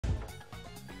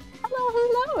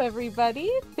Hello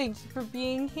everybody! Thank you for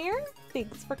being here.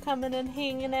 Thanks for coming and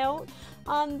hanging out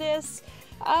on this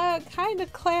kind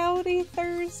of cloudy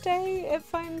Thursday,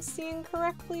 if I'm seeing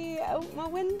correctly out my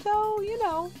window, you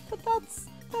know, but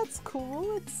that's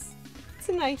cool. It's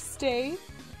a nice day.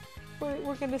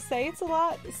 We're gonna say it's a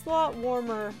lot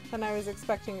warmer than I was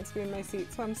expecting it to be in my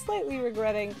seat, so I'm slightly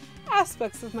regretting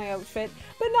aspects of my outfit,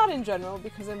 but not in general,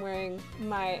 because I'm wearing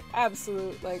my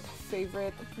absolute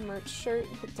favorite merch shirt.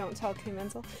 Don't tell K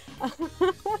Menzel.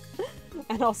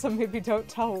 And also maybe don't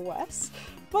tell Wes,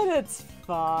 but it's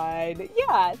fine.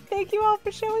 Yeah, thank you all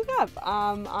for showing up.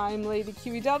 I'm Lady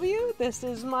QEW. This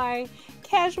is my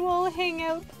casual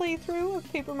hangout playthrough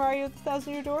of Paper Mario the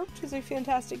Thousand Year Door, which is a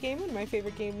fantastic game, one of my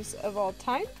favorite games of all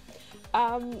time.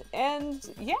 And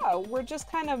yeah, we're just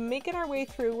kind of making our way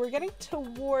through. We're getting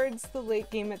towards the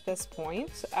late game at this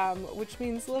point, which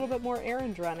means a little bit more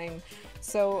errand running.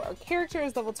 So our character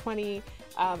is level 20,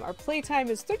 our playtime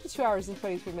is 32 hours and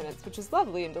 23 minutes, which is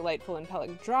lovely and delightful and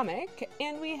palindromic,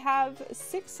 and we have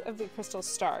 6 of the crystal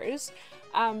stars.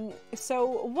 So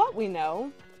what we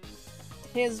know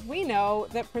is we know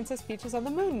that Princess Peach is on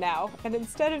the moon now, and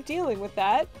instead of dealing with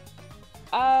that,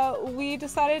 we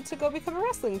decided to go become a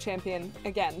wrestling champion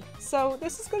again. So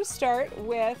this is going to start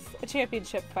with a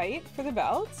championship fight for the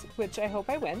belt, which I hope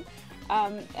I win.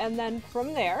 And then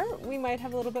from there, we might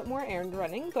have a little bit more errand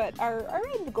running, but our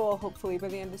end goal, hopefully, by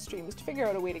the end of the stream is to figure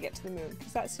out a way to get to the moon,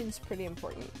 because that seems pretty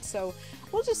important. So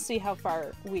we'll just see how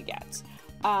far we get.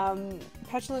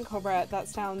 Petulant Cobra, that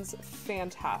sounds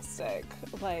fantastic.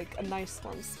 Like a nice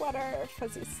warm sweater,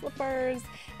 fuzzy slippers,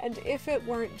 and if it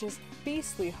weren't just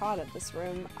beastly hot at this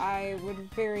room, I would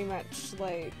very much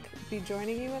be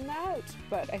joining you in that,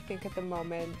 but I think at the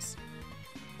moment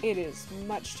it is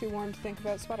much too warm to think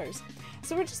about sweaters.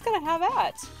 So we're just gonna have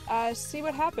at see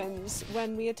what happens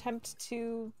when we attempt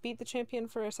to beat the champion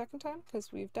for a second time,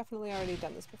 because we've definitely already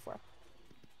done this before.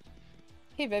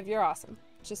 Hey Viv, you're awesome.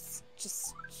 Just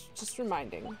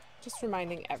reminding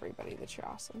everybody that you're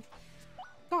awesome.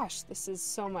 Gosh, this is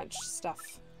so much stuff.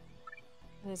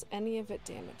 And is any of it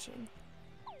damaging?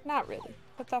 Not really,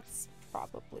 but that's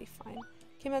probably fine.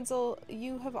 K Menzel,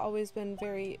 you have always been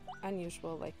very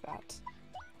unusual like that.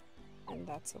 And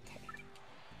that's okay.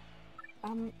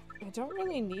 I don't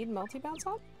really need multi-bounce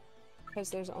on, because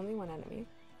there's only one enemy.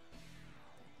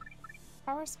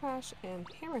 Power Smash and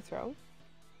Hammer Throw.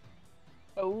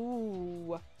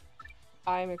 Oh,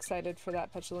 I'm excited for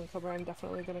that Petulant Cobra. I'm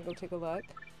definitely gonna go take a look.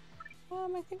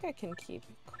 I think I can keep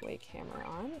Quake Hammer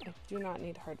on. I do not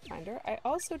need Hard Finder. I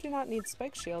also do not need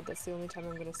Spike Shield. That's the only time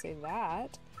I'm gonna say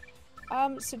that.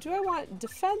 So do I want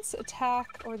defense, attack,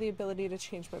 or the ability to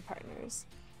change my partners?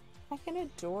 Fucking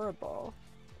adorable.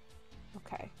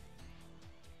 Okay.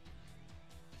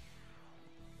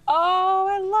 Oh,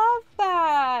 I love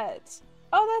that!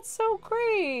 Oh, that's so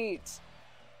great!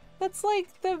 That's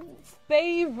like the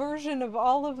Fae version of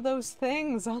all of those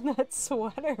things on that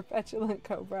sweater, Petulant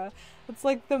Cobra. It's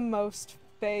like the most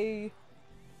Fae.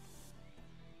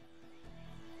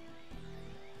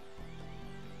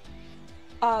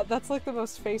 That's like the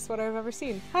most Fae sweater I've ever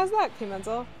seen. How's that, K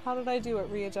Menzel? How did I do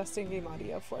at readjusting game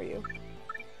audio for you?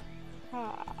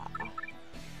 Ah.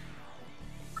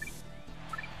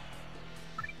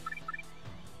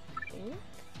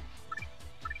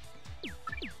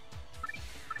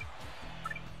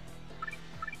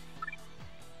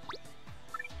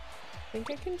 I think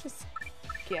I can just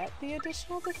get the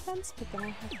additional defense, but then I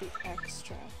have the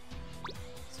extra.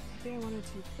 So maybe I want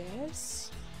to do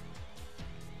this?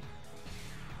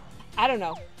 I don't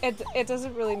know. It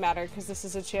doesn't really matter, because this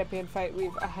is a champion fight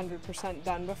we've 100%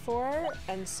 done before,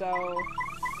 and so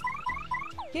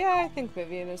yeah, I think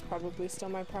Vivian is probably still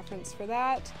my preference for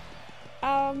that.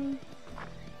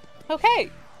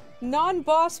 Okay!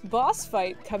 Non-boss boss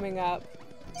fight coming up.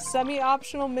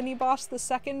 Semi-optional mini-boss the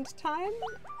second time,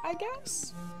 I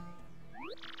guess?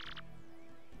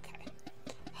 Okay.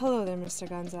 Hello there, Mr.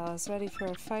 Gonzalez. Ready for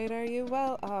a fight, are you?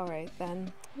 Well, alright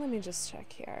then. Let me just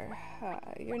check here.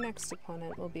 Your next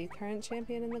opponent will be current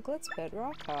champion in the Glitz Pit,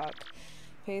 Rockhawk.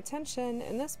 Pay attention.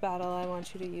 In this battle, I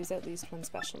want you to use at least one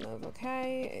special move,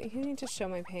 okay? You need to show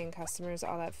my paying customers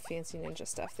all that fancy ninja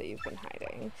stuff that you've been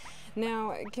hiding.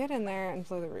 Now, get in there and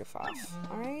blow the roof off,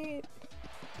 alright?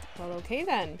 Well, okay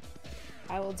then.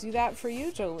 I will do that for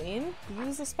you, Jolene.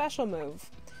 Use a special move.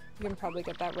 You can probably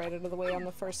get that right out of the way on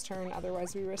the first turn,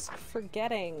 otherwise we risk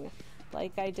forgetting,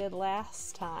 like I did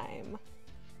last time.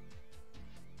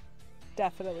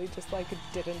 Definitely just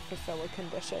didn't fulfill a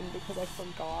condition because I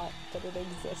forgot that it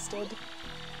existed.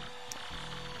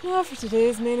 Now for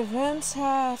today's main event,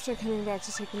 after coming back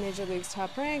to take the Major League's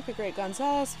top rank, the great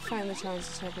Gonzalez finally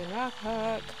challenged the champion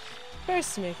Rockhawk.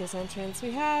 First to make his entrance,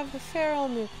 we have the feral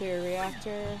nuclear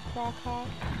reactor, Rockhawk.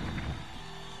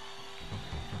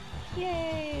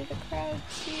 Yay, the crowd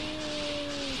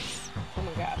cheers! Oh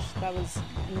my gosh, that was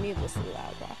needlessly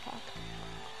loud, Rockhawk.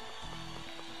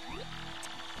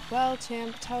 Well,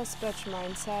 champ, tell us about your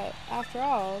mindset. After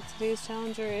all, today's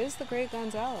challenger is the great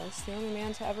Gonzalez, the only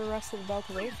man to ever wrestle the belt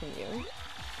away from you.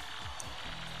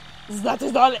 That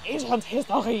is all ancient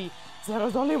history. There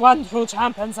is only one true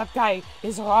champ, and that guy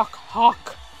is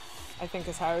Rockhawk. I think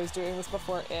is how I was doing this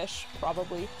before-ish,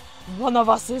 probably. One of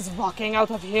us is walking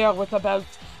out of here with the belt,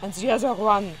 and the other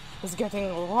one is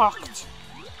getting rocked.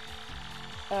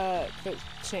 But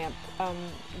champ,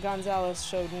 Gonzalez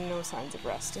showed no signs of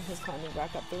rest in his climbing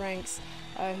back up the ranks.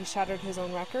 He shattered his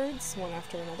own records, one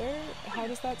after another. How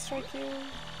does that strike you?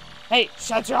 Hey,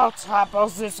 shut your trap, or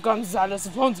this Gonzalez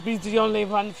won't be the only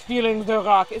one feeling the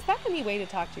rock. Is that any way to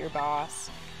talk to your boss?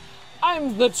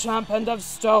 I'm the champ end of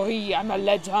story. I'm a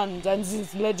legend, and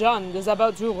this legend is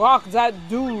about to rock that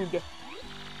dude.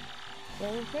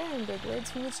 Well, okay, big words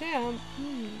from the champ.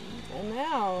 And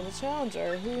now, the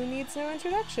challenger, who needs no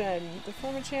introduction. The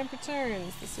former champ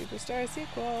returns, the superstar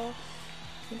sequel.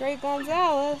 The great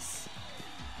Gonzalez.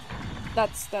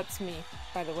 That's me,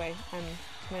 by the way.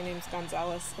 My name's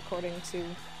Gonzalez, according to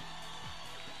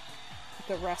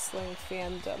the wrestling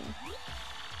fandom.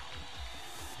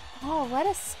 Oh, what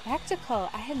a spectacle!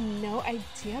 I had no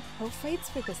idea pro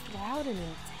fights were this loud and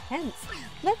intense.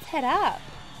 Let's head up!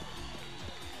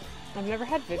 I've never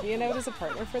had Vivian out as a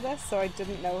partner for this, so I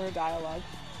didn't know her dialogue.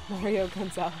 Mario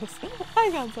Gonzalez. Hi,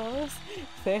 Gonzalez!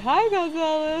 Say hi,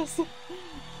 Gonzalez!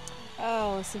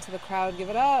 Oh, listen to the crowd, give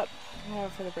it up!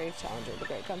 For the brave challenger, the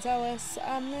great Gonzalez.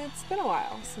 It's been a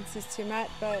while since these two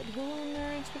met, but who will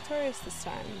emerge victorious this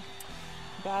time?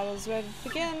 The battle's ready to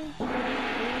begin. Ring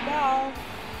the bell.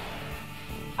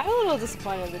 I'm a little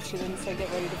disappointed that she didn't say get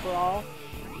ready to brawl.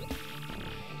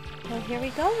 Well, here we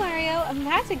go, Mario. A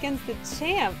match against the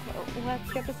champ.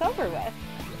 Let's get this over with.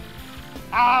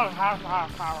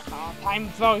 Time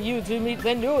for you to meet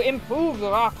the new improved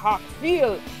Rockhawk.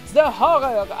 Feel the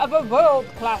horror of a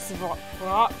world-class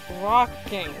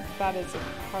rocking. That is a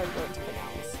hard word to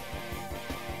pronounce.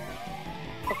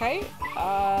 Okay,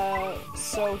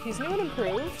 so he's new and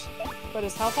improved, but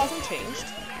his health hasn't changed.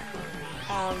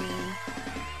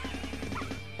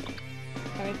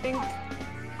 And I think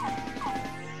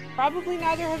probably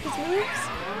neither of his moves,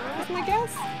 is my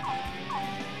guess.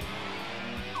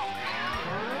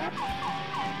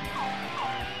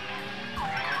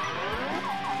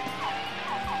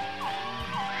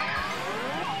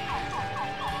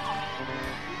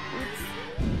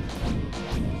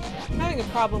 I'm having a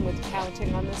problem with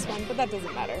counting on this one, but that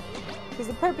doesn't matter. Because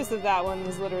the purpose of that one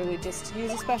was literally just to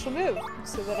use a special move,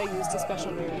 so that I used a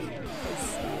special move,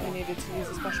 because I needed to use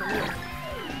a special move.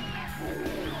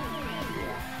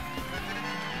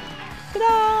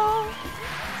 Ta-da!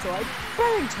 So I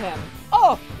burned him!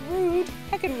 Oh, rude!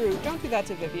 Heckin' rude. Don't do that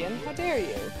to Vivian. How dare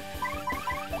you?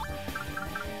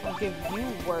 I'll give you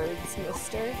words,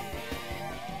 mister.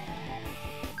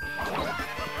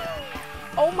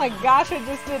 Oh my gosh, I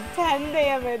just did 10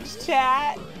 damage,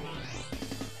 chat!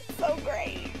 So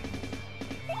great!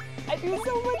 I do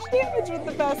so much damage with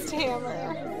the best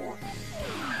hammer!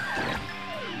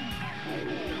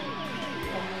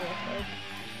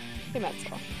 He meant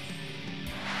so.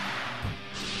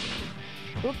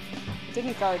 Oop.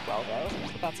 Didn't guard well though,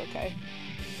 but that's okay.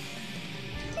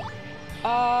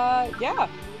 Yeah.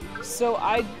 So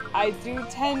I do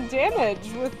 10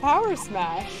 damage with Power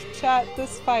Smash. Chat,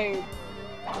 this fight.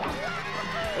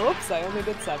 Oops, I only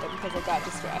did 7 because I got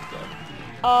distracted.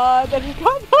 Then he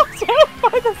got knocked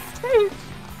out by the stage.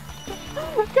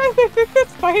 Guys, I think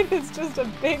this fight is just a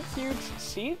big, huge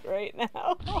cheat right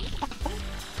now.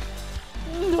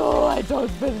 No, I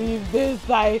don't believe this.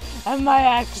 Am I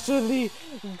actually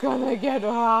gonna get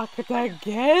rocked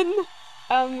again?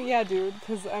 Yeah, dude,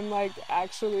 because I'm, like,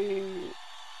 actually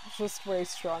just way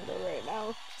stronger right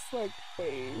now. Just, like,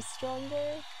 way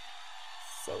stronger.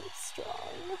 So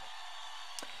strong.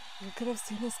 You could have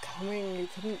seen this coming. You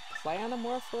couldn't plan a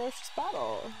more ferocious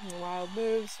battle. Wild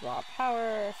moves, raw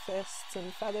power, fists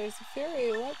and feathers of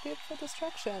fury. What beautiful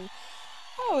destruction.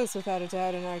 That was without a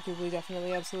doubt and arguably,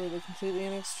 definitely, absolutely, completely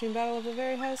an extreme battle of the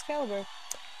very highest caliber.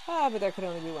 But there could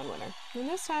only be one winner. And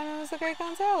this time it was the great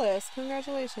Gonzalez.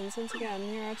 Congratulations, once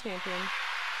again, you're our champion.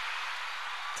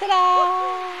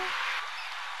 Ta-da!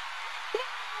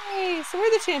 Yay! So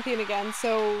we're the champion again,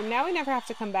 so now we never have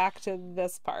to come back to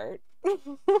this part.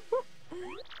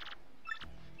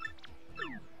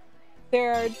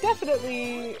 There are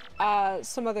definitely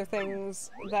some other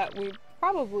things that we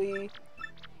probably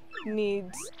need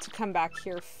to come back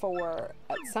here for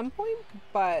at some point,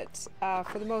 but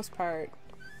for the most part,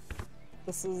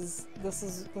 this is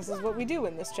what we do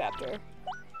in this chapter.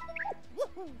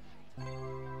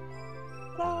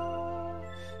 Ta-da!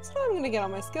 So now I'm gonna get all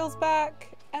my skills back,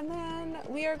 and then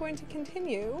we are going to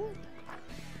continue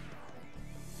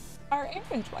our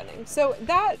errand running. So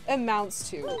that amounts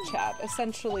to, chat,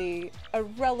 essentially a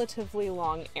relatively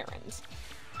long errand.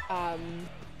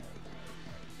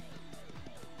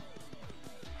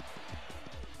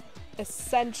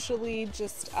 Essentially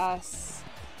just us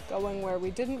going where we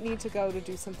didn't need to go to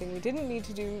do something we didn't need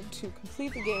to do to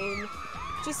complete the game,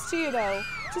 just to, you know,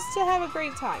 just to have a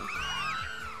great time.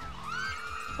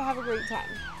 To have a great time.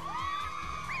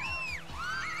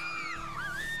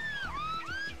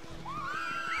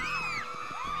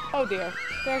 Oh dear,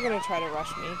 they're gonna try to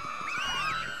rush me.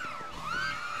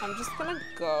 I'm just gonna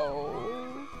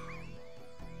go.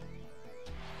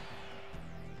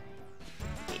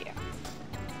 Yeah.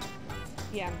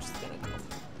 Yeah, I'm just gonna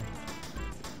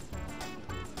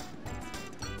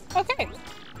go. Okay.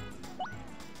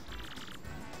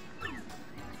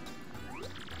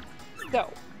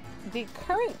 So, the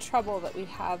current trouble that we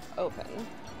have open.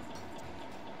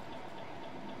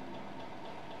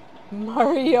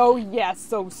 Mario, yes,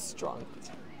 so strong.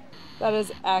 That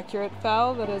is accurate,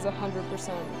 Val. That is 100%.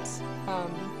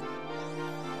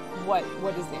 What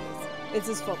his name is? It's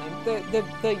his full name.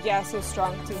 The yeah so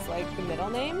strong is like the middle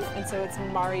name, and so it's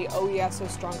Mario. Oh yeah, so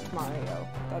strong Mario.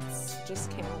 That's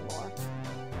just canon lore.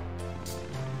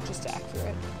 Just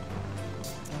accurate.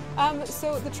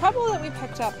 So the trouble that we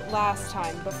picked up last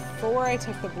time before I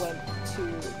took the blimp to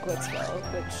Glitzville,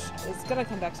 which is gonna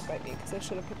come back to bite me because I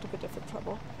should have picked up a different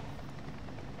trouble,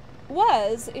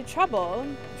 was a trouble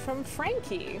from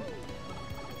Frankie.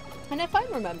 And if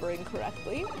I'm remembering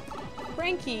correctly,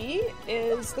 Frankie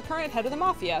is the current head of the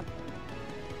Mafia.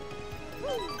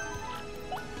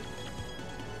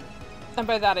 And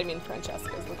by that I mean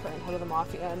Francesca is the current head of the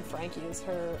Mafia and Frankie is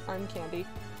her arm candy.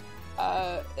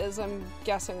 Is I'm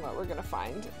guessing what we're gonna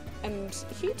find. And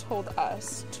he told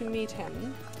us to meet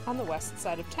him on the west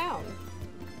side of town.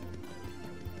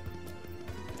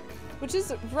 Which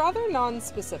is rather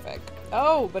non-specific.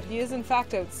 Oh, but he is in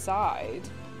fact outside.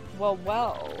 Well,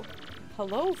 well.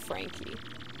 Hello, Frankie.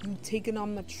 You taking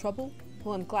on my trouble?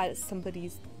 Well, I'm glad it's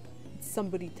somebody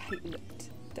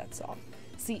tight-lipped, that's all.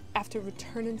 See, after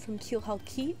returning from Keelhell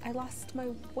Key, I lost my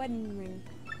wedding ring.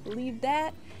 Believe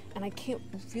that? And I can't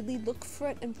really look for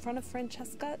it in front of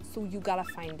Francesca, so you gotta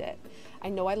find it. I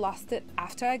know I lost it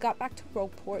after I got back to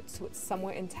Rogueport, so it's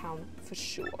somewhere in town for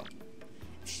sure.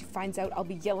 If she finds out, I'll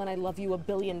be yelling I love you a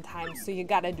billion times, so you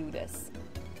gotta do this.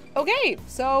 Okay,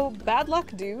 so bad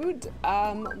luck dude,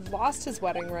 lost his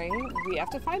wedding ring. We have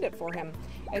to find it for him.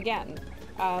 Again,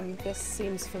 this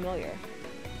seems familiar.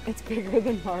 It's bigger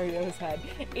than Mario's head.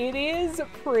 It is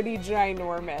pretty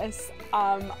ginormous.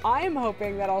 I'm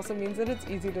hoping that also means that it's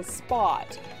easy to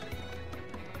spot.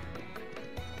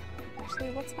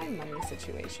 Actually, what's my money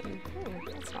situation?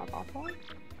 That's not awful.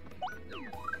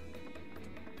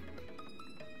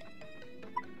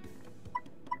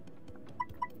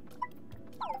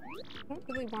 I don't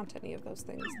really want any of those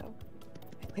things, though.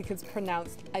 I think it's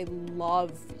pronounced, I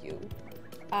love you.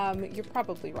 You're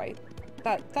probably right.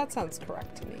 That sounds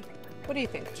correct to me. What do you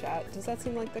think, chat? Does that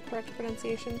seem like the correct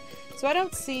pronunciation? So I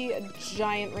don't see a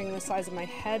giant ring the size of my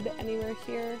head anywhere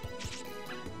here.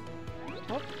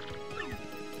 Oh.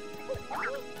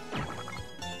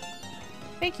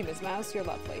 Thank you, Ms. Mouse. You're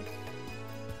lovely.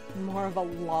 More of a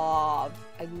love.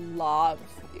 I love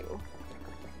you.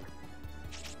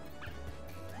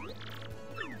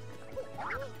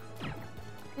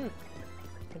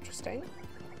 Interesting.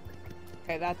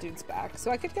 Okay, that dude's back.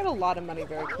 So I could get a lot of money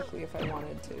very quickly if I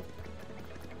wanted to.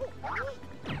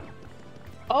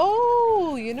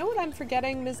 Oh, you know what I'm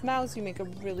forgetting, Ms. Mouse? You make a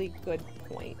really good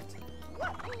point.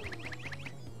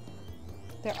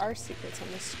 There are secrets on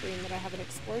this screen that I haven't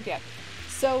explored yet.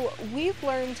 So we've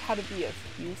learned how to be a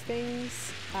few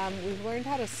things. We've learned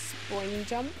how to spring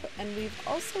jump, and we've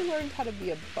also learned how to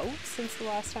be a boat since the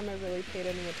last time I really paid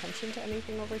any attention to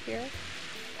anything over here.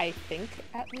 I think,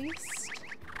 at least.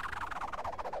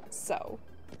 So,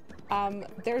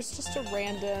 there's just a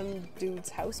random dude's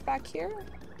house back here,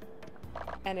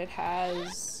 and it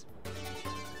has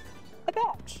a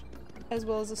badge, as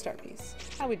well as a star piece.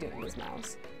 How we doing, Ms.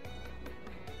 Mouse?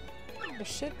 There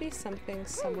should be something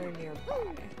somewhere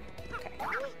nearby.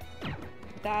 Okay.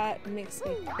 That makes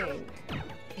me think,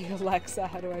 hey Alexa,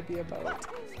 how do I be a boat?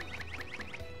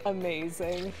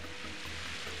 Amazing.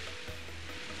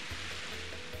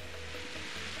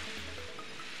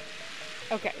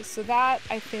 Okay, so that,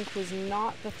 I think, was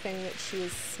not the thing that she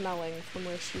was smelling from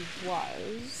where she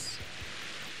was.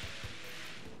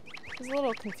 It was a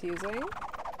little confusing.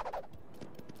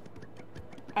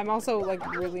 I'm also, like,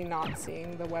 really not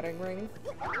seeing the wedding ring.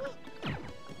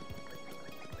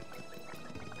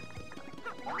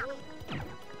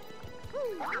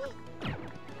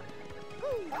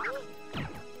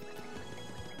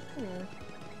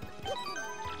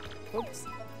 Oops.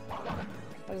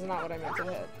 That is not what I meant to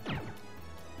hit.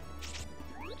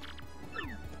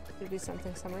 There'd be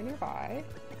something somewhere nearby.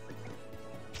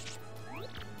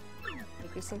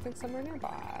 There'd be something somewhere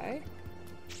nearby.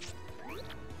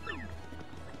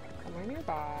 Somewhere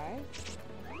nearby.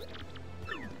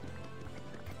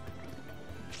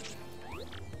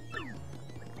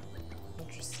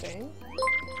 Interesting.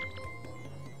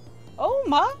 Oh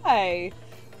my!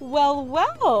 Well,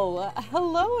 well!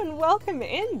 Hello and welcome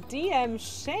in, DM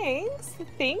Shanks.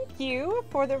 Thank you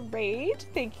for the raid.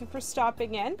 Thank you for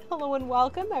stopping in. Hello and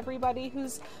welcome everybody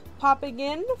who's popping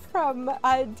in from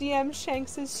DM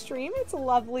Shanks' stream. It's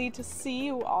lovely to see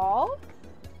you all.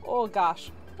 Oh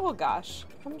gosh. Oh gosh.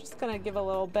 I'm just gonna give a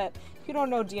little bit. If you don't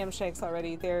know DM Shanks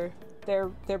already, they're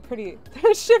pretty.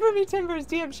 Shiver Me Timbers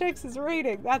DM Shanks'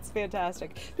 rating. That's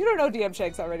fantastic. If you don't know DM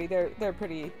Shanks already, they're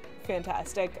pretty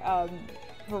fantastic.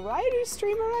 Variety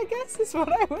streamer, I guess, is what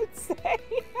I would say.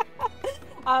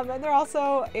 And they're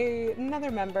also another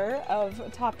member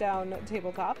of Top Down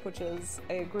Tabletop, which is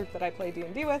a group that I play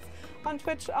D&D with on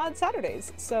Twitch on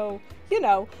Saturdays. So, you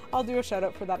know, I'll do a shout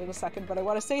out for that in a second, but I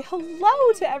want to say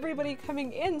hello to everybody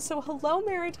coming in. So hello,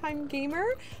 Maritime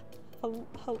Gamer.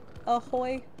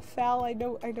 Ahoy, Fal. I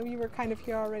know you were kind of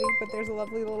here already, but there's a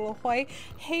lovely little ahoy.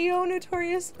 Heyo,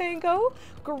 Notorious Mango.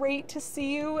 Great to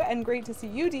see you, and great to see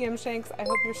you, DM Shanks. I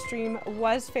hope your stream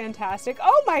was fantastic.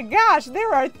 Oh my gosh,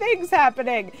 there are things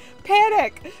happening.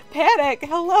 Panic, panic.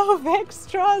 Hello,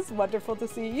 Vextras. Wonderful to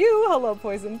see you. Hello,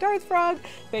 Poison Darth Frog.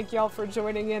 Thank y'all for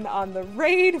joining in on the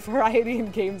raid. Variety in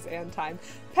games and time.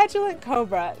 Petulant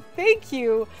Cobra, thank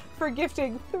you for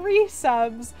gifting 3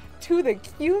 subs to the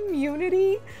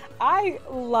community. I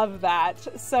love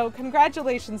that. So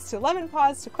congratulations to Lemon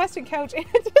Paws, to Quested Couch, and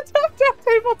to Top Down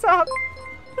Tabletop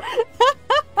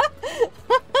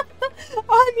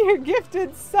on your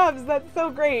gifted subs. That's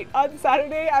so great. On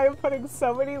Saturday, I am putting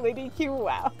so many Lady Q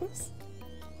wows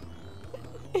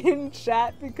in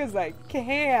chat because I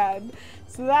can.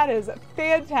 So that is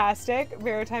fantastic.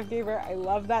 Maritime Gamer, I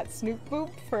love that Snoop Boop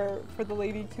for the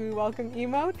Lady Q welcome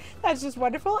emote. That's just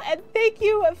wonderful. And thank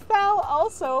you, Fal,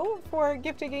 also for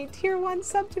gifting a tier 1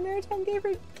 sub to Maritime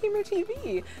Gamer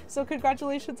TV. So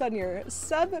congratulations on your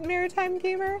sub, Maritime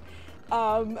Gamer.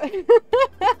 I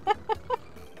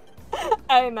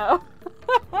know.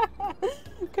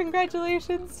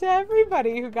 Congratulations to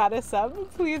everybody who got a sub.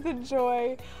 Please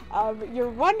enjoy your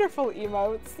wonderful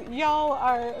emotes. Y'all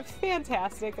are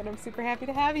fantastic, and I'm super happy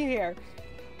to have you here.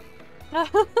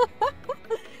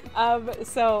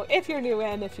 So if you're new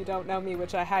in, if you don't know me,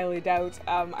 which I highly doubt,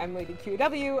 I'm Lady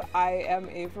QW. I am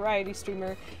a variety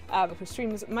streamer who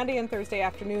streams Monday and Thursday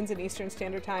afternoons in Eastern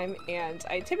Standard Time, and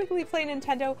I typically play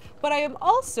Nintendo, but I am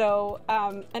also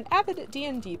an avid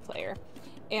D&D player.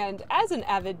 And as an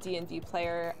avid D&D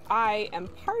player, I am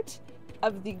part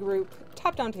of the group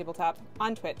Top Down Tabletop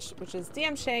on Twitch, which is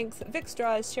DM Shanks,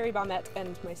 Vixstraws, Sherry Baumette,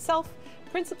 and myself,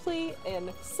 principally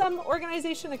in some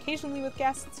organization, occasionally with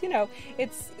guests. You know,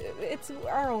 it's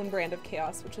our own brand of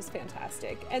chaos, which is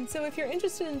fantastic. And so if you're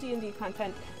interested in D&D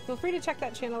content, feel free to check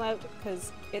that channel out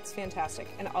because it's fantastic.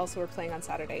 And also we're playing on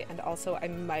Saturday, and also I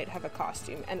might have a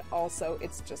costume, and also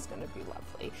it's just going to be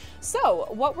lovely. So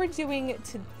what we're doing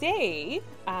today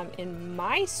in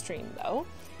my stream, though,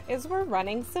 is we're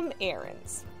running some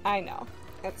errands. I know.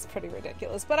 It's pretty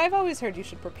ridiculous, but I've always heard you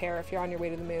should prepare if you're on your way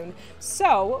to the moon.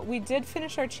 So we did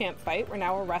finish our champ fight. We're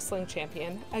now a wrestling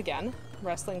champion again,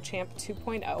 wrestling champ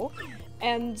 2.0,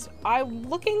 and I'm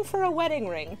looking for a wedding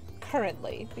ring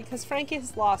currently because Frankie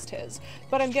has lost his,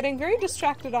 but I'm getting very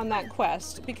distracted on that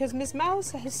quest because Ms.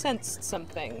 Mouse has sensed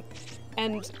something,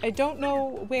 and I don't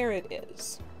know where it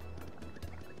is.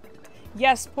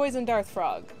 Yes, Poison Darth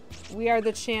Frog, we are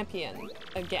the champion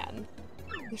again.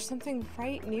 There's something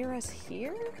right near us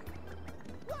here?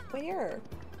 Where?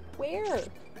 Where?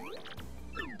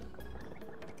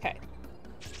 Okay.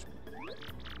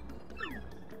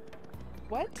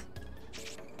 What?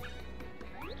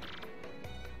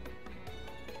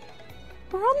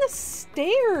 We're on the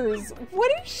stairs! What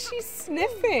is she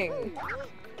sniffing?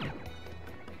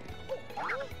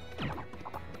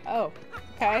 Oh,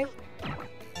 okay.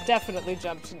 Definitely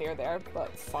jumped near there,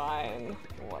 but fine.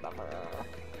 Whatever.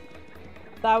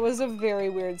 That was a very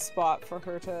weird spot for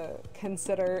her to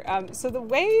consider. So the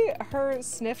way her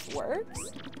sniff works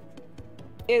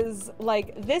is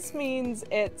like, this means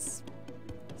it's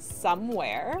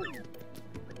somewhere.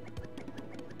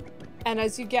 And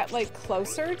as you get like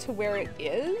closer to where it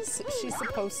is, she's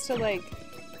supposed to like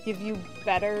give you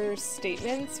better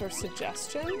statements or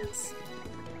suggestions.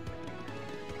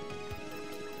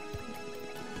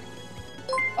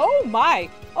 Oh my!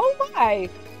 Oh my!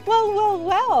 Well, well,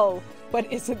 well!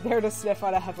 What isn't there to sniff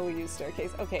on a heavily used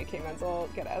staircase? Okay, K-Menzel,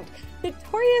 get out.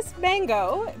 Notorious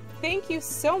Mango, thank you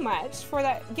so much for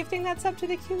that, gifting that sub to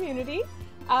the community.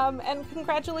 And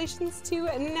congratulations to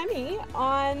Nemi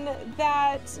on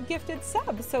that gifted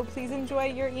sub. So please enjoy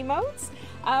your emotes.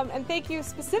 And thank you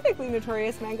specifically,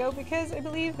 Notorious Mango, because I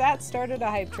believe that started a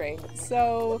hype train.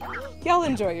 So y'all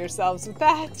enjoy yourselves with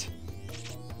that.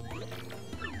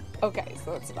 Okay,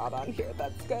 so it's not on here.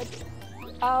 That's good.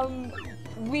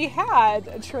 We had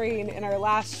a train in our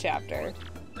last chapter,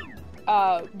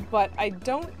 but I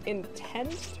don't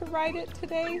intend to ride it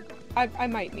today. I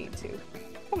might need to.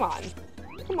 Come on.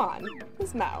 Come on.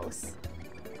 This mouse.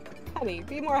 Honey,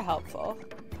 be more helpful.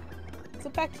 Is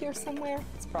it back here somewhere?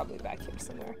 It's probably back here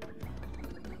somewhere.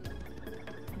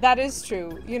 That is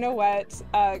true. You know what?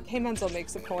 K-Menzel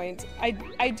makes a point.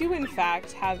 I do in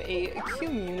fact have a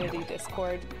community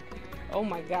Discord. Oh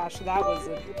my gosh, that was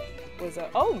a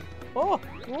oh.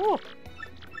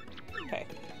 Okay.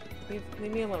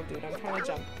 Leave me alone, dude. I'm trying to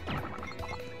jump.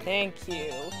 Thank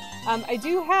you. I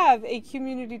do have a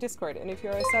community Discord, and if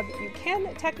you're a sub, you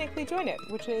can technically join it,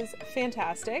 which is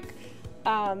fantastic.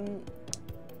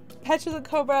 Petra the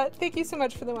Cobra, thank you so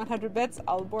much for the 100 bits.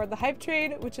 All aboard the hype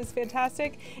train, which is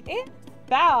fantastic. And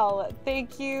Val,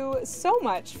 thank you so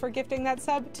much for gifting that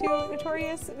sub to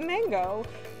Notorious Mango,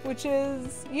 which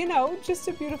is, you know, just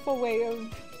a beautiful way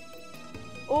of...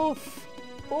 Oof.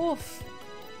 Oof.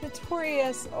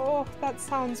 Notorious. Oh, that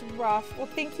sounds rough. Well,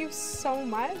 thank you so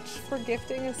much for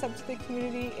gifting a sub to the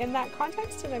community in that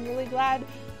context, and I'm really glad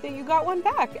that you got one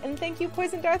back. And thank you,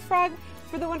 Poison Darth Frog,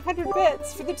 for the 100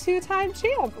 bits for the 2-time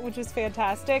champ, which is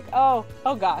fantastic. Oh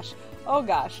gosh. Oh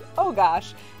gosh. Oh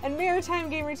gosh. And Maritime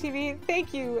Gamer TV,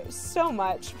 thank you so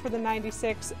much for the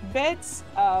 96 bits.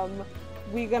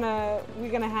 We're gonna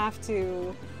have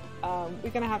to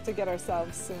get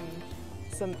ourselves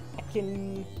some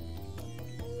Ekin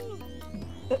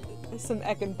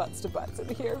butts to butts in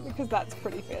here, because that's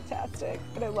pretty fantastic,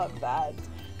 and I love that.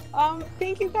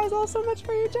 Thank you guys all so much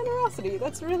for your generosity.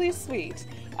 That's really sweet.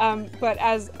 But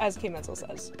as K-Menzel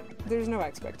says, there's no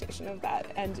expectation of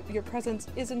that, and your presence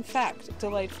is in fact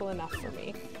delightful enough for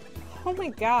me. Oh my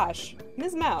gosh,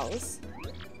 Ms. Mouse,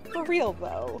 for real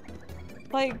though,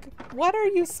 like, what are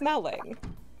you smelling?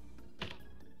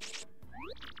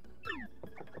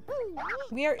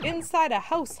 We are inside a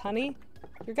house, honey.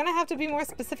 You're gonna have to be more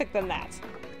specific than that.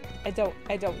 I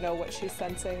don't know what she's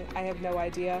sensing. I have no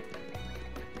idea.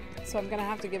 So I'm gonna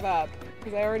have to give up,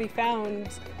 because I already found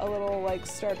a little, like,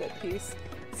 starbit piece.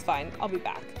 It's fine, I'll be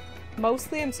back.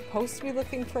 Mostly I'm supposed to be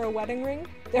looking for a wedding ring.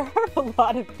 There are a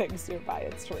lot of things nearby,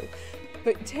 it's true.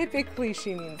 But typically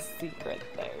she means secret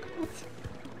things.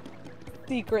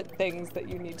 Secret things that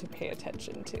you need to pay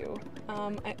attention to.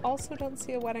 I also don't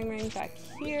see a wedding ring back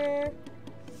here.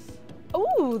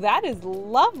 Oh, that is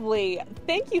lovely.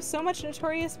 Thank you so much,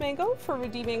 Notorious Mango, for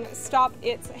redeeming Stop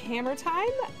It's Hammer Time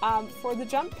for the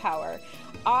jump power.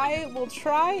 I will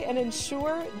try and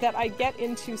ensure that I get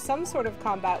into some sort of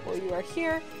combat while you are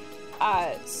here,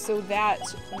 so that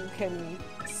you can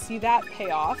see that pay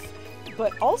off.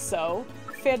 But also,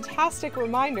 fantastic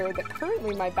reminder that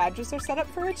currently my badges are set up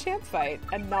for a champ fight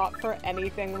and not for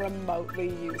anything remotely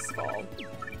useful.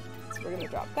 So we're gonna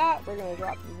drop that, we're gonna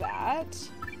drop that.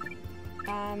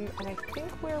 And I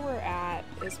think where we're at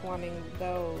is wanting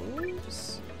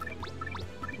those,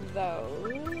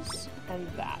 and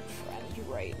that friend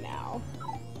right now.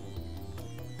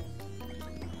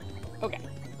 Okay.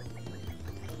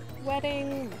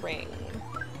 Wedding ring.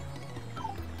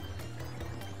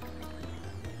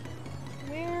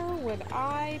 Where would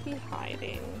I be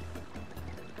hiding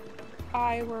if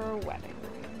I were a wedding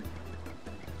ring?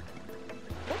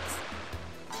 Oops.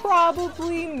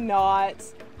 Probably not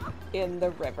in the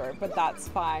river, but that's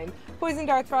fine. Poison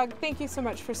Darth Frog, thank you so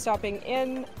much for stopping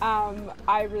in.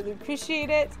 I really appreciate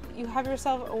it. You have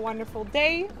yourself a wonderful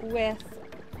day with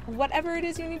whatever it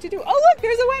is you need to do. Oh look,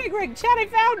 there's a wedding ring! Chat, I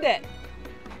found it!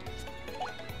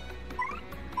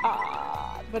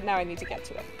 But now I need to get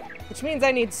to it. Which means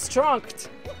I need Stronged.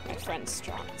 My friend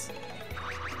Stronged.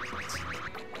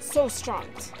 So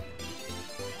Stronged.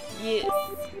 Yes.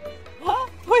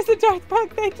 Poison Darth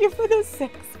Frog, thank you for the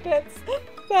 6 bits.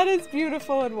 That is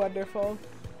beautiful and wonderful.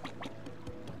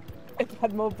 If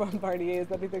Admiral Bombardier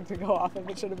has anything to go off of,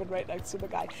 it should have been right next to the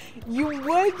guy. You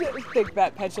would think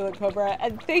that, Petulant Cobra,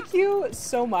 and thank you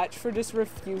so much for just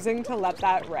refusing to let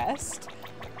that rest.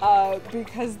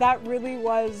 Because that really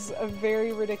was a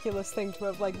very ridiculous thing to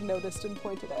have, like, noticed and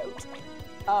pointed out.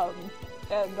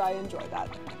 And I enjoy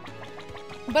that.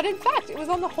 But in fact, it was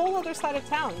on the whole other side of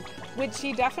town, which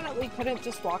he definitely couldn't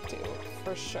just walk to,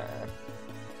 for sure.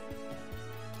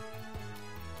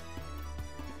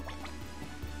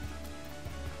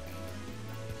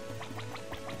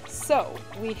 So,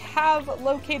 we have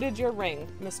located your ring,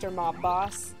 Mr. Mob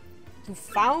Boss. You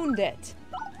found it.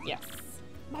 Yes.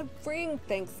 My ring,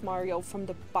 thanks, Mario, from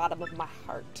the bottom of my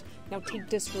heart. Now take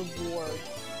this reward.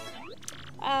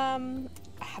 I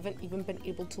haven't even been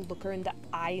able to look her in the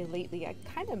eye lately. I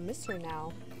kind of miss her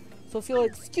now. So if you'll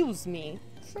excuse me,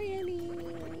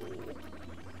 Franny.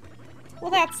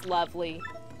 Well, that's lovely.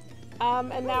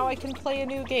 And now I can play a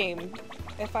new game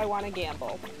if I want to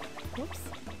gamble. Whoops.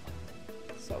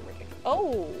 So ridiculous.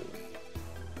 Oh!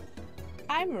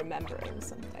 I'm remembering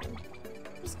something.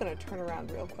 I'm just gonna turn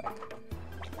around real quick.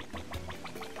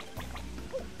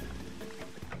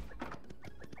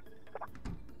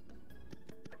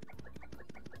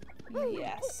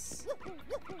 Yes.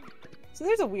 So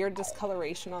there's a weird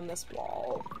discoloration on this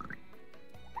wall.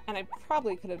 And I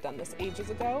probably could have done this ages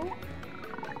ago,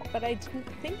 but I didn't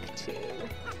think to.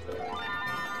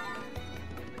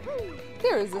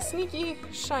 There is a sneaky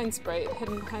shine sprite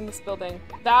hidden behind this building.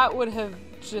 That would have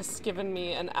just given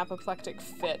me an apoplectic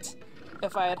fit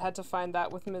if I had had to find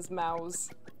that with Ms. Mouse.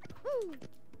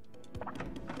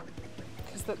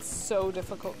 Because that's so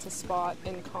difficult to spot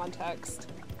in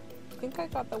context. I think I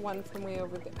got the one from way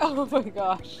over there. Oh my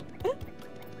gosh.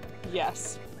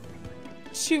 Yes.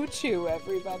 Choo choo,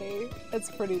 everybody. It's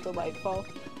pretty delightful.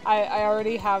 I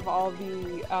already have all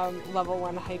the level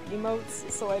 1 hype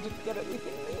emotes, so I didn't get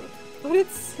anything new. But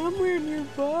it's somewhere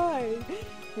nearby.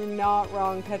 You're not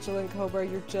wrong, Petulant Cobra.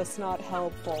 You're just not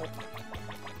helpful.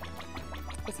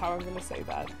 That's how I'm gonna say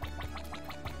that.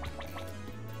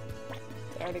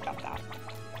 I already got that.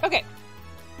 Okay.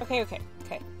 Okay.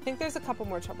 I think there's a couple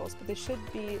more troubles, but they should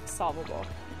be solvable.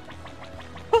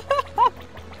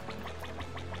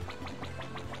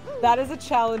 That is a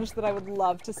challenge that I would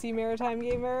love to see Maritime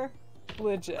Gamer.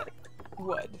 Legit.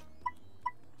 Would.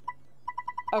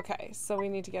 Okay, so we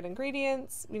need to get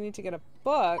ingredients, we need to get a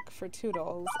book for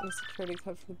Toodles, and a security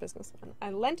code for the business one. I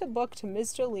lent a book to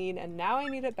Ms. Jolene, and now I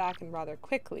need it back and rather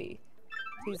quickly.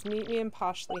 Please meet me in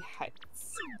Poshley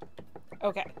Heights.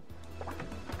 Okay.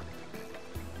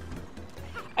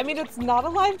 I mean, it's not a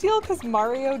live deal because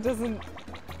Mario doesn't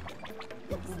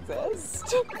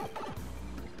exist.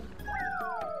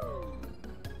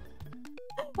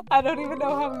 I don't even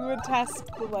know how we would test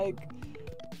the, like,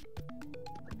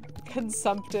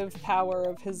 consumptive power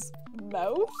of his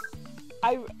mouth.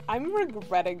 I'm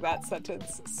regretting that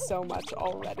sentence so much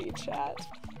already, chat.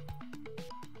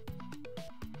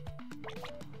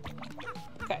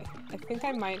 Okay, I think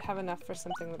I might have enough for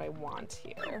something that I want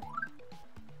here.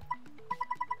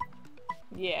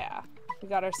 Yeah, we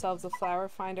got ourselves a flower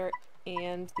finder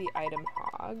and the item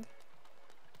hog.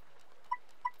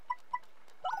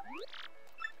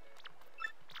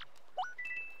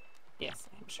 Yes,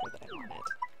 I'm sure that I want it.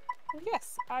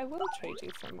 Yes, I will trade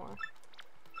you for more.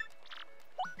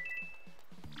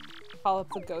 Call up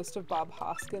the ghost of Bob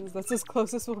Hoskins. That's as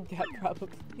close as we'll get, probably.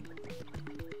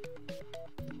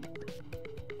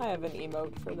 I have an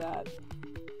emote for that.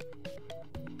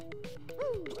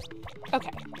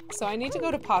 Okay, so I need to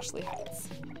go to Poshley Heights.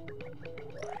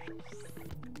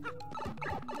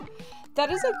 That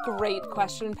is a great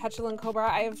question, Petulant Cobra.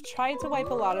 I have tried to wipe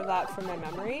a lot of that from my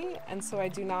memory, and so I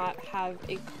do not have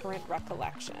a current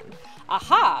recollection.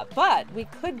 Aha! But we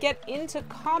could get into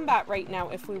combat right now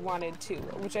if we wanted to,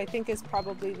 which I think is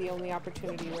probably the only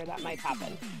opportunity where that might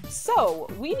happen. So,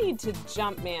 we need to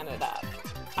jump man it up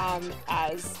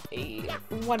as a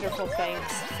wonderful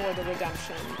thanks for the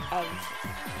redemption of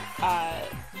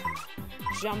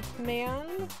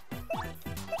Jumpman.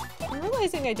 I'm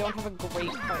realizing I don't have a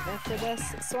great partner for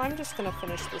this, so I'm just gonna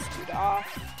finish this dude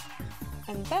off.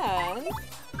 And then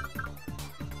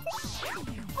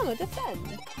I'm gonna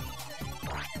defend.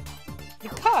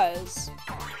 Because,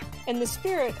 in the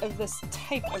spirit of this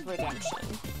type of redemption,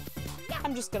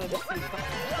 I'm just gonna defeat the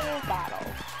whole battle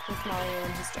with Mario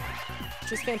and his jump,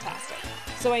 which is fantastic.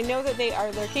 So I know that they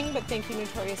are lurking, but thank you,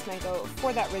 Notorious Mango,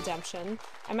 for that redemption.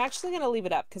 I'm actually gonna leave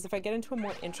it up, because if I get into a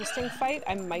more interesting fight,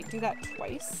 I might do that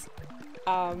twice.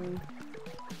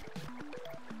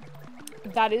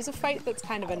 That is a fight that's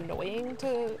kind of annoying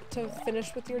to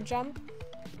finish with your jump,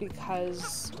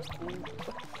 because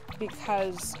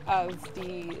because of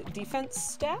the defense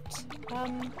stat,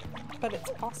 but it's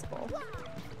possible.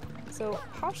 So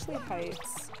Poshley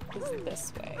Heights is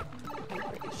this way, I'm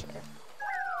pretty sure.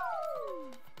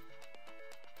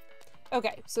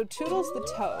 Okay, so Toodles the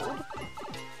Toad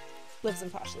lives in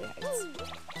Poshley Heights.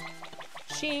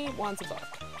 She wants a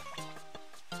book.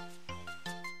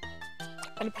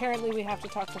 And apparently we have to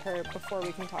talk to her before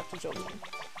we can talk to Jolene,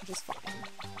 which is fine.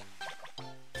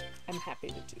 I'm happy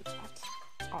to do that,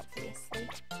 obviously.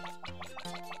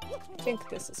 I think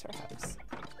this is her house.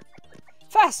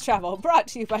 Fast travel brought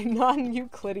to you by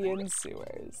non-Euclidean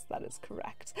sewers. That is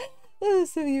correct. Oh,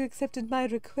 so you accepted my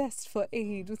request for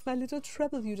aid with my little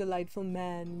trouble, you delightful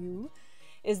man, you.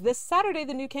 Is this Saturday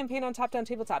the new campaign on Top Down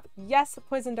Tabletop? Yes,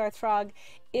 Poison Darth Frog.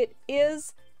 It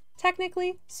is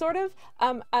technically, sort of.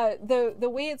 The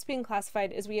way it's being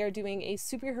classified is we are doing a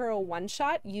superhero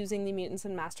one-shot using the Mutants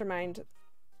and Mastermind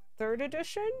 3rd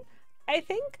edition, I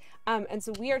think. And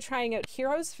so we are trying out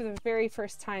Heroes for the very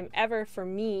first time ever for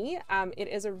me. It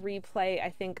is a replay,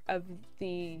 I think, of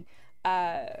the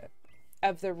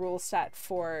rule set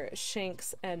for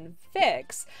Shanks and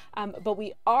Vix, but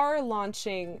we are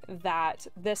launching that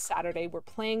this Saturday. We're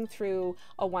playing through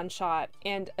a one-shot,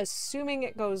 and assuming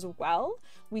it goes well,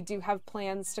 we do have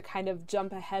plans to kind of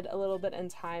jump ahead a little bit in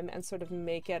time and sort of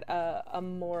make it a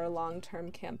more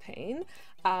long-term campaign.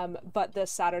 But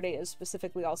this Saturday is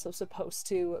specifically also supposed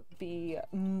to be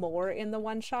more in the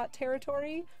one-shot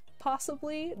territory,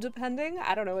 possibly, depending.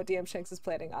 I don't know what DM Shanks is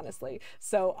planning, honestly.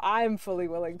 So I'm fully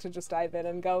willing to just dive in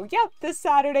and go, yep, this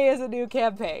Saturday is a new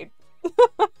campaign.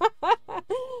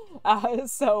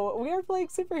 So we are playing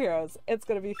superheroes. It's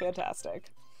going to be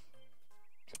fantastic.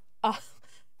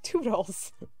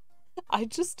 Toodles. I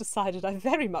just decided I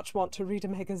very much want to read a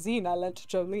magazine I lent to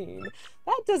Jolene.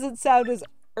 That doesn't sound as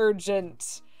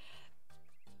urgent.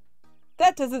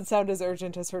 That doesn't sound as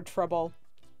urgent as her trouble.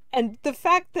 And the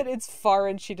fact that it's far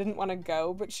and she didn't want to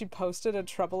go, but she posted a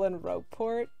trouble in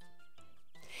Rogueport.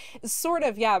 Sort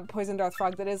of, yeah, Poison Darth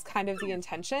Frog, that is kind of the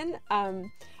intention.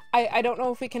 I don't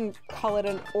know if we can call it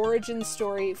an origin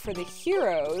story for the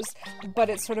heroes, but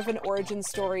it's sort of an origin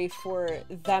story for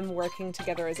them working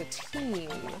together as a team.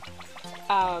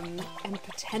 And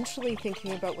potentially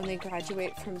thinking about when they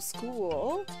graduate from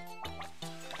school,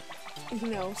 you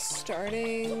know,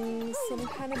 starting some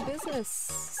kind of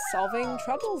business, solving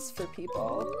troubles for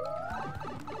people.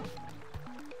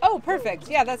 Oh, perfect.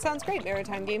 Yeah, that sounds great,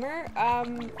 Maritime Gamer.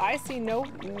 I see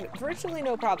virtually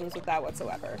no problems with that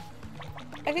whatsoever.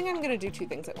 I think I'm gonna do two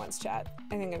things at once, chat.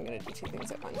 I think I'm gonna do two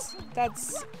things at once.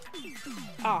 That's...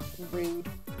 ah, rude.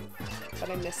 But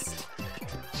I missed.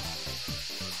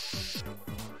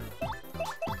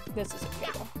 This is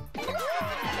okay, though.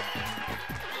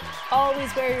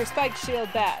 Always wear your spike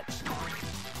shield badge.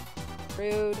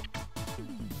 Rude.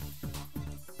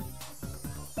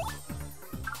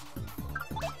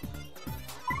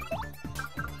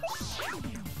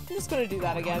 I'm just gonna do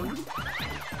that again.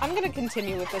 I'm gonna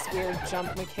continue with this weird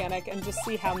jump mechanic and just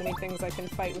see how many things I can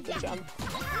fight with the jump.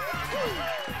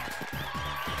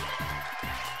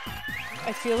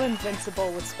 I feel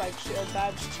invincible with spike shield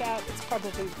badge, chat. It's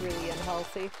probably really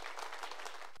unhealthy.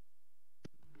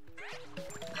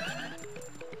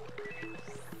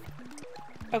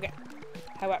 Okay,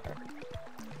 however,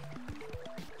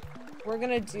 we're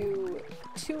gonna do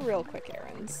two real quick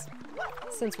errands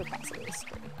since we're passing this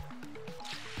screen.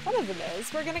 One of them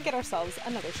is we're gonna get ourselves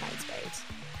another Shine Sprite.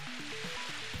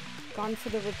 Gone for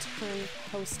the return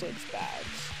postage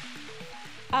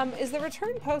badge. Is the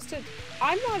return postage?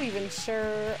 I'm not even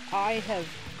sure I have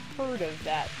heard of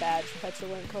that badge,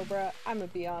 Petulant Cobra. I'm gonna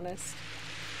be honest.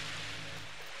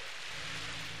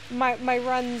 My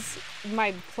runs,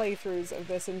 my playthroughs of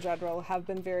this in general have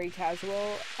been very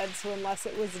casual, and so unless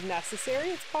it was necessary,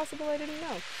 it's possible I didn't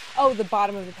know. Oh, the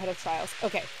bottom of the Pit of Trials.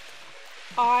 Okay.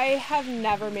 I have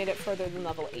never made it further than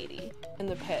level 80 in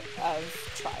the Pit of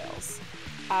Trials.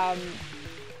 I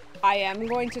am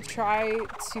going to try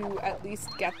to at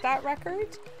least get that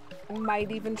record. I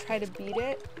might even try to beat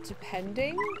it,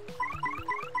 depending.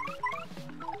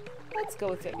 Let's go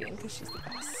with Vivian, because she's the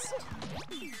best.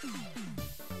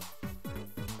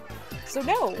 So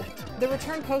no, the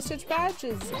return postage badge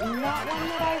is not one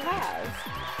that I have.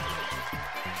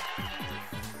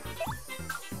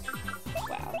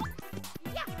 Wow.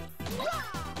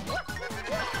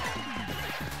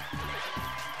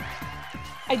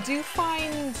 I do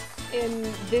find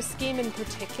in this game in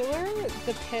particular,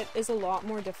 the pit is a lot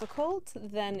more difficult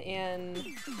than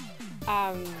in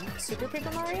Super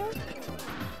Paper Mario.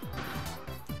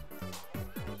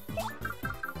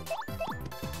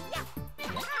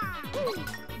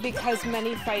 Because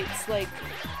many fights, like,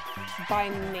 by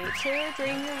nature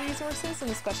drain your resources, and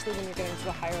especially when you're getting to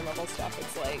the higher level stuff,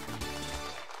 it's like,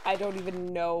 I don't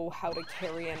even know how to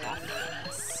carry enough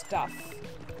stuff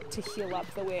to heal up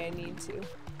the way I need to.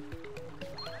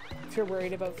 If you're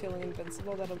worried about feeling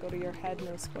invincible, that'll go to your head,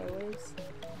 no spoilers.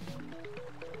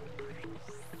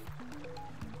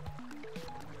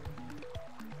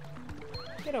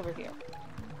 Get over here.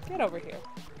 Get over here.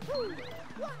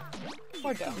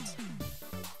 Or don't.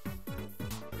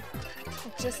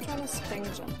 I just want to spring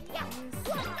jump, guys.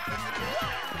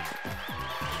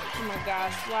 Oh my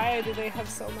gosh, why do they have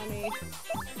so many?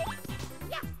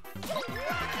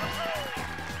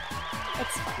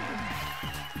 That's fine.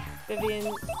 Vivian,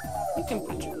 you can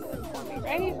punch it for me,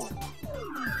 right?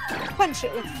 Punch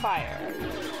it with fire.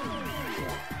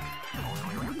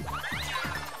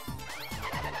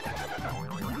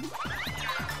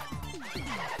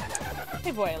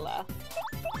 Hey, voila.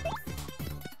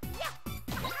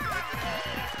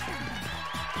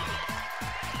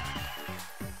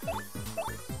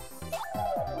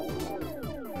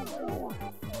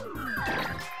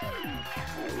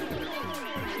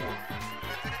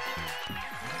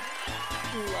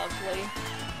 Lovely.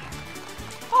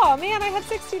 Oh man, I had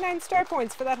 69 star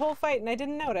points for that whole fight and I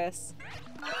didn't notice.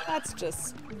 That's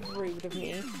just rude of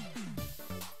me.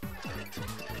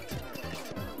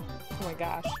 Oh my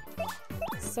gosh.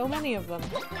 So many of them.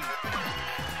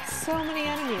 So many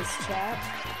enemies, chat.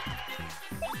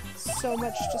 So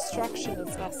much destruction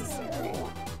is necessary.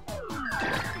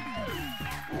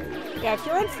 Yeah, if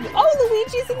you're oh,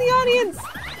 Luigi's in the audience!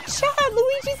 Chat,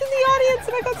 Luigi's in the audience!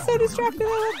 And I got so distracted I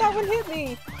let that one hit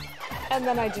me. And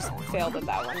then I just failed at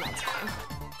that one. That's fine.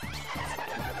 That's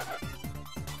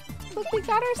fine. Look, we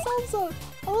got ourselves a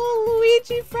little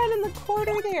Luigi friend in the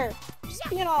corner there. Just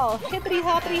being all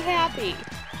hippity-hoppity happy.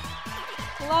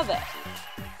 Love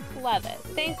it. Love it.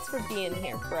 Thanks for being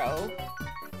here, bro.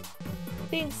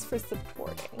 Thanks for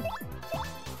supporting.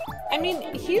 I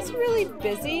mean, he's really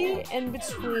busy in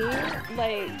between,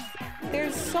 like,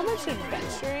 there's so much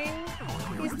adventuring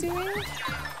he's doing.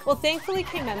 Well, thankfully,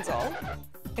 K. Menzel,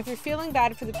 if you're feeling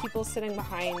bad for the people sitting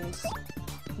behind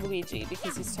Luigi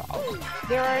because he's tall,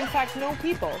 there are in fact no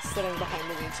people sitting behind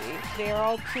Luigi. They are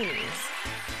all punis.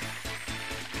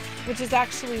 Which is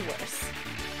actually worse.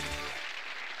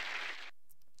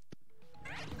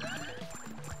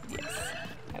 Yes,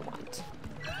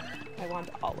 I want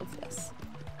all of this.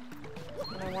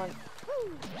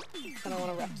 And I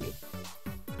want to wreck you.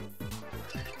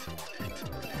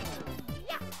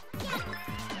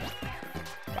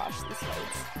 Gosh, this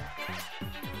hurts.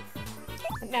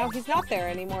 And now he's not there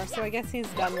anymore, so I guess he's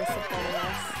done with supporting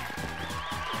us.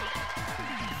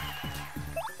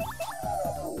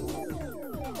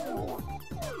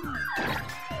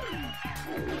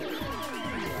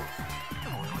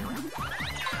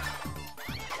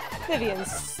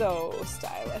 Vivian's so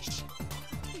stylish.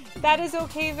 That is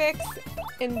okay, Vix.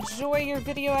 Enjoy your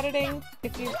video editing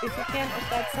if you can, if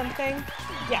that's something.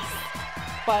 Yes.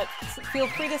 But feel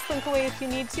free to slink away if you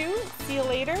need to. See you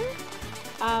later.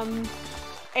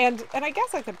 And I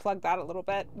guess I could plug that a little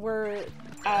bit. We're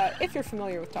if you're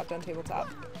familiar with Top Down Tabletop,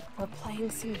 we're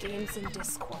playing some games in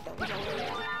Discord a little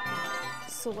later.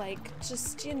 So like,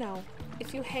 just, you know,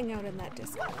 if you hang out in that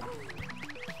Discord,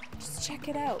 just check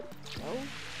it out, you know?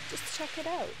 Just check it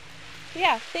out. But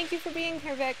yeah, thank you for being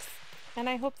here, Vix. And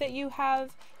I hope that you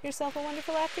have yourself a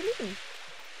wonderful afternoon.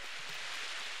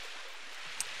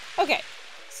 Okay,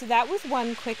 so that was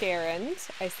one quick errand.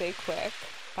 I say quick.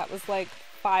 That was like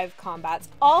 5 combats,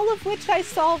 all of which I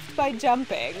solved by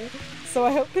jumping. So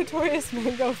I hope Notorious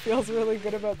Mango feels really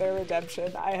good about their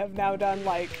redemption. I have now done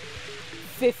like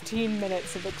 15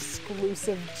 minutes of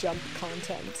exclusive jump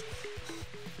content.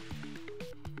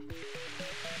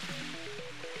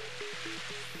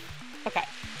 Okay,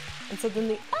 and so then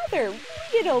the other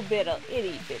little bit of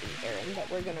itty bitty errand that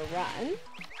we're gonna run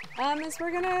is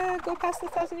we're gonna go past the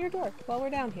 1,000-year door while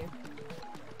we're down here.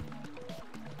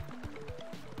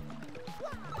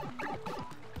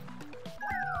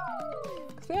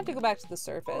 Because we have to go back to the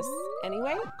surface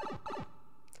anyway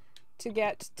to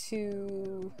get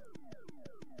to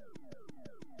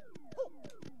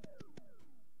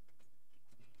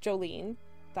Jolene.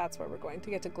 That's where we're going to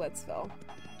get to Glitzville.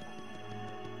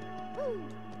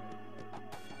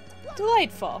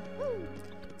 Delightful.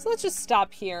 So let's just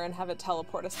stop here and have it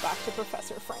teleport us back to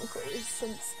Professor Franklin's,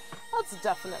 since that's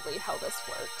definitely how this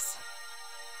works.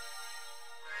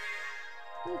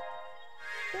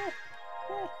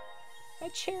 My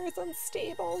chair is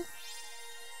unstable.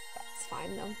 That's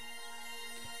fine though.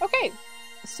 Okay,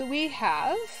 so we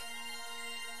have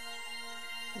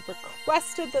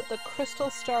requested that the crystal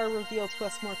star reveal to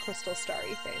us more crystal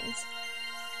starry things.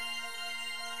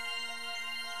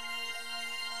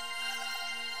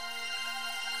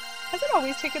 Has it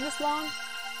always taken this long?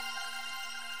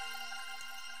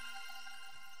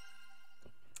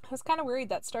 I was kind of worried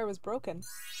that star was broken.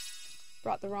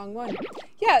 Brought the wrong one.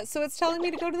 Yeah, so it's telling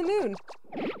me to go to the moon.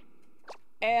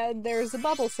 And there's a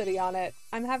bubble city on it.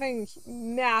 I'm having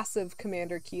massive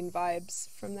Commander Keen vibes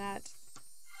from that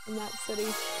city.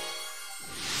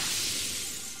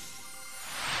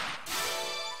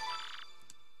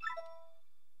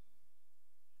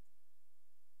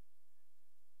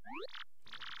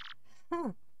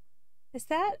 Huh. Is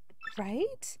that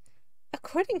right?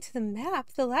 According to the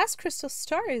map, the last crystal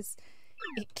star is...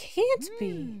 It can't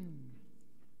be.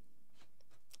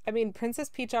 I mean, Princess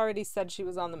Peach already said she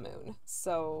was on the moon,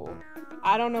 so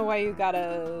I don't know why you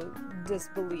gotta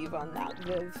disbelieve on that,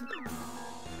 Viv.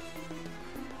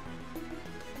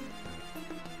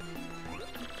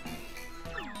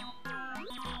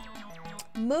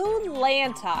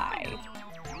 Moonlantai.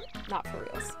 Not for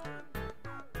reals.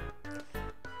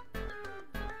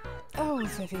 Oh,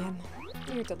 Vivian,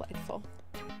 you're delightful.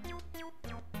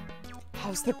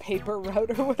 How's the paper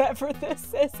route or whatever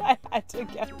this is? I had to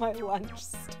get my lunch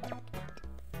started.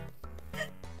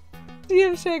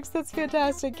 DM Shakes, that's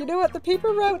fantastic. You know what? The paper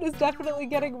route is definitely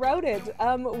getting routed.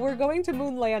 We're going to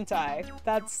Moonlantai.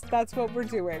 That's what we're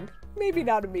doing. Maybe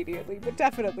not immediately, but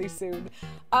definitely soon.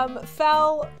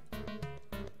 Fel,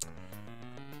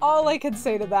 all I can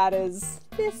say to that is,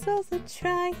 this was a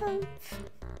triumph.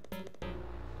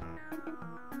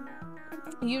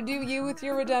 You do you with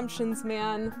your redemptions,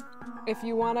 man. If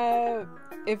you wanna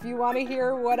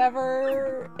hear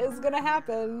whatever is gonna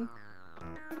happen,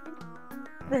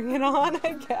 bring it on,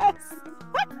 I guess.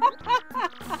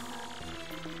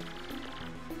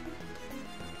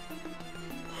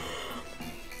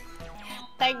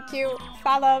 Thank you,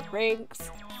 fella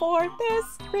Rinks, for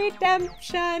this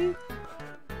redemption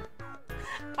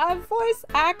of voice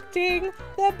acting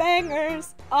the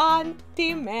bangers on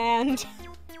demand.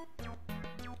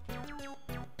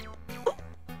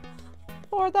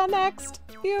 For the next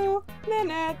few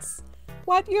minutes,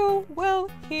 what you will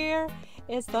hear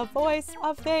is the voice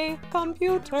of the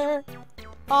computer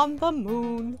on the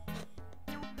moon.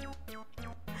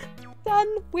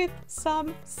 Done with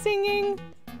some singing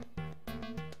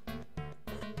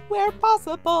where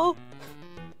possible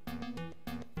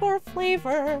for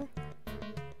flavor.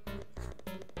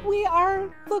 We are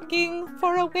looking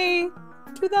for a way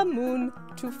to the moon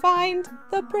to find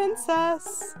the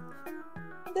princess.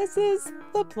 This is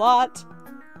the plot.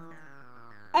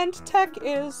 And tech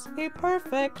is a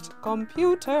perfect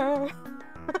computer.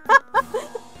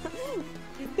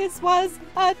 This was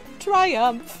a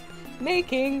triumph.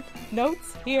 Making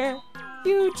notes here.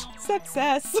 Huge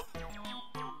success.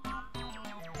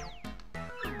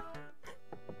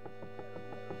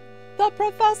 The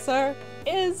professor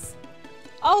is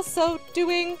also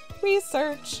doing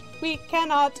research. We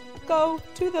cannot go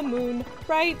to the moon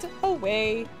right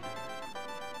away.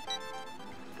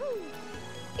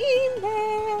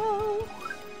 Email.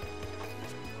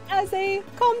 As a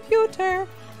computer,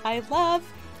 I love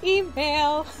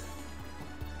email.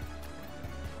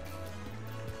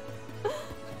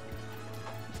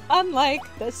 Unlike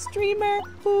the streamer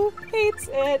who hates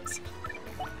it.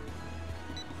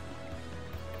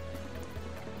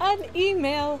 An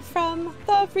email from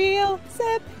the real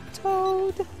Zip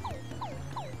Toad.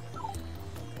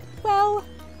 Well.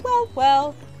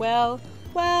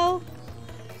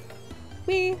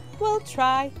 We will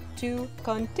try to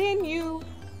continue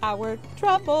our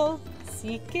trouble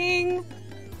seeking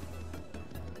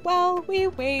while we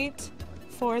wait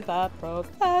for the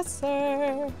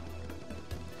professor.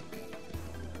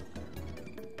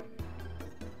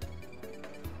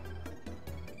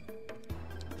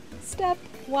 Step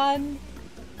 1,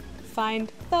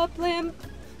 find the blimp.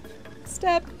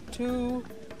 Step 2,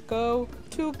 go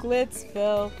to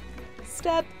Glitzville.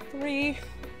 Step 3,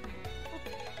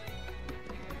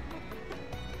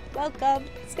 welcome,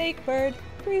 Snakebird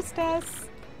Priestess.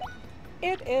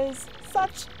 It is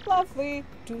such lovely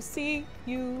to see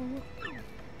you.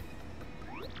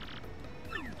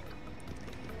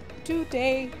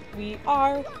 Today we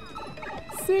are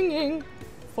singing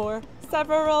for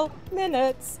several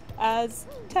minutes as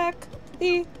Tech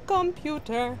the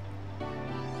computer.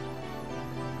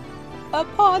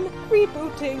 Upon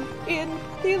rebooting in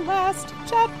the last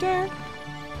chapter,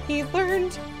 he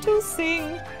learned to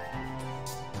sing.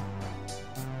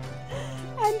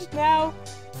 And now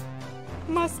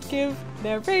must give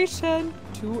narration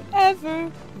to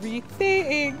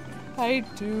everything I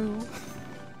do.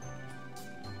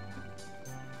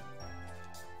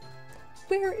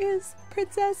 Where is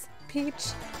Princess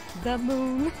Peach the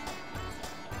moon?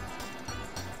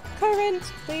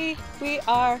 Currently, we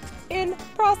are in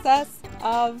process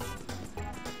of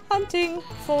hunting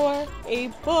for a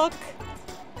book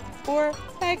or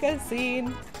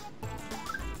magazine.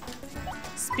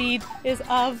 Speed is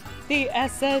of the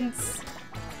essence.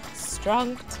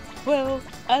 Strength will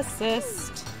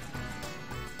assist.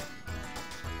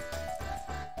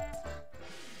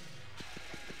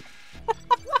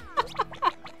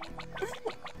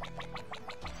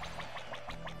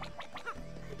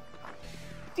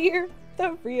 Dear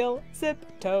the real Zip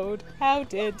Toad, how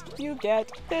did you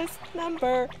get this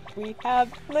number? We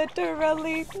have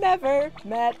literally never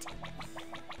met.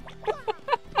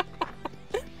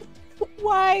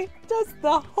 Why does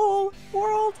the whole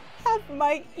world have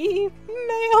my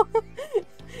email?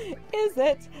 Is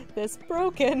it this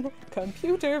broken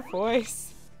computer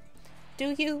voice?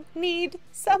 Do you need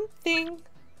something?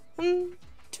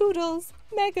 Toodles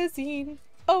magazine.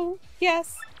 Oh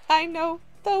yes, I know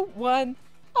the one.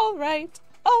 Alright,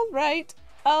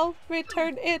 I'll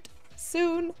return it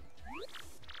soon.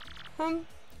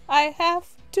 I have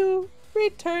to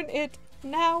return it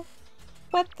now.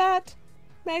 But that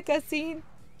magazine.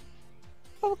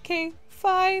 Okay,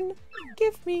 fine.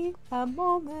 Give me a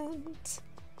moment.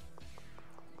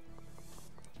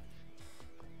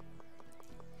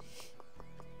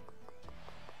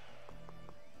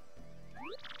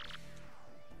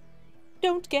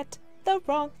 Don't get the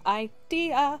wrong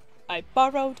idea. I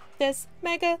borrowed this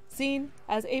magazine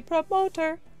as a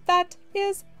promoter, that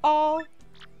is all.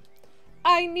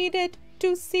 I needed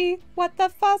to see what the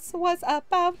fuss was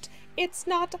about. It's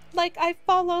not like I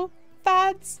follow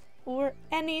fads or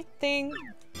anything.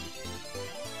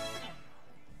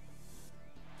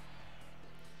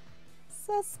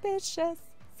 Suspicious,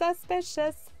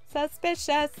 suspicious,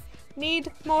 suspicious. Need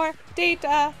more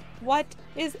data. What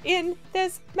is in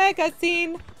this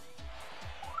magazine?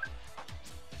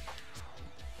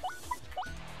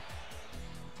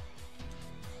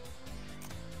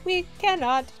 We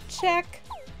cannot check.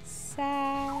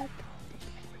 Sad.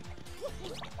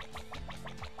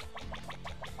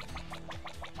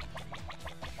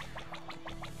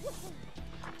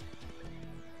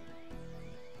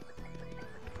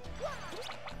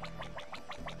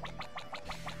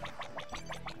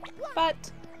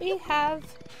 But we have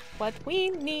what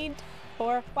we need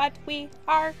for what we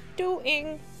are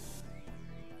doing.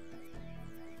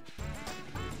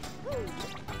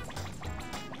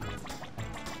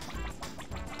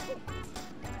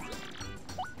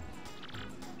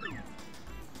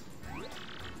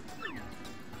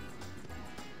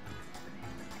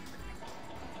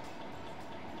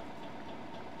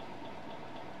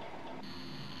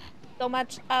 So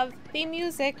much of the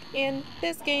music in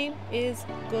this game is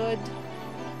good.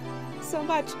 So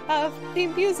much of the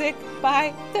music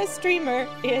by the streamer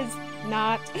is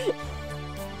not.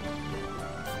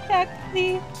 Check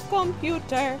the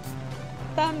computer,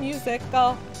 the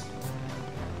musical.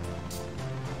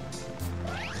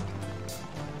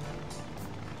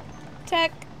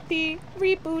 Check the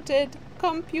rebooted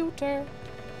computer,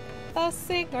 the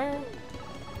singer.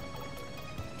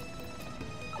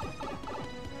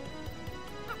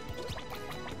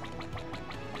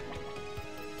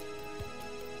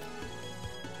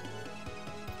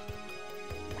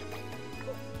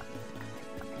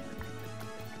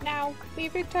 Now we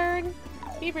return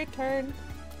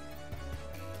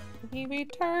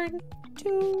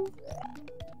to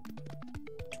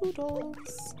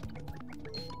Toodles.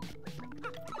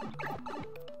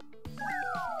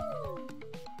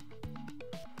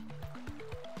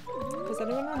 Does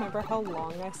anyone remember how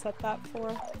long I set that for?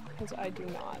 Because I do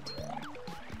not.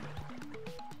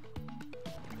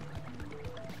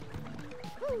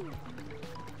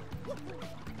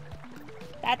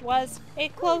 That was a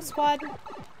close one.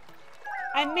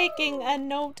 I'm making a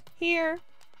note here.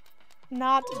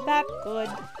 Not that good.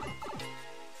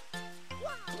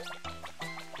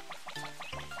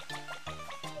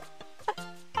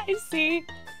 I see.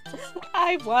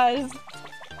 I was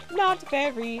not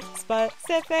very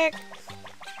specific.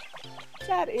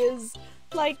 That is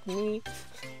like me.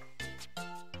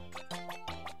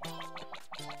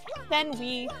 Then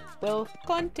we will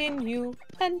continue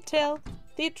until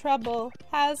the trouble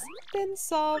has been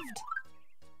solved.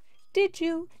 Did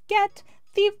you get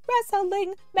the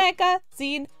wrestling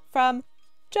magazine from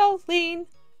Jolene?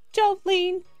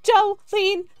 Jolene,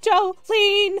 Jolene,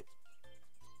 Jolene!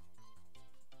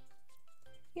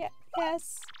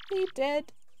 Yes, we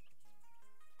did.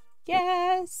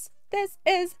 Yes, this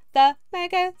is the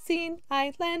magazine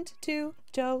I lent to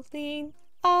Jolene.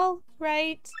 All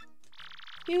right.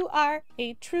 You are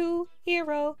a true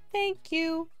hero. Thank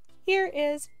you. Here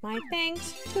is my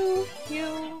thanks to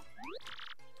you.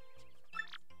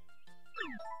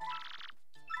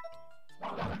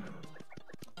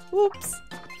 Oops.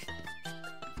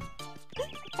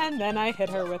 And then I hit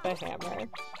her with a hammer,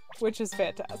 which is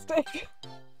fantastic.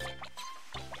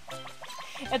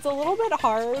 It's a little bit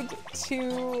hard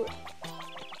to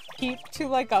keep to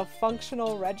like a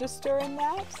functional register in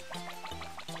that.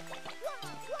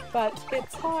 But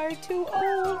it's hard to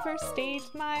overstate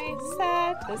my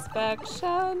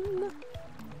satisfaction.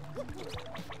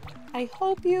 I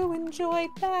hope you enjoyed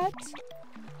that.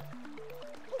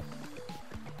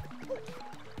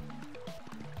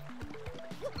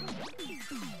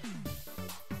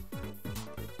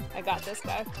 I got this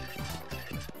guy.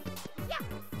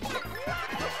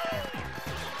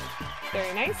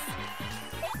 Very nice.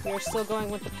 We're still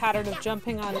going with the pattern of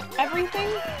jumping on everything.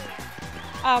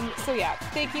 So yeah,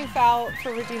 thank you, Fal,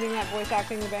 for redeeming that voice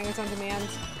acting the Bangers on Demand,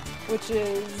 which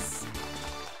is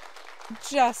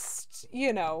just,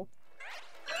 you know.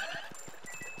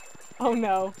 Oh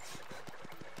no.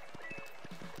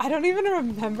 I don't even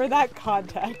remember that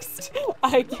context.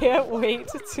 I can't wait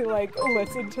to like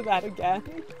listen to that again.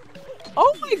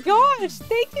 Oh my gosh,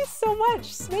 thank you so much,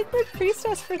 Snakebird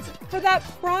Priestess, for that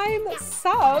Prime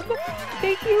sub.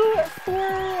 Thank you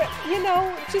for, you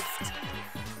know, just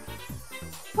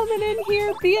coming in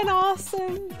here, being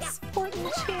awesome, supporting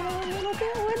the channel a little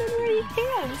bit whenever you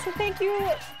can. So thank you.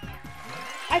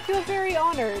 I feel very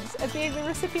honored at being the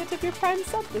recipient of your Prime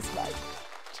sub this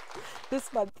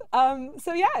month.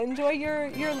 So yeah, enjoy your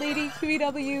Lady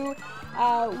QEW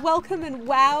welcome and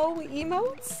wow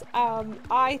emotes.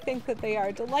 I think that they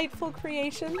are delightful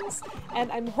creations, and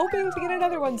I'm hoping to get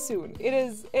another one soon. It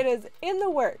is in the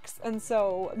works, and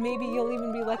so maybe you'll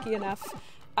even be lucky enough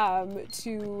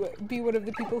to be one of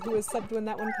the people who is subbed when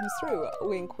that one comes through.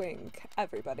 Wink wink,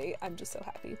 everybody. I'm just so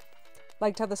happy.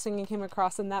 Liked how the singing came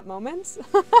across in that moment.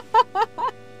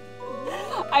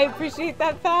 I appreciate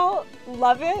that, Fal.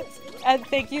 Love it. And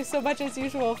thank you so much, as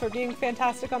usual, for being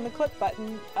fantastic on the clip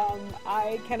button.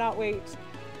 I cannot wait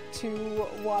to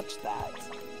watch that.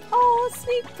 Oh,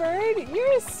 Snakebird,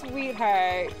 you're a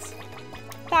sweetheart.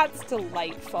 That's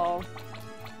delightful.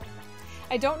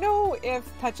 I don't know if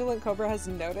Petulant Cobra has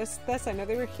noticed this. I know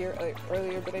they were here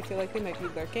earlier, but I feel like they might be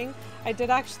lurking. I did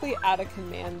actually add a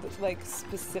command, like,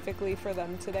 specifically for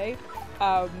them today.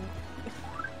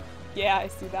 Yeah, I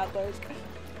see that lurk.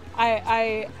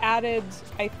 I added,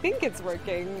 I think it's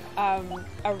working,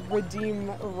 a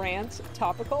redeem rant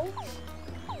topical.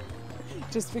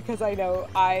 Just because I know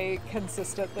I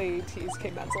consistently tease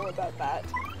K Menzel about that.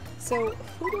 So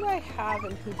who do I have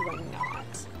and who do I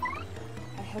not?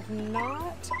 I have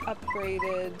not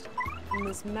upgraded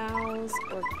Ms. Mouse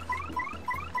or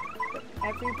but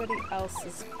everybody else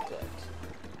is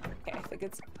good. Okay, I think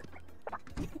it's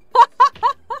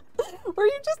Were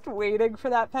you just waiting for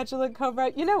that, Petulant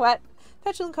Cobra? You know what?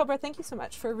 Petulant Cobra, thank you so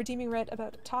much for redeeming right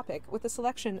about a topic with a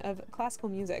selection of classical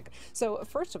music. So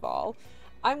first of all,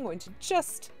 I'm going to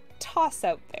just toss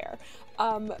out there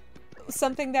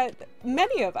something that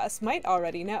many of us might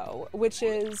already know, which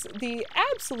is the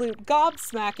absolute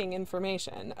gobsmacking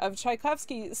information of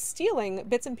Tchaikovsky stealing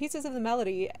bits and pieces of the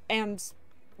melody and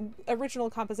original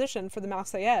composition for the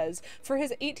Marseillaise for his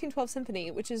 1812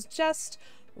 symphony, which is just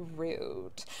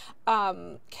rude.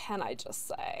 Can I just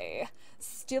say,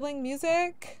 stealing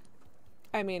music?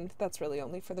 I mean, that's really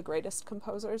only for the greatest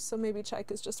composers, so maybe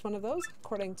Tchaik is just one of those,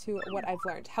 according to what I've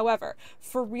learned. However,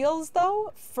 for reals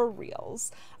though, for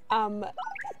reals,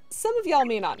 some of y'all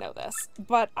may not know this,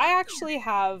 but I actually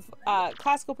have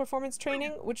classical performance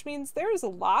training, which means there is a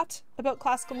lot about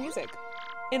classical music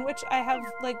in which I have,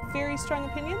 like, very strong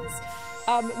opinions.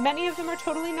 Many of them are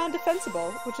totally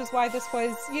non-defensible, which is why this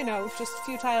was, you know, just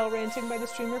futile ranting by the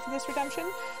streamer for this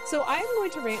redemption. So I am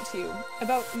going to rant to you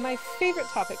about my favorite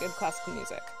topic in classical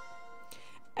music,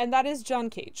 and that is John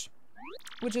Cage,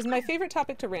 which is my favorite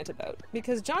topic to rant about,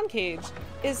 because John Cage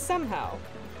is somehow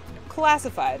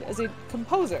classified as a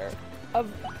composer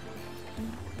of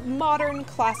modern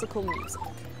classical music.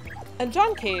 And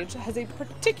John Cage has a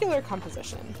particular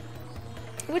composition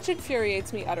which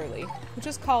infuriates me utterly, which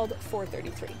is called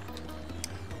 433.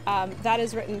 That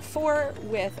is written 4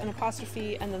 with an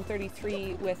apostrophe and then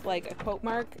 33 with like a quote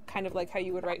mark, kind of like how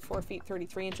you would write 4 feet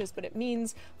 33 inches, but it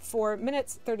means 4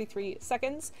 minutes 33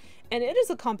 seconds. And it is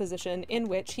a composition in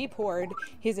which he poured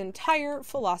his entire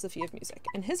philosophy of music.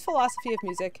 And his philosophy of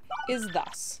music is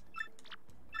thus: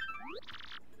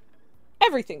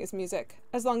 everything is music,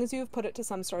 as long as you have put it to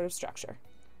some sort of structure.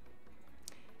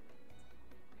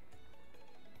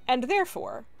 And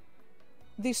therefore,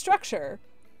 the structure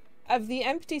of the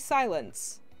empty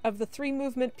silence of the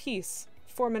 3-movement piece,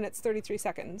 4 minutes 33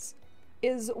 seconds,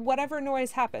 is whatever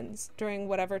noise happens during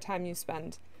whatever time you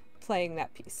spend playing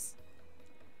that piece.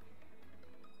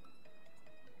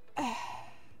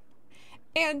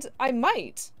 And I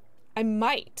might,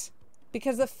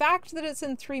 because the fact that it's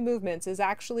in 3 movements is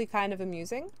actually kind of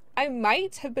amusing. I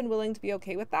might have been willing to be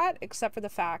okay with that, except for the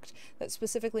fact that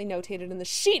specifically notated in the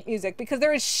sheet music, because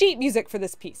there is sheet music for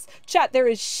this piece. Chat, there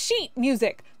is sheet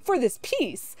music for this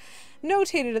piece.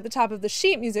 Notated at the top of the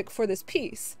sheet music for this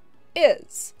piece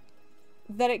is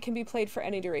that it can be played for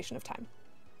any duration of time.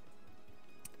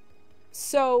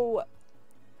 So,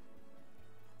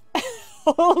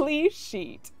 holy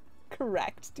sheet.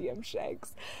 Correct, DM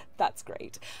Shags. That's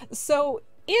great. So,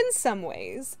 in some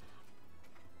ways,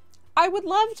 I would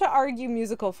love to argue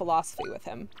musical philosophy with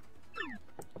him.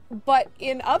 But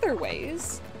in other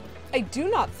ways, I do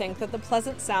not think that the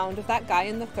pleasant sound of that guy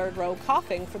in the 3rd row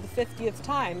coughing for the 50th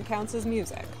time counts as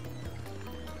music.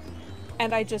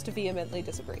 And I just vehemently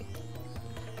disagree.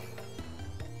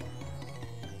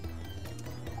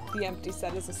 The empty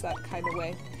set is a set kind of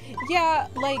way. Yeah,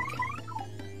 like...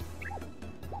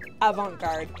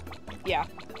 avant-garde. Yeah.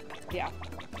 Yeah.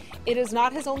 It is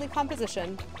not his only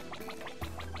composition.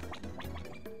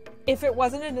 If it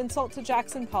wasn't an insult to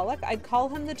Jackson Pollock, I'd call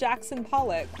him the Jackson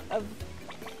Pollock of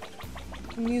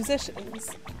musicians.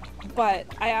 But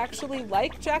I actually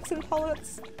like Jackson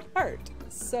Pollock's art.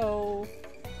 So,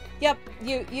 yep,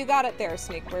 you got it there,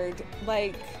 Snakebird.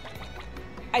 Like,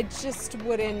 I just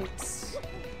wouldn't...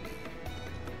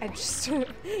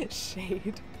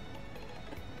 shade.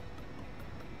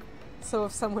 So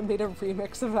if someone made a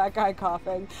remix of that guy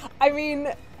coughing, I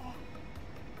mean...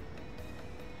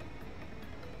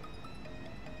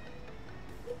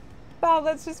 Wow,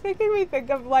 that's just making me think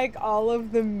of, like, all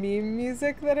of the meme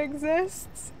music that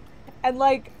exists. And,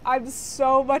 like, I'm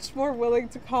so much more willing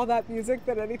to call that music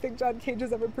than anything John Cage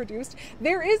has ever produced.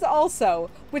 There is also,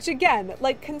 which again,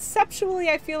 like, conceptually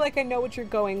I feel like I know what you're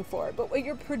going for, but what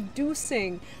you're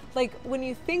producing, like, when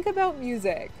you think about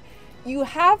music, you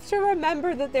have to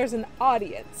remember that there's an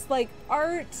audience. Like,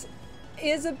 art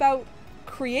is about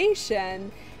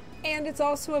creation, and it's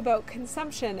also about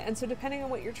consumption. And so depending on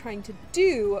what you're trying to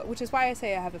do, which is why I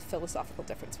say I have a philosophical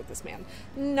difference with this man.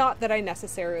 Not that I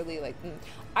necessarily, like,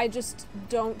 I just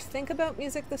don't think about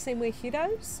music the same way he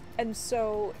does. And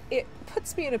so it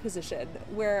puts me in a position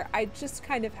where I just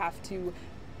kind of have to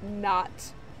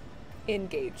not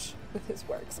engage with his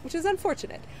works, which is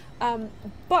unfortunate.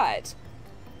 But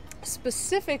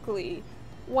specifically,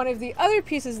 one of the other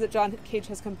pieces that John Cage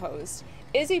has composed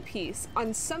is a piece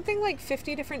on something like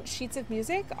 50 different sheets of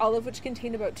music, all of which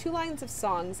contain about 2 lines of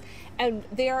songs, and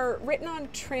they are written on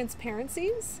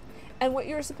transparencies, and what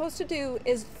you're supposed to do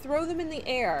is throw them in the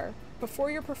air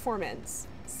before your performance,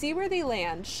 see where they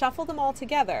land, shuffle them all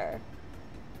together,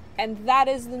 and that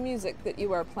is the music that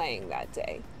you are playing that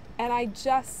day. And I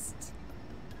just...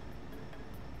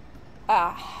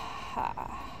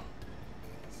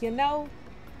 you know,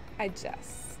 I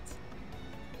just...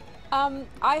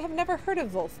 I have never heard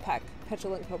of Wolfpack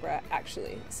Petulant Cobra,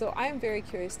 actually, so I am very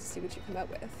curious to see what you come out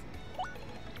with.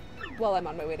 While I'm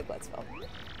on my way to Bloodsville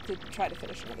to try to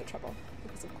finish another trouble,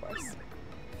 because of course.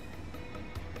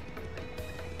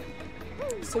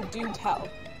 So do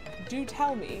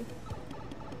tell me.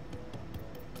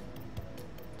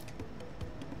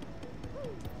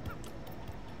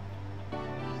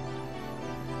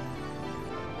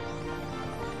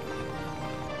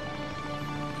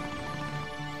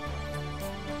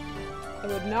 I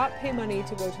would not pay money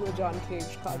to go to a John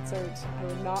Cage concert. I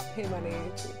would not pay money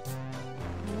to...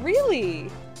 Really?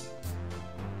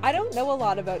 I don't know a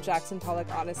lot about Jackson Pollock,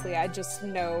 honestly. I just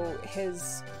know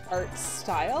his art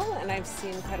style, and I've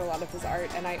seen quite a lot of his art,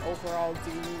 and I overall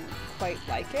do quite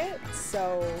like it,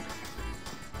 so...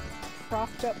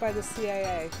 Propped up by the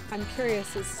CIA. I'm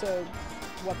curious as to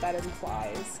what that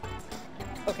implies.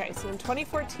 Okay, so in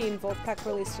 2014, Wolfpack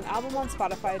released an album on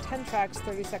Spotify, 10 tracks,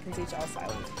 30 seconds each, all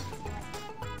silent.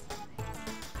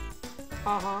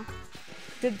 Uh-huh.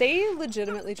 Did they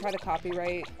legitimately try to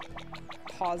copyright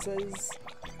pauses?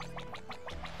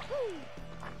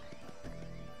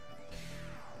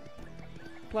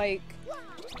 Like,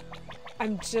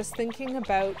 I'm just thinking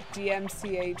about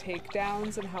DMCA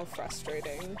takedowns and how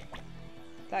frustrating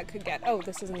that could get. Oh,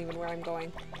 this isn't even where I'm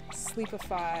going.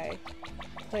 Sleepify.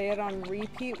 Play it on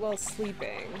repeat while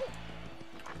sleeping.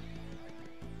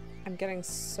 I'm getting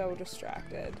so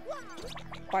distracted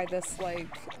by this, like,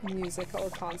 musical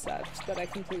concept that I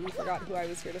completely forgot who I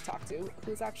was here to talk to,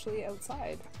 who's actually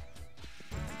outside.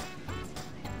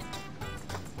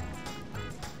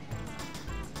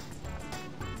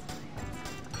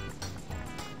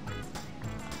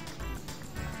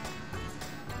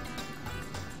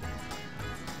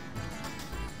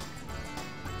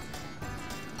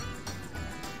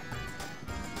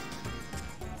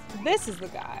 This is the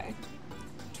guy.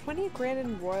 20 grand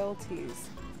in royalties.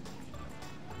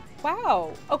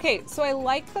 Wow. Okay, so I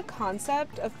like the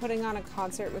concept of putting on a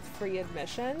concert with free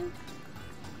admission.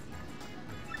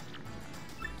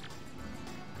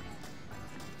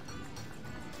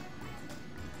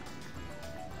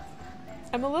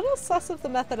 I'm a little sus of the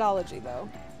methodology, though.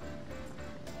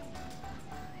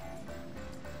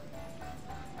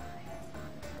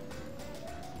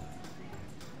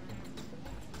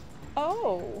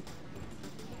 Oh.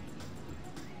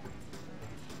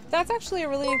 That's actually a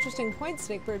really interesting point,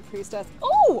 Snakebird Priestess.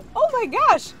 Oh! Oh my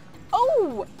gosh!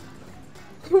 Oh!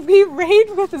 We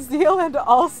raid with Zeal and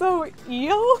also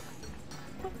Eel?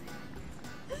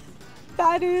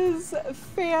 That is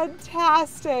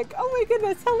fantastic. Oh my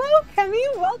goodness. Hello,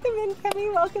 Kemi. Welcome in,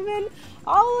 Kemi. Welcome in.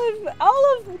 All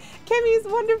of Kemi's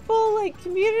wonderful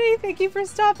community. Thank you for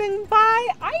stopping by.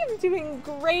 I am doing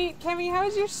great, Kemi.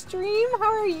 How's your stream?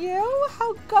 How are you?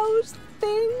 How goes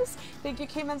things? Thank you,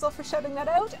 K Menzel, for shouting that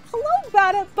out. Hello,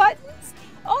 Bad at Buttons.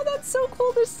 Oh, that's so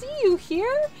cool to see you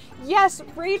here. Yes,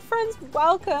 raid friends,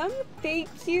 welcome. Thank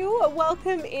you.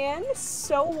 Welcome in.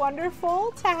 So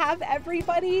wonderful to have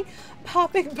everybody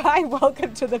popping by.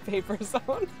 Welcome to the Paper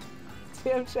Zone.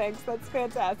 Tim Shanks, that's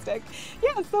fantastic.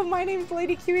 Yeah, so my name's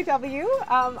Lady QEW.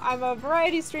 I'm a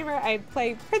variety streamer. I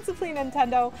play principally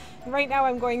Nintendo. Right now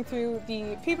I'm going through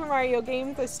the Paper Mario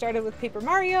games. I started with Paper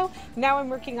Mario. Now I'm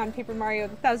working on Paper Mario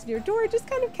The Thousand Year Door, just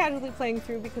kind of casually playing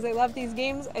through because I love these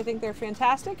games. I think they're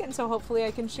fantastic, and so hopefully I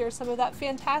can share some of that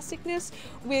fantasticness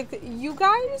with you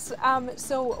guys.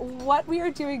 So what we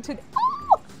are doing today...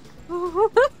 Oh!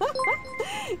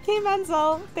 K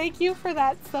Menzel, thank you for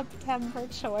that September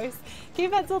choice. K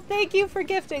Menzel, thank you for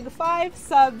gifting 5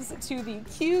 subs to the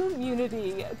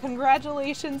community.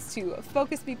 Congratulations to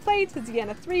Focus Be Play, to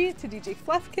Deanna3, to DJ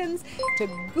Fluffkins, to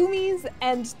Goomies,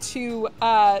 and to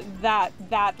that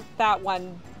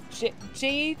one,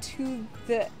 J to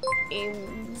the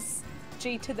Ames.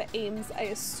 J to the Ames, I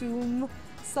assume.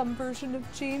 Some version of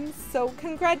James. So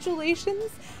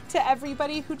congratulations to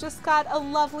everybody who just got a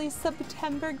lovely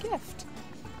September gift.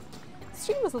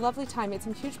 Stream was a lovely time, made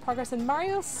some huge progress in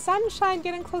Mario Sunshine,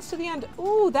 getting close to the end.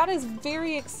 Ooh, that is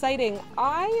very exciting.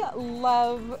 I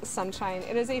love Sunshine.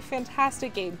 It is a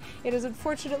fantastic game. It is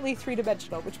unfortunately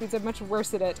 3-dimensional, which means I'm much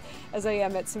worse at it as I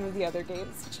am at some of the other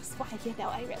games, which is why,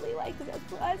 I really like this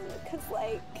one, because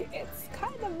it's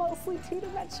kind of mostly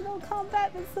 2-dimensional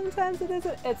combat, but sometimes it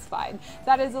isn't. It's fine.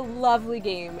 That is a lovely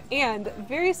game, and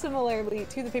very similarly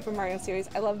to the Paper Mario series,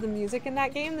 I love the music in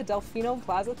that game. The Delfino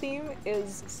Plaza theme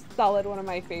is solid, one of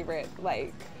my favorite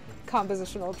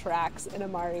compositional tracks in a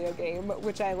Mario game,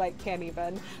 which I can't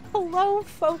even. Hello,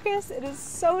 Focus. It is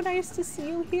so nice to see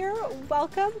you here.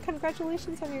 Welcome.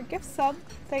 Congratulations on your gift sub.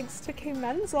 Thanks to K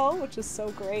Menzel, which is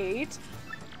so great.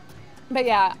 But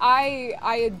yeah,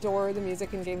 I adore the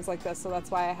music in games like this, so that's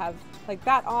why I have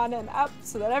that on and up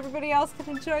so that everybody else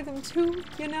can enjoy them too,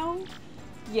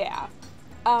 Yeah.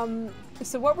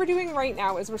 So what we're doing right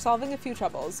now is we're solving a few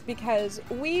troubles because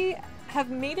we have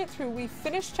made it through. We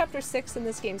finished chapter 6 in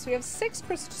this game, so we have 6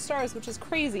 crystal stars, which is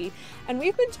crazy, and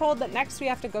we've been told that next we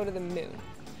have to go to the moon,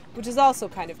 which is also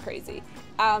kind of crazy.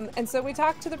 And so we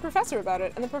talked to the professor about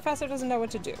it, and the professor doesn't know what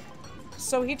to do.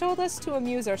 So he told us to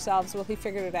amuse ourselves while he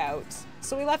figured it out.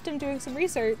 So we left him doing some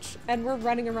research, and we're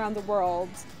running around the world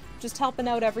just helping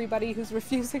out everybody who's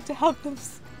refusing to help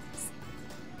themselves.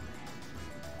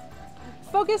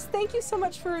 Focus, thank you so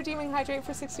much for redeeming Hydrate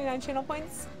for 69 channel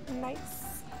points. Nice.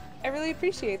 I really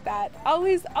appreciate that.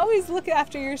 Always look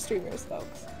after your streamers,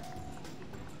 folks.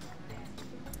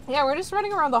 Yeah, we're just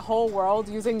running around the whole world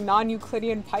using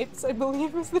non-Euclidean pipes, I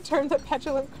believe was the term that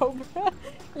Petulant Cobra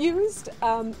used.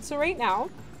 So right now,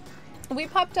 we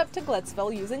popped up to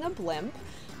Glitzville using a blimp.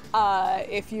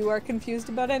 If you are confused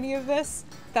about any of this,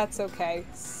 that's okay.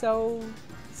 So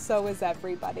is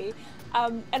everybody.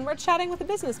 And we're chatting with a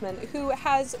businessman who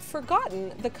has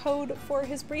forgotten the code for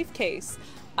his briefcase,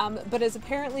 but is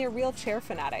apparently a real chair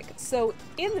fanatic. So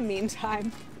in the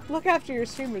meantime, look after your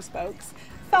streamers, folks.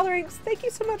 Fellerings, thank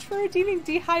you so much for redeeming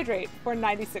Dehydrate for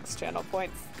 96 channel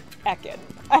points. Ekin,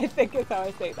 I think is how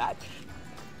I say that.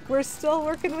 We're still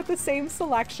working with the same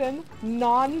selection,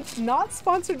 not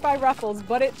sponsored by Ruffles,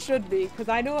 but it should be, because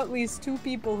I know at least 2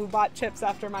 people who bought chips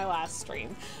after my last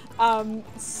stream.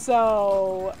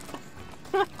 So...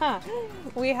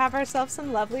 we have ourselves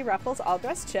some lovely Ruffles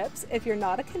all-dressed chips. If you're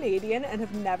not a Canadian and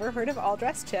have never heard of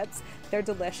all-dressed chips, they're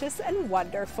delicious and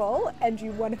wonderful, and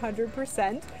you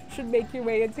 100% should make your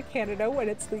way into Canada when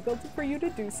it's legal for you to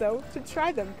do so to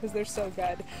try them, because they're so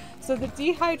good. So the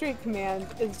dehydrate command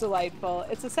is delightful.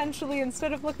 It's essentially,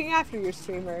 instead of looking after your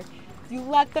streamer, you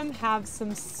let them have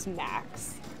some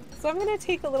snacks. So I'm gonna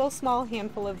take a little small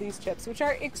handful of these chips, which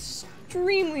are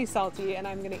extremely salty, and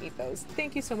I'm gonna eat those.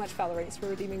 Thank you so much, Valorant, for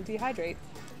redeeming Dehydrate.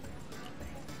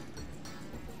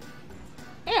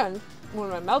 And when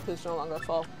my mouth is no longer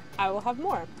full, I will have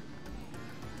more.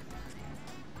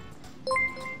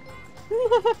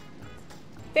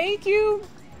 Thank you,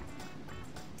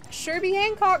 Sherby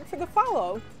Hancock, for the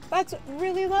follow. That's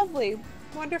really lovely.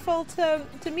 Wonderful to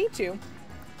meet you.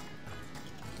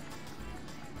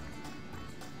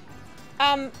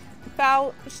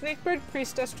 Val, Snakebird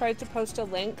Priestess tried to post a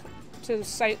link to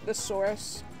cite the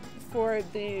source for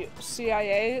the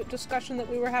CIA discussion that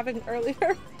we were having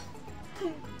earlier.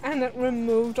 And it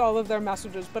removed all of their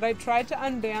messages, but I tried to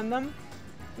unban them,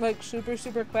 like, super,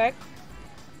 super quick.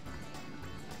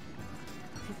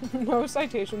 No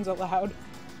citations allowed.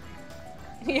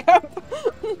 Yep.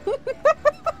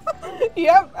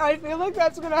 Yep, I feel like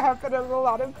that's gonna happen in a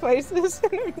lot of places,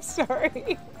 and I'm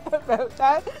sorry about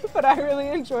that, but I really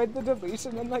enjoyed the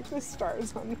deletion and, like, the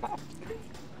stars on that.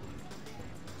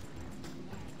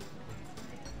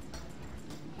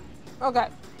 Okay.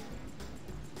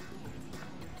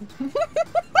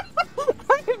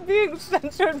 I'm being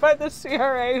censored by the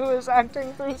CRA, who is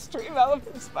acting through Stream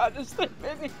Elephant Spot as their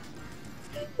minion.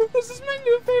 This is my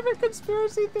new favorite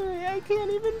conspiracy theory. I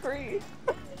can't even breathe.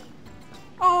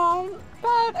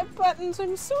 Bad Buttons,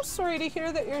 I'm so sorry to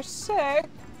hear that you're sick.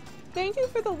 Thank you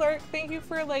for the lurk. Thank you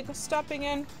for, like, stopping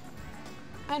in.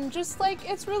 And just, like,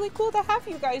 it's really cool to have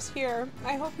you guys here.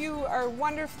 I hope you are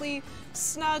wonderfully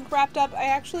snug, wrapped up. I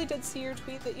actually did see your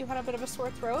tweet that you had a bit of a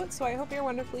sore throat, so I hope you're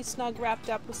wonderfully snug, wrapped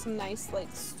up with some nice, like,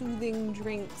 soothing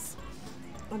drinks.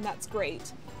 And that's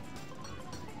great.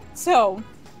 So,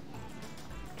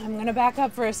 I'm gonna back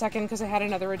up for a second because I had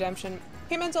another redemption.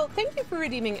 Hey Mental, thank you for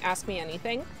redeeming Ask Me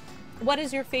Anything. What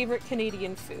is your favorite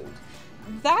Canadian food?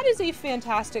 That is a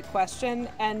fantastic question,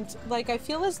 and, like, I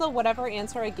feel as though whatever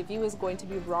answer I give you is going to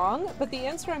be wrong, but the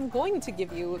answer I'm going to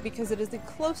give you, because it is the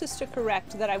closest to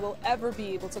correct that I will ever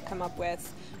be able to come up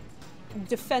with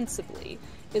defensively,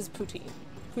 is poutine.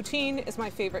 Poutine is my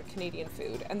favorite Canadian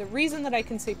food, and the reason that I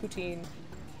can say poutine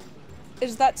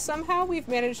is that somehow we've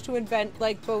managed to invent,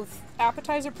 like, both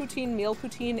appetizer poutine, meal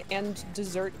poutine, and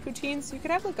dessert poutine, so you could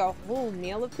have, like, a whole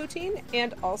meal of poutine,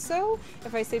 and also,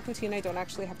 if I say poutine, I don't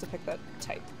actually have to pick that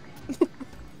type.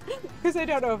 Because I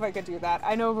don't know if I could do that.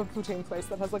 I know of a poutine place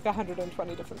that has, like,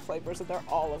 120 different flavors, and they're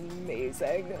all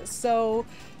amazing. So,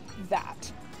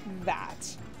 that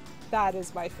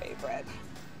is my favorite.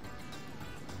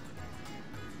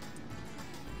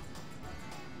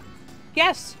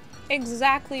 Yes!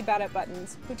 Exactly, Bad at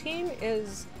Buttons. Poutine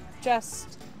is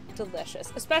just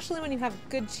delicious, especially when you have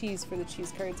good cheese for the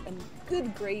cheese curds and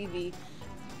good gravy.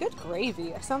 Good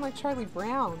gravy? I sound like Charlie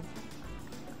Brown.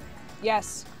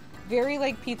 Yes, very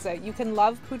like pizza. You can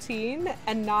love poutine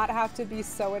and not have to be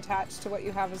so attached to what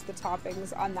you have as the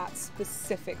toppings on that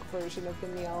specific version of the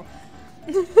meal.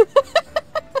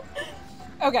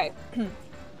 Okay.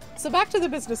 So back to the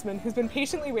businessman who's been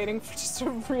patiently waiting for just a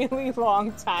really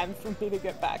long time for me to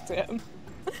get back to him.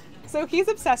 So he's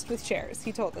obsessed with chairs,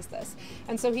 he told us this.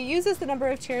 And so he uses the number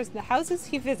of chairs in the houses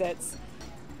he visits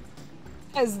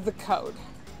as the code,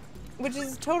 which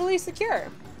is totally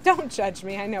secure. Don't judge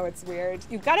me, I know it's weird.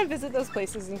 You've got to visit those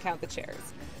places and count the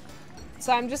chairs.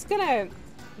 So I'm just gonna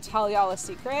tell y'all a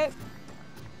secret.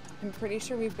 I'm pretty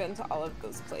sure we've been to all of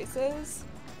those places.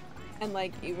 And,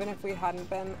 like, even if we hadn't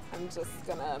been, I'm just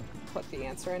gonna put the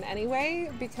answer in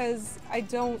anyway, because I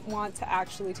don't want to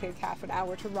actually take half an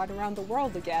hour to run around the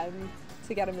world again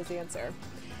to get him his answer.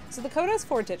 So the code has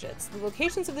 4 digits. The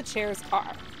locations of the chairs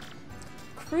are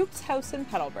Kroop's house in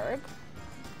Petalburg,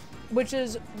 which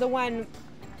is the one,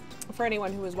 for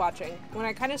anyone who was watching, when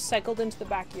I kind of cycled into the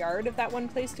backyard of that one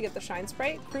place to get the Shine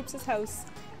Sprite, Kroop's house...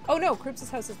 Oh no, Kroop's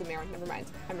house is the Marin, never mind,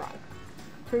 I'm wrong.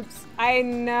 Kroop's, I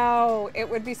know, it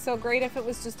would be so great if it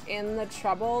was just in the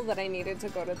trouble that I needed to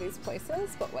go to these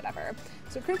places, but whatever.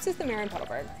 So Kroop's is the Marin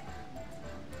Petalburg.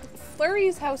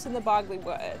 Flurry's house in the Bogley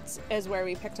Woods is where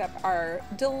we picked up our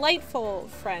delightful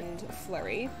friend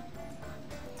Flurry.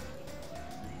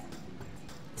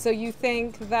 So you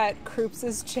think that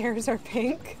Kroop's chairs are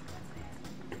pink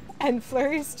and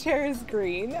Flurry's chair is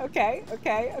green? Okay,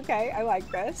 I like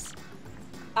this.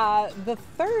 The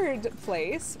third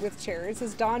place with chairs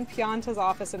is Don Pianta's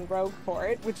office in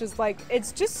Rogueport, which is, like,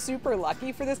 it's just super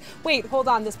lucky for this. Wait, hold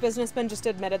on, this businessman just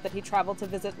admitted that he traveled to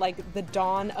visit, like, the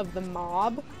Dawn of the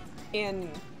Mob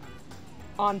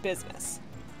on business.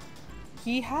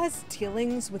 He has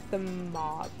dealings with the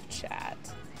mob, chat.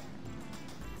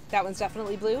 That one's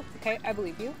definitely blue. Okay, I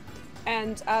believe you.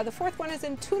 And the fourth one is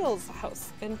in Toodle's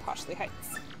house in Poshley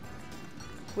Heights.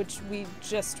 which we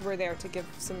just were there to give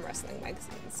some wrestling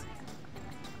magazines.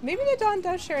 Maybe the Don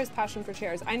does share his passion for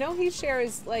chairs. I know he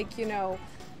shares, like, you know,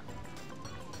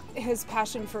 his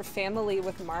passion for family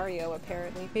with Mario,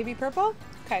 apparently. Maybe purple?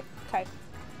 Okay, okay.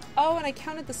 Oh, and I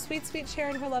counted the sweet, sweet chair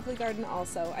in her lovely garden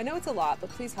also. I know it's a lot, but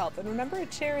please help. And remember, a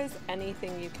chair is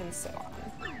anything you can sit on.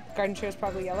 Garden chair is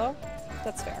probably yellow?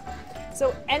 That's fair.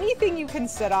 So anything you can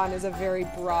sit on is a very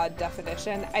broad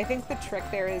definition. I think the trick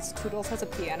there is Toodles has a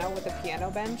piano with a piano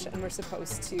bench, and we're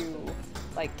supposed to,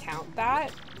 like, count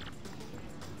that.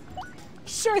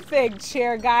 Sure thing,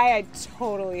 chair guy. I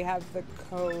totally have the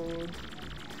code.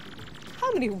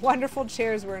 How many wonderful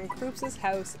chairs were in Krupp's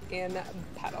house in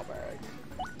Petalburg?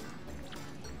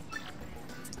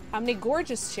 How many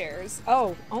gorgeous chairs?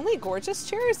 Oh, only gorgeous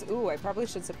chairs? Ooh, I probably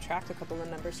should subtract a couple of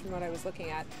numbers from what I was looking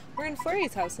at. We're in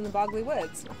Flurry's house in the Bogley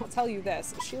Woods. I'll tell you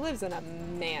this, she lives in a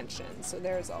mansion, so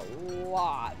there's a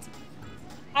lot.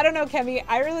 I don't know, Kemi,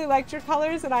 I really liked your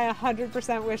colors and I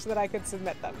 100% wish that I could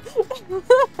submit them.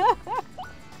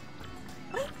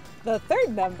 The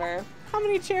third number, how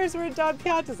many chairs were in Don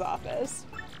Pianta's office?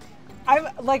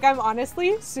 I'm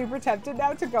honestly super tempted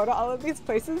now to go to all of these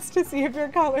places to see if your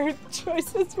color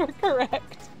choices were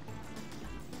correct.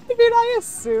 I mean, I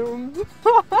assumed.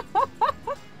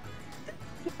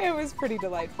 It was pretty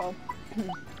delightful.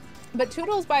 But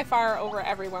Toodles by far over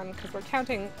everyone because we're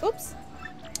counting. Oops.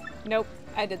 Nope,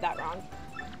 I did that wrong.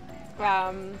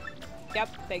 Yep,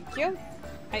 thank you.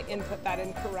 I input that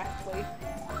incorrectly,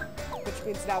 which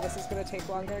means now this is going to take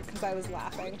longer because I was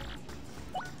laughing.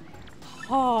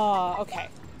 Oh, okay.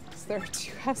 So there are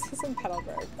 2 houses in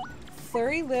Petalburg.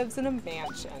 Flurry lives in a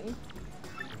mansion.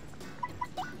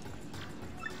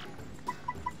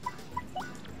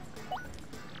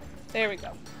 There we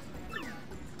go.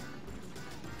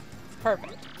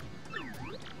 Perfect.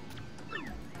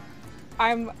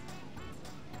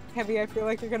 Heavy, I feel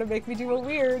like you're gonna make me do a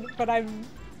weird, but I'm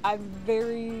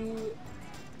very,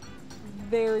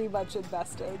 very much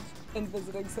invested in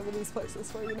visiting some of these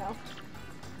places for you now.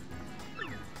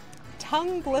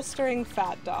 Tongue blistering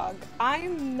fat dog.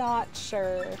 I'm not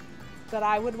sure that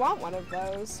I would want one of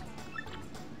those.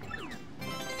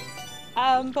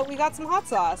 But we got some hot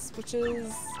sauce, which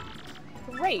is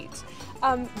great.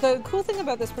 The cool thing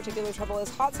about this particular trouble is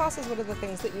hot sauce is one of the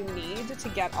things that you need to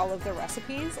get all of the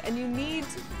recipes, and you need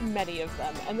many of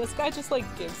them. And this guy just like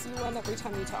gives you one every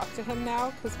time you talk to him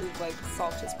now, because we've like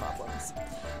solved his problems.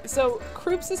 So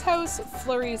Krupp's house,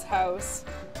 Flurry's house,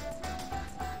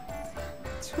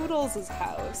 Toodles'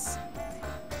 house.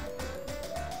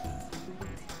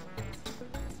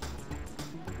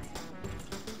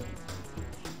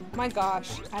 My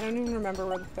gosh, I don't even remember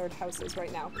where the third house is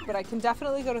right now, but I can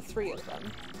definitely go to 3 of them.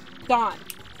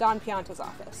 Don Pianta's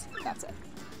office. That's it.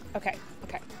 Okay,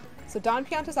 okay. So Don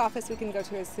Pianta's office we can go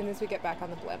to as soon as we get back on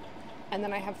the blimp. And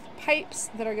then I have pipes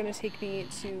that are going to take me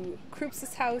to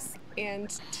Krupp's house and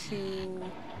to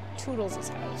Toodles'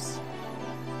 house.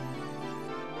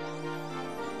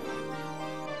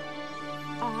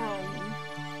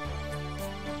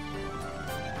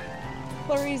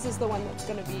 Flurry's is the one that's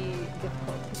going to be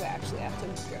difficult because I actually have to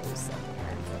go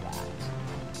somewhere for that.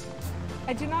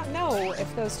 I do not know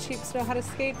if those cheeks know how to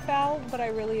skate, Val, but I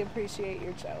really appreciate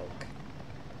your joke.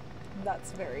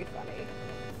 That's very funny.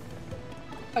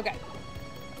 Okay.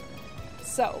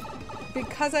 So,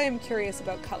 because I am curious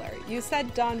about color, you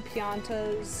said Don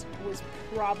Pianta's was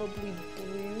probably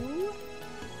blue,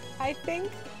 I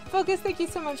think? Focus, thank you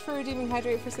so much for redeeming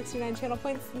Hydrate for 69 channel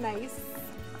points. Nice.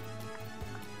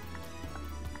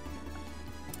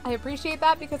 I appreciate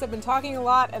that because I've been talking a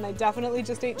lot and I definitely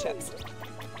just ate chips.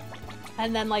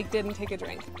 And then like didn't take a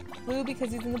drink. Blue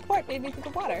because he's in the port made me think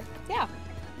of water. Yeah,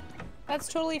 that's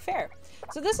totally fair.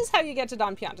 So this is how you get to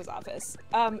Don Pianta's office.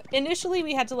 Initially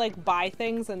we had to like buy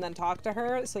things and then talk to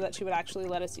her so that she would actually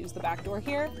let us use the back door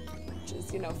here, which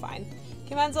is, you know, fine.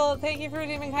 Kim Enzel, thank you for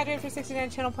redeeming Hydrate for 69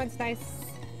 channel points. Nice.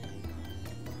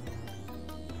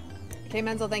 Kim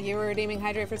Enzel, thank you for redeeming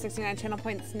Hydrate for 69 channel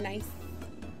points. Nice.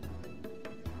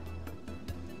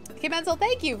 Okay, Menzel,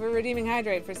 thank you for redeeming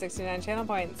Hydrate for 69 channel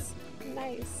points.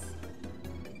 Nice.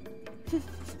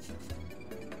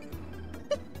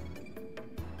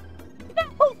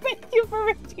 Oh, thank you for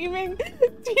redeeming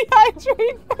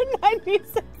Dehydrate for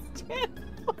 96 channel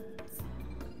points.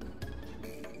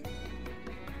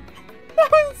 That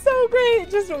was so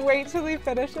great. Just wait till he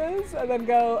finishes and then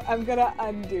go, I'm gonna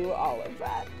undo all of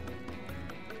that.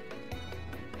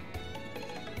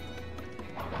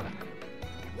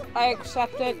 I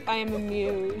accept it. I am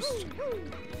amused.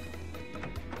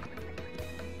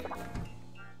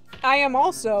 I am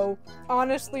also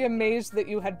honestly amazed that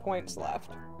you had points left.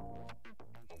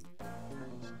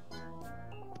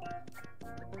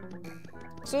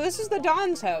 So this is the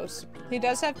Don's house. He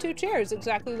does have 2 chairs,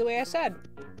 exactly the way I said.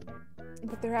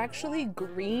 But they're actually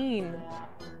green.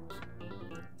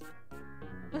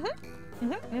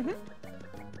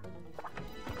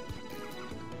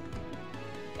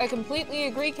 I completely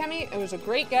agree, Kemi. It was a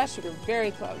great guess. You were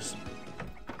very close.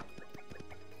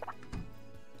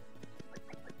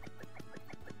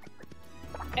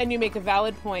 And you make a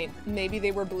valid point. Maybe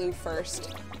they were blue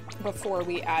first before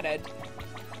we added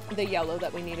the yellow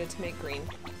that we needed to make green.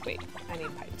 Wait, I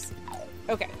need pipes.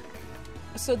 Okay.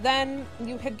 So then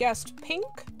you had guessed pink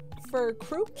for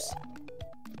Croops,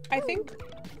 I think,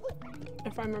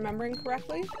 if I'm remembering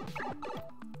correctly.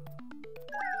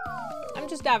 I'm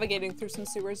just navigating through some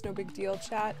sewers, no big deal,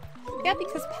 chat. Yeah,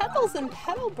 because Pebbles and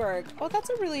Petalburg. Oh, that's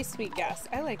a really sweet guess.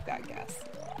 I like that guess.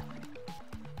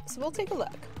 So we'll take a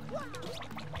look.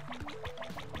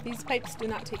 These pipes do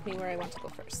not take me where I want to go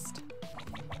first.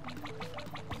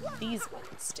 These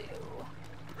ones do.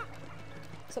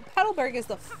 So Petalburg is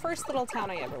the first little town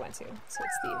I ever went to. So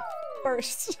it's the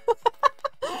first.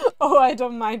 Oh, I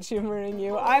don't mind humoring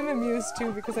you. I'm amused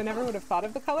too because I never would have thought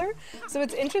of the color. So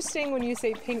it's interesting when you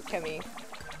say pink, Kimmy,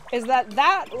 is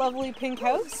that lovely pink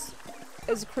house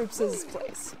is Kroops's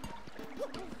place.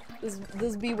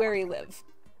 This be where he live.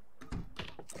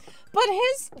 But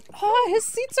his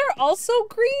seats are also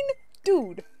green?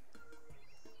 Dude.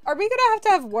 Are we gonna have to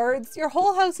have words? Your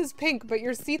whole house is pink, but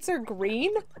your seats are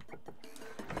green?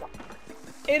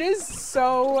 It is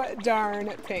so darn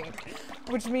pink.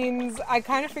 Which means I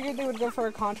kind of figured they would go for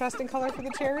a contrasting color for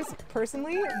the chairs,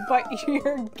 personally, but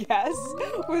your guess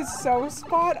was so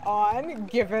spot on,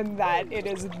 given that it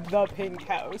is the pink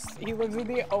house. He lives in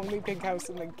the only pink house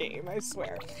in the game, I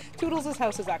swear. Toodles'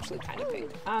 house is actually kind of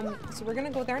pink. So we're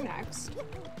gonna go there next.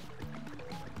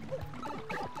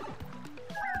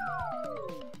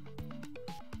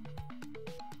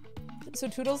 So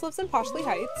Toodles lives in Poshley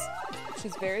Heights.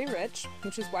 She's very rich,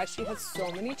 which is why she has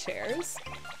so many chairs.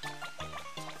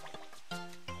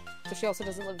 But she also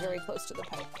doesn't live very close to the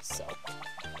pipe, so.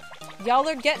 Y'all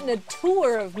are getting a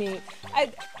tour of me.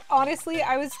 Honestly,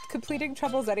 I was completing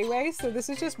troubles anyway, so this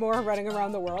is just more running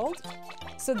around the world.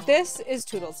 So this is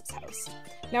Toodles' house.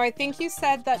 Now I think you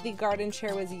said that the garden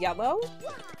chair was yellow.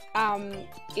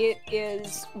 It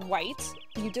is white.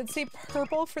 You did say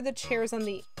purple for the chairs on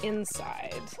the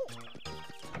inside.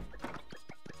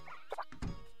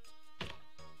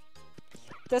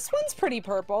 This one's pretty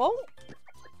purple.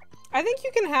 I think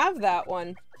you can have that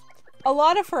one. A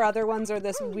lot of her other ones are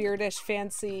this weirdish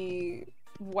fancy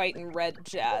white and red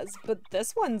jazz, but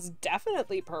this one's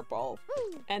definitely purple.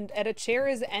 And a chair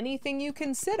is anything you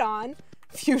can sit on.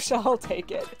 Fuchsia, I'll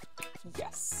take it.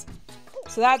 Yes.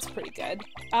 So that's pretty good.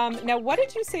 Now what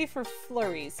did you say for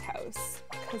Flurry's house?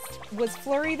 'Cause was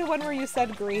Flurry the one where you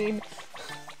said green?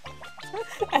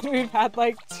 And we've had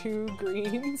like 2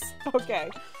 greens? Okay.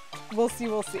 We'll see,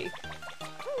 we'll see.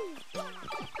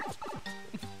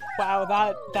 Wow,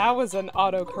 that was an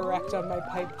autocorrect on my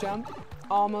pipe jump.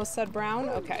 Almost said brown?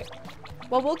 Okay.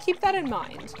 Well, we'll keep that in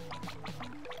mind.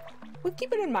 We'll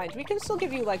keep it in mind. We can still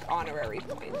give you, like, honorary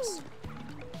points.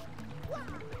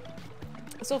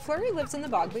 So Flurry lives in the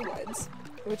Bogley Woods,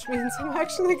 which means I'm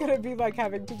actually gonna be, like,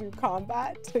 having to do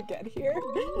combat to get here.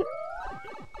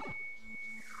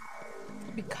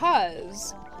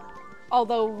 Because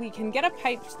although we can get a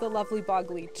pipe to the lovely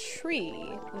Bogley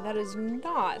tree, that is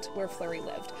not where Flurry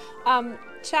lived.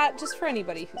 Chat, just for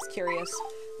anybody who's curious,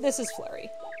 this is Flurry.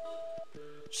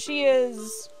 She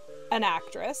is an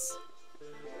actress.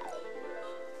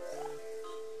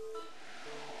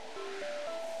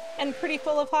 And pretty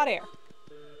full of hot air.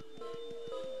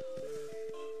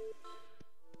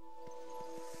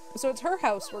 So it's her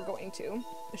house we're going to.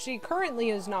 She currently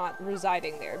is not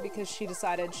residing there because she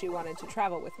decided she wanted to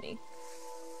travel with me.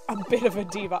 A bit of a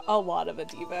diva, a lot of a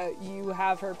diva. You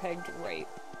have her pegged right.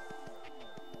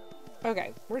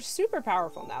 Okay, we're super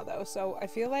powerful now though, so I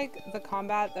feel like the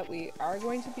combat that we are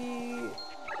going to be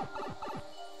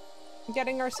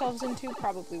getting ourselves into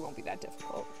probably won't be that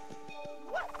difficult.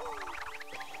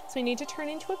 So we need to turn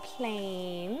into a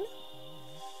plane.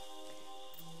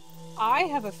 I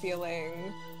have a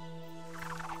feeling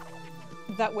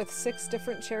that with 6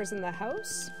 different chairs in the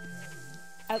house,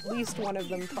 at least one of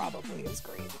them probably is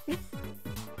green.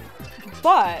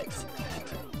 But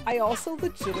I also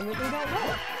legitimately don't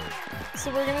know.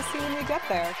 So we're gonna see when we get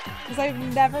there, because I've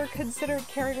never considered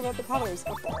caring about the colors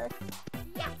before.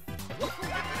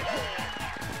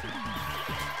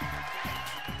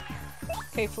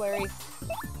 Okay, Flurry,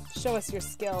 show us your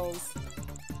skills.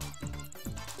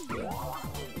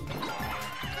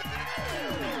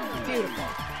 Beautiful.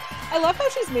 I love how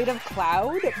she's made of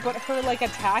cloud, but her, like,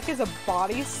 attack is a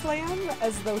body slam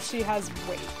as though she has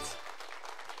weight.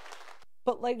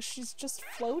 But, like, she's just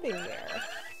floating there.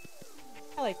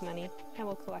 I like money. I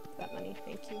will collect that money,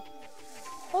 thank you.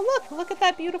 Oh look! Look at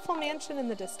that beautiful mansion in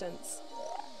the distance.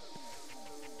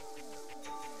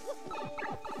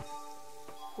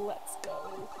 Let's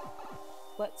go.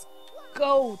 Let's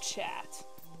go, chat.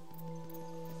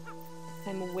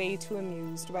 I'm way too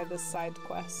amused by this side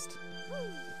quest.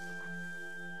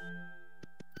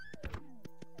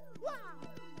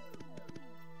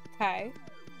 Okay,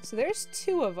 so there's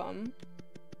 2 of them.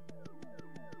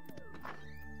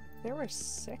 There were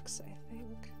 6, I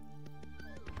think.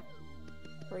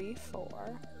 3,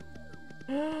 4.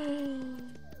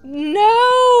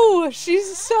 No!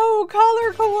 She's so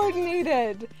color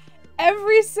coordinated!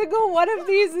 Every single one of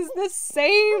these is the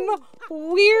same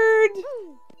weird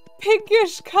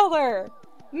pinkish color!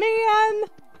 Man!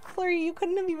 Flurry, you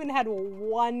couldn't have even had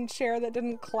one chair that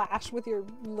didn't clash with your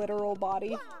literal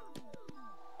body.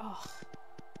 Ugh.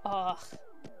 Ugh.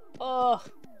 Ugh.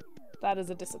 That is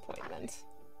a disappointment.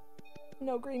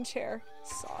 No green chair.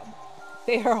 Sob.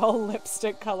 They are all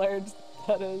lipstick colored.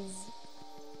 That is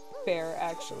fair,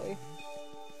 actually.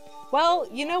 Well,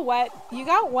 you know what? You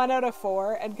got 1 out of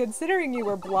 4, and considering you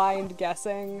were blind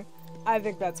guessing, I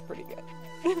think that's pretty good.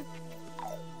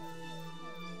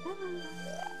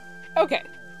 Okay.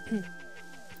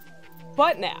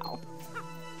 But now.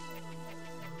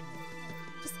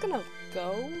 Just gonna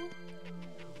go.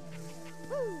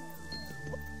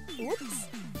 Whoops.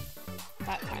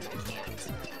 That time I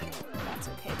can't. That's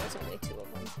okay, there's only 2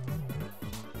 of them.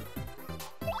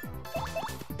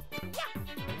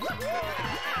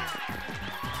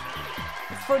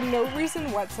 For no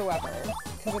reason whatsoever,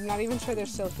 because I'm not even sure they're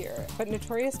still here, but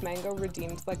Notorious Mango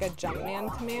redeemed like a Jumpman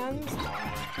command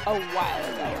a while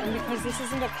ago, and because this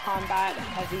isn't a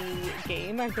combat-heavy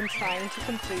game, I've been trying to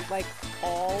complete like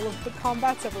all of the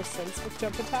combats ever since with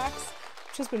jump attacks,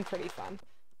 which has been pretty fun.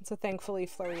 And so thankfully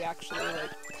Flurry actually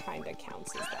like kinda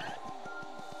counts as that.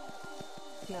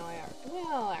 No,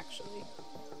 well, actually.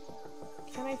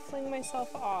 Can I fling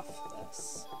myself off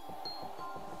this?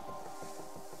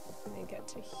 Can I get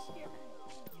to here?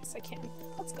 Yes, I can.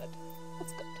 That's good.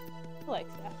 That's good. I like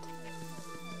that.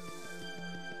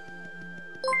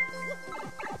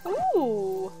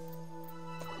 Ooh!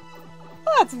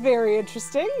 Well, that's very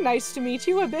interesting. Nice to meet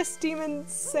you, Abyss Demon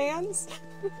Sans.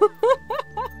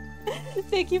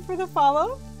 Thank you for the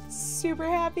follow. Super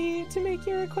happy to make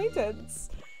your acquaintance.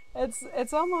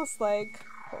 It's almost like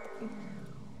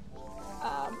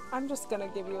I'm just gonna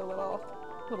give you a little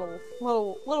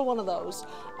one of those.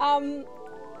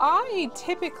 I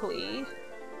typically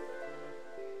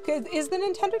is the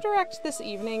Nintendo Direct this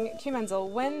evening?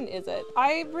 Q-Menzel, when is it?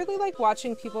 I really like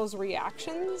watching people's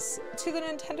reactions to the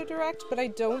Nintendo Direct, but I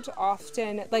don't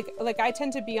often like I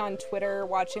tend to be on Twitter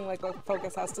watching like what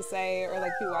Focus has to say, or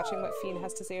like be watching what Fiend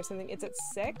has to say or something. It's at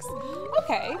 6.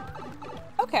 Okay.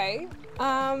 Okay.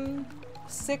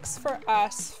 6 for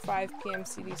us, 5 p.m.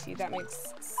 CDT. That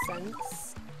makes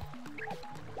sense.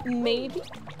 Maybe.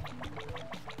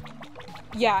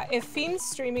 Yeah, if Fiend's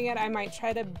streaming it, I might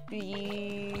try to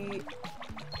be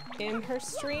in her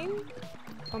stream.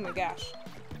 Oh my gosh.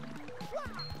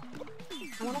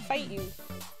 I want to fight you.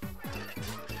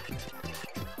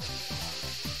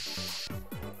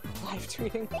 Live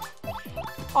tweeting.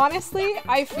 Honestly,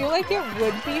 I feel like it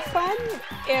would be fun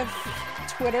if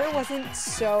Twitter wasn't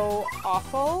so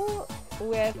awful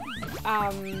with,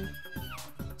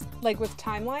 like with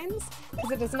timelines,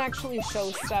 because it doesn't actually show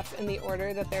stuff in the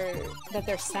order that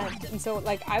they're sent. And so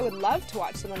like I would love to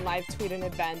watch someone live tweet an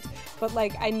event, but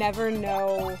like I never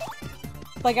know,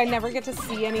 like I never get to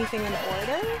see anything in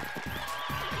order.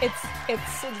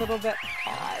 It's a little bit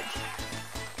odd.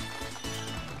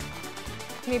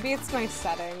 Maybe it's my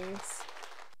settings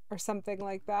or something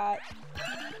like that.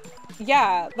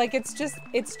 Yeah, like it's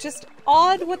just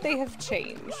odd what they have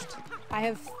changed. I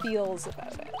have feels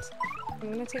about it. I'm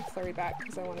gonna take Flurry back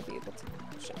because I want to be able to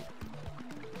jump.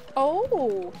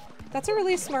 Oh, that's a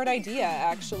really smart idea,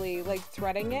 actually. Like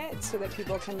threading it so that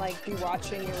people can like be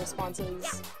watching your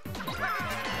responses.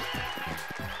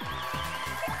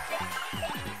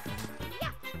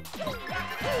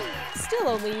 Still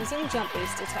only using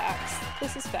jump-based attacks.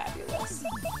 This is fabulous.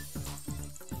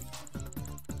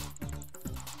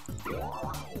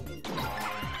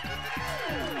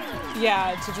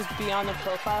 Yeah, to just be on the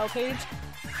profile page.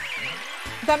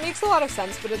 That makes a lot of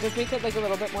sense, but it does make it like a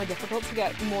little bit more difficult to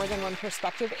get more than one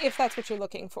perspective if that's what you're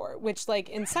looking for, which like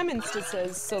in some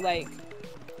instances, so like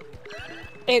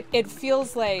it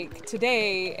feels like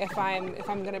today if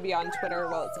I'm gonna be on Twitter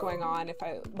while it's going on, if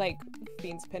I like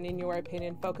Bean's opinion, your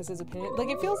opinion, Focus's opinion. Like,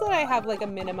 it feels that I have like a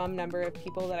minimum number of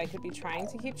people that I could be trying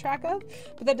to keep track of,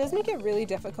 but that does make it really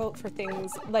difficult for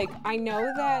things like, I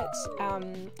know that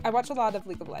I watch a lot of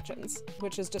League of Legends,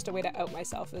 which is just a way to out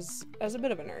myself as a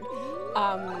bit of a nerd.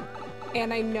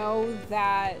 And I know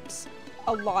that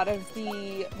a lot of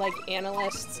the like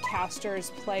analysts,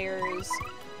 casters, players,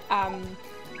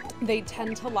 they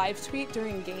tend to live tweet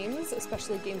during games,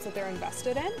 especially games that they're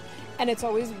invested in, and it's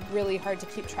always really hard to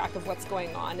keep track of what's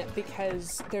going on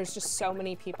because there's just so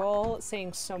many people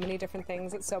saying so many different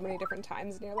things at so many different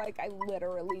times, and you're like, I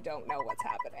literally don't know what's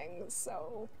happening.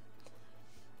 So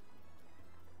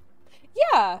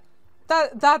yeah,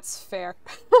 that's fair.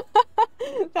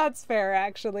 That's fair,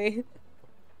 actually.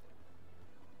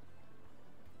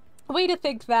 Way to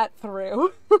think that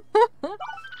through.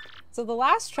 So the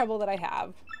last trouble that I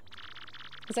have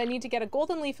is I need to get a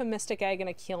golden leaf, a mystic egg, and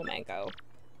a keel mango.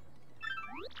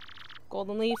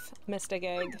 Golden leaf, mystic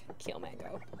egg, keel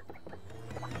mango.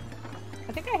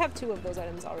 I think I have 2 of those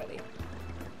items already.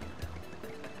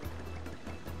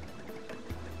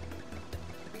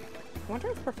 I wonder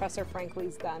if Professor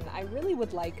Frankly's done. I really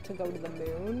would like to go to the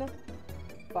moon,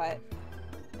 but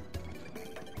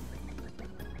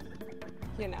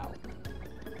you know.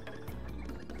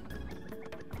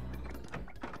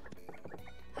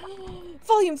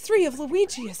 Volume 3 of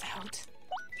Luigi is out.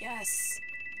 Yes.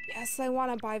 Yes, I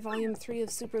want to buy Volume 3 of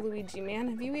Super Luigi, man.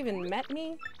 Have you even met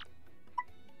me?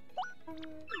 What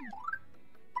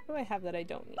do I have that I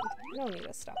don't need? I don't need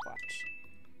a stopwatch.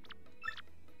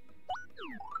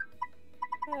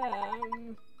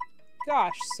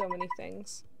 Gosh, so many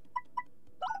things.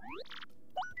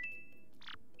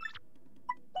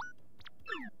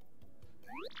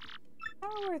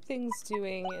 How are things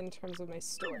doing in terms of my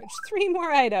storage? 3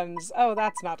 more items! Oh,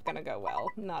 that's not gonna go well.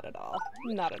 Not at all.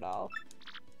 Not at all.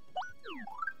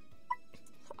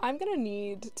 I'm gonna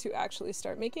need to actually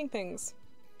start making things.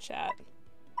 Chat.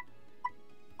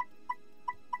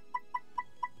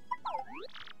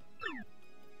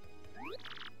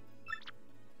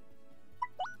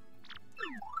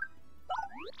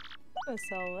 I'm gonna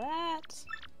sell that.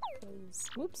 Because,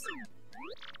 whoops.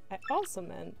 I also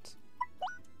meant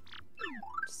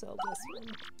to sell this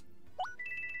one.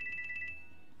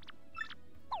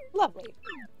 Lovely.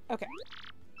 Okay.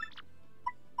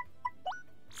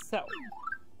 So,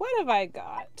 what have I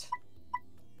got?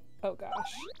 Oh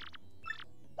gosh.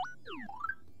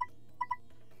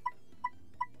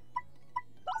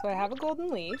 So I have a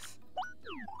golden leaf.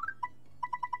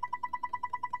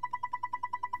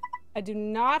 I do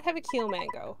not have a keel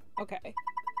mango. Okay.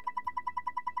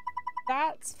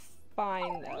 That's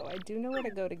fine though. I do know where to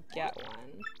go to get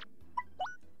one.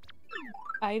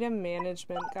 Item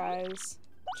management, guys.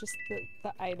 Just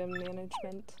the item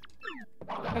management.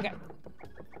 Okay.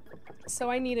 So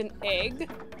I need an egg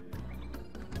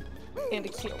and a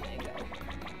keel mango.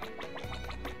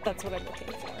 That's what I'm looking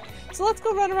for. So let's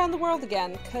go run around the world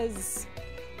again, because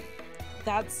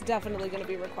that's definitely going to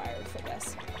be required for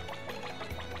this.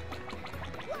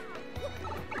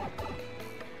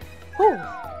 Whew.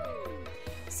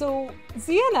 So,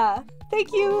 Ziena,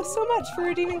 thank you so much for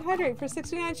redeeming Hydrate for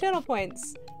 69 channel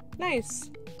points. Nice.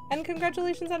 And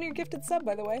congratulations on your gifted sub,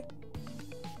 by the way.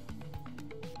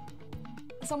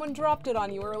 Someone dropped it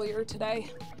on you earlier today,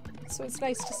 so it's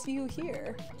nice to see you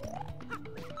here.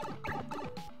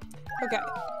 Okay,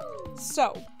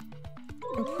 so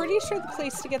I'm pretty sure the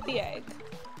place to get the egg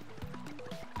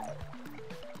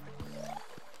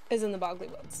is in the Boggly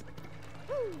Woods.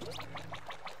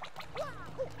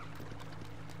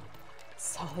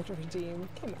 Solid redeem.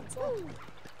 Come on, Sol.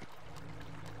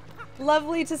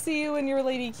 Lovely to see you and your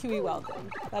Lady Kiwi welcome.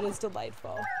 That is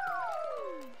delightful.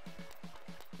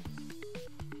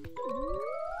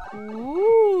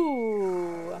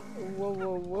 Ooh. Whoa,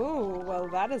 whoa, whoa. Well,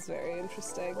 that is very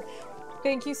interesting.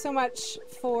 Thank you so much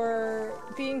for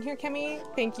being here, Kemi.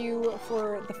 Thank you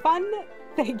for the fun.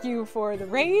 Thank you for the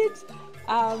raid.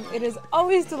 It is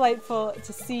always delightful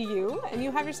to see you, and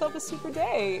you have yourself a super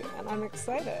day, and I'm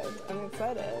excited. I'm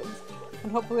excited.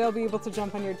 And hopefully I'll be able to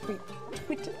jump on your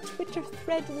Twitter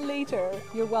thread later.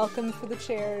 You're welcome for the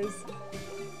chairs.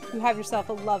 You have yourself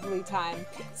a lovely time.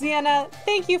 Ziena,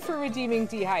 thank you for redeeming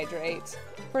Dehydrate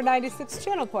for 96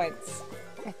 channel points.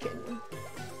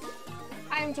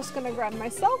 I'm just gonna grab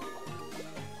myself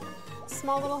a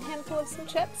small little handful of some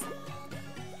chips.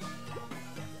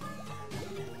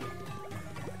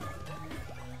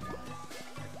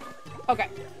 Okay.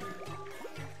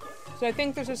 So I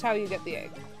think this is how you get the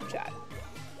egg, chat.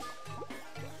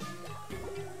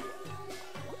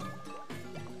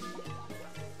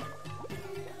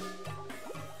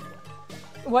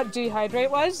 What Dehydrate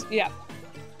was? Yeah.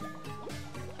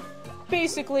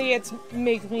 Basically, it's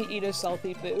make me eat a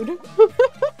salty food.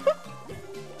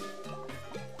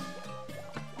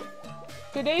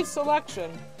 Today's selection,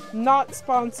 not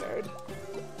sponsored,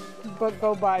 but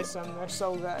go buy some, they're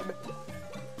so good.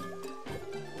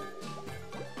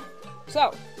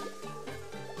 So,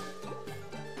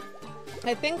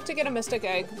 I think to get a Mystic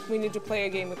Egg, we need to play a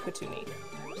game with Petuni.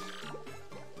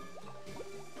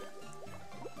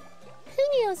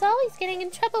 Junio's always getting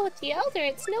in trouble with the Elder.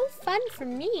 It's no fun for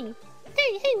me.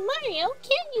 Hey, Mario,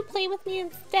 can't you play with me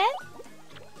instead?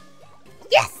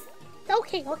 Yes!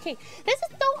 Okay. This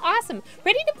is so awesome.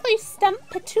 Ready to play Stump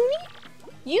Petuni?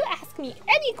 You ask me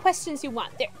any questions you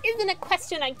want. There isn't a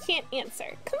question I can't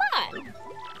answer. Come on.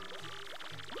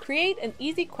 Create an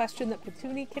easy question that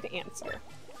Petuni can answer.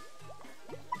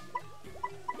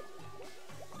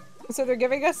 So they're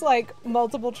giving us, like,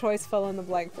 multiple choice fill in the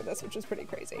blank for this, which is pretty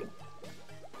crazy.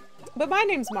 But my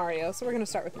name's Mario, so we're gonna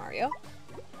start with Mario.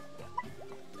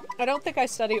 I don't think I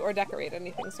study or decorate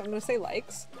anything, so I'm gonna say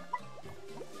likes.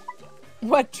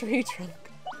 What tree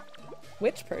trunk?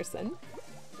 Which person?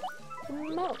 The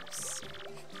most.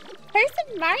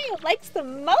 Person Mario likes the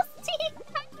most?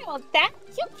 I know that.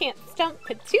 You can't stump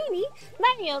Petuni.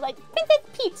 Mario likes Princess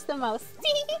Peach the most.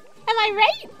 Am I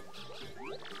right?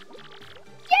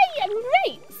 Yay, I'm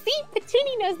right! See,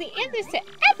 Petuni knows the answers to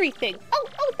everything! Oh,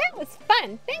 that was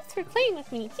fun! Thanks for playing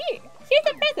with me. Here's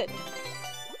a present!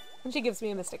 And she gives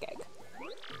me a Mystic Egg.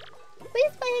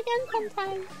 Please play again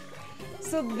sometime.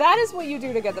 So that is what you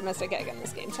do to get the Mystic Egg in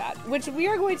this game, chat, which we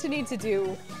are going to need to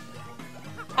do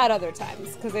at other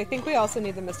times, because I think we also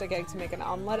need the Mystic Egg to make an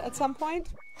omelet at some point.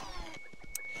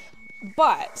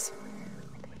 But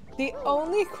the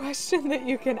only question that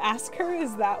you can ask her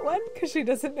is that one, because she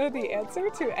doesn't know the answer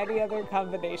to any other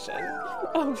combination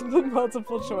of the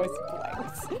multiple choice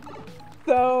blanks.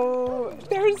 So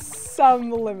there's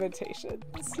some limitations,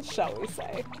 shall we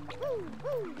say.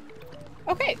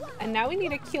 Okay, and now we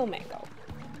need a Keel Mango.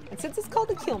 And since it's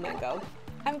called a Keel Mango,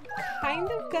 I'm kind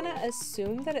of gonna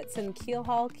assume that it's in Keel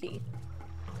Hall Key.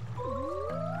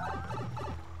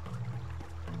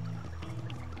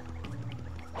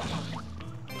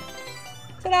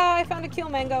 Ta-da! I found a Keel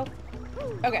Mango.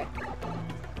 Okay.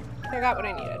 I got what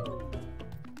I needed.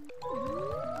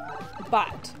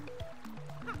 But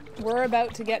we're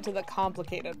about to get to the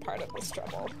complicated part of this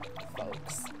trouble,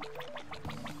 folks.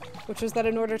 Which is that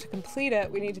in order to complete it,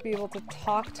 we need to be able to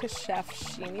talk to Chef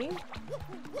Shimi.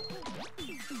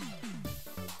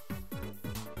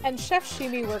 And Chef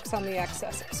Shimi works on the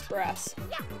Excess Express.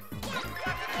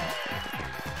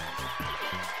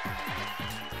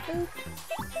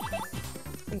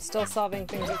 I'm still solving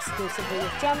things exclusively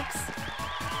with jumps.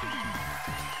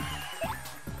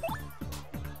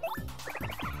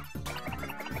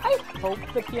 I hope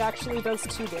that he actually does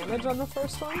 2 damage on the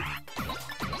first one.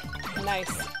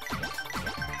 Nice.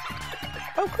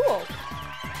 Oh, cool.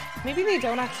 Maybe they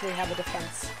don't actually have a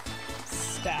defense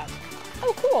stat.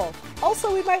 Oh, cool.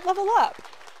 Also, we might level up.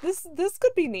 This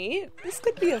could be neat. This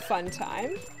could be a fun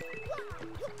time.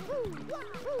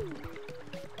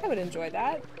 I would enjoy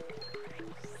that.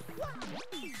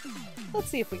 Let's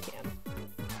see if we can.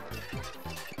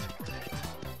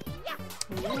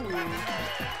 Ooh.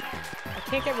 I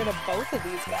can't get rid of both of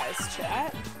these guys,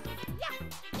 chat.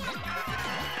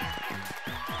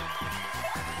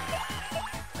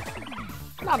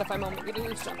 Not if I'm only going to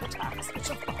use jump attacks, which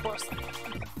of course I am.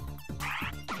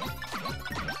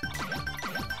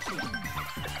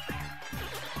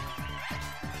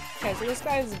 Okay, so this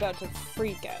guy is about to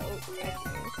freak out, I think.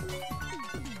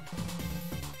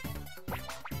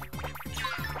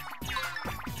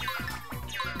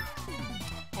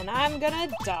 And I'm gonna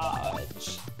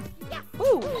dodge.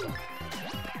 Woo!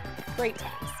 Great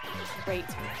times. Great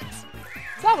times.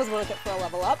 So that was worth it for a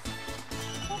level up.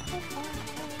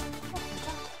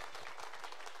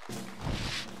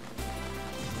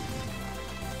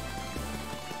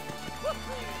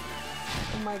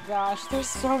 Oh my gosh, there's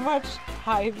so much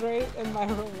hydrate in my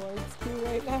rewards queue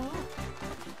right now.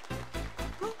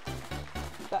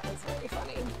 That was very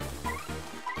funny.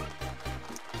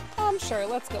 Sure,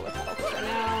 let's go with health for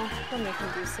now. Then we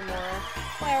can do some more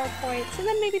flower points, and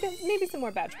then maybe some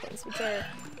more badge points, which are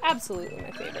absolutely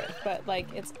my favorite. But like,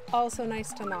 it's also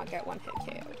nice to not get one hit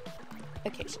KO'd.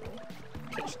 Occasionally.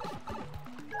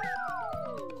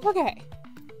 Okay.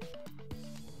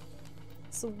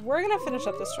 So we're gonna finish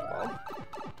up this trouble.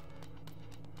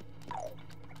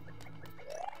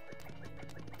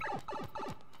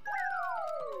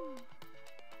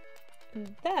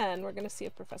 And then we're gonna see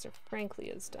if Professor Frankly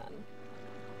is done.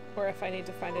 Or if I need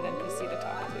to find an NPC to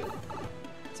talk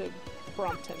to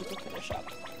prompt him to finish up.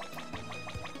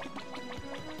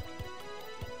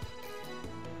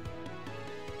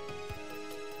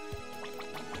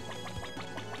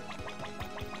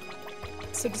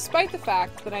 So despite the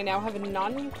fact that I now have a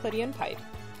non-Euclidean pipe,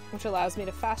 which allows me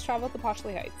to fast travel to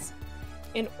Poshley Heights,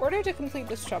 in order to complete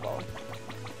this trouble,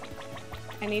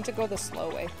 I need to go the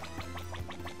slow way.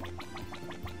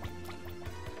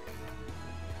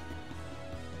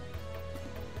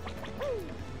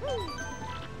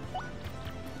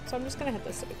 So I'm just gonna hit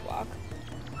the civic block.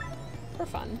 For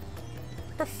fun.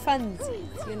 For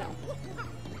funsies, you know.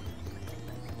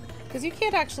 Because you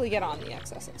can't actually get on the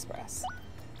XS Express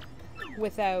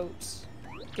without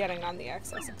getting on the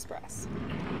XS Express,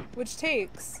 which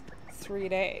takes 3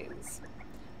 days.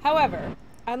 However,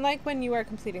 unlike when you are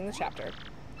completing the chapter,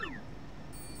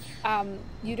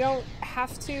 you don't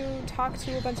have to talk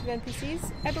to a bunch of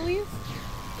NPCs, I believe.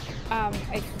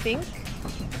 I think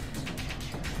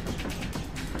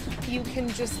you can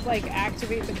just like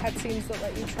activate the cutscenes that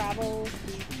let you travel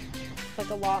like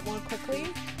a lot more quickly.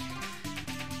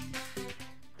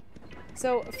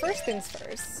 So first things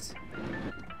first,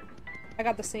 I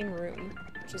got the same room,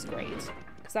 which is great,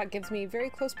 because that gives me very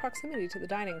close proximity to the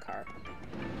dining car.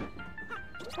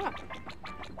 Ah,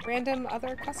 random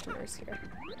other customers here.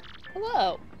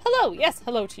 Hello. Hello, yes,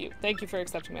 hello to you. Thank you for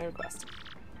accepting my request.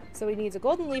 So he needs a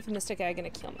golden leaf, a mystic egg, and a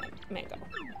keel mango.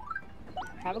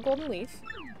 I have a golden leaf.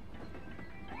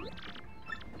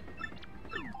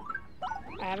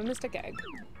 I have a mystic egg.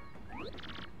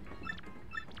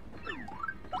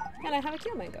 And I have a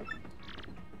keel mango.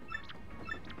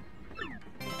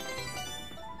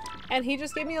 And he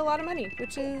just gave me a lot of money,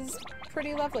 which is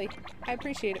pretty lovely. I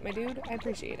appreciate it, my dude. I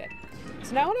appreciate it.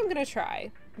 So now what I'm gonna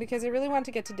try, because I really want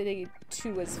to get to day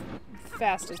 2 as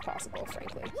fast as possible,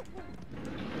 frankly,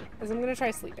 is I'm gonna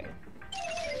try sleeping.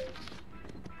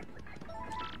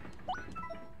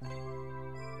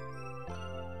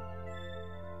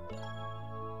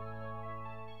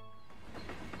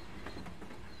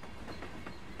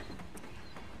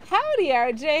 Howdy,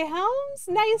 RJ Holmes.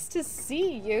 Nice to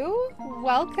see you.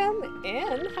 Welcome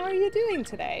in. How are you doing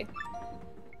today?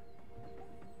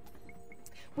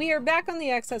 We are back on the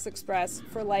XS Express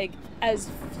for like as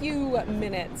few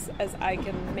minutes as I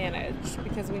can manage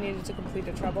because we needed to complete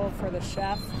a trouble for the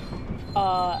chef.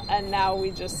 And now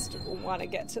we just want to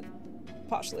get to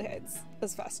Poshley Heights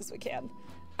as fast as we can.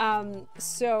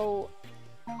 So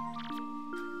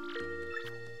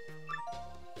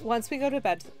once we go to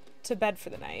bed for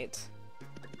the night,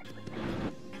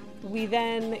 we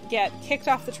then get kicked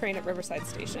off the train at Riverside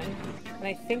Station, and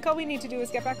I think all we need to do is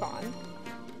get back on,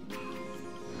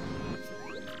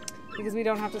 because we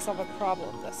don't have to solve a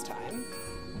problem this time.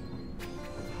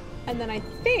 And then I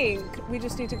think we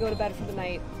just need to go to bed for the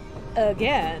night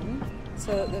again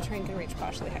so that the train can reach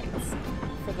Poshley Heights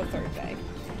for the 3rd day.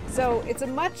 So it's a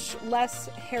much less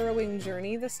harrowing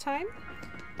journey this time,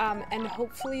 and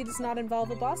hopefully does not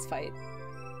involve a boss fight.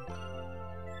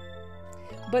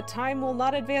 But time will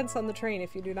not advance on the train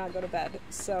if you do not go to bed.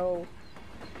 So,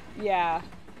 yeah.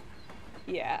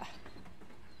 Yeah.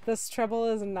 This trouble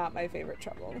is not my favorite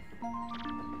trouble.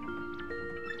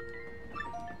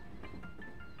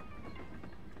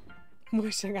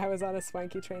 Wishing I was on a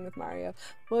swanky train with Mario.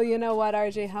 Well, you know what,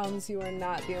 RJ Helms? You are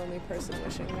not the only person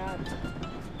wishing that.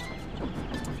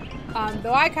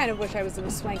 Though I kind of wish I was in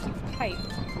a swanky pipe.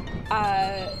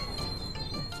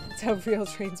 That's how real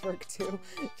trains work too.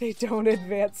 They don't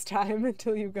advance time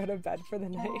until you go to bed for the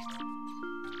night.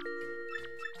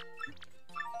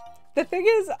 The thing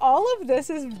is, all of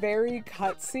this is very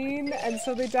cutscene, and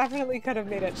so they definitely could have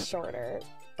made it shorter,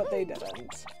 but they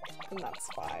didn't. And that's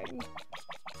fine.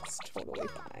 It's totally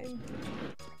fine.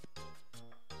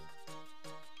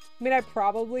 I mean, I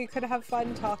probably could have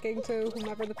fun talking to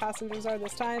whomever the passengers are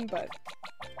this time, but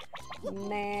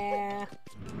nah.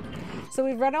 So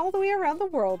we've run all the way around the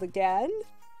world again,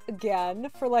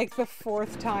 for like the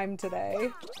 4th time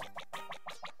today.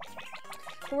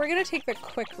 But we're gonna take the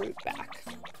quick route back,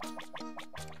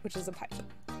 which is a pipe.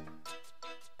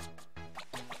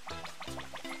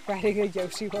 Riding a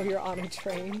Yoshi while you're on a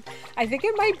train. I think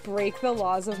it might break the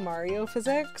laws of Mario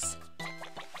physics.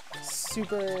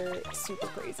 Super, super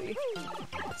crazy.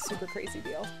 Super crazy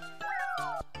deal.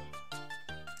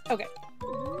 Okay.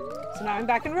 So now I'm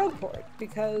back in Rogueport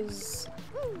because,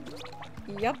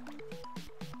 yep,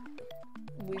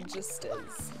 we just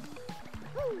is.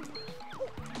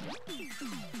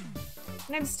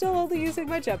 And I'm still only using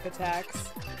my jump attacks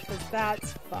because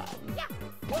that's fun.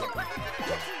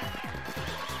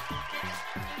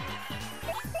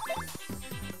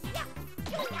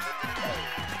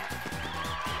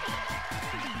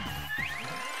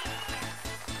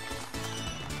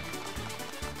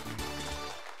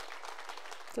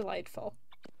 Delightful.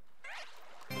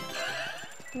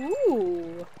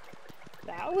 Ooh,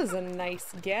 that was a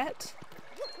nice get.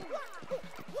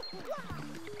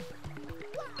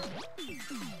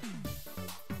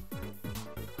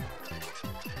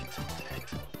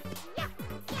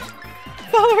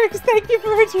 Followers, thank you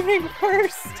for redeeming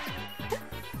first!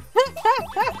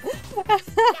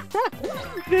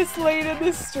 This late in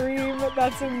the stream,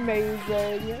 that's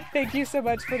amazing. Thank you so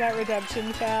much for that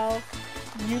redemption, Cal.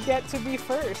 You get to be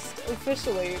first,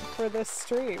 officially, for this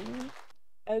stream.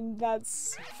 And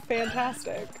that's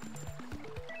fantastic.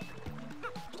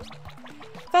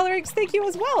 Valorix, thank you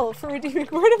as well for redeeming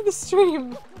word of the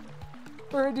stream.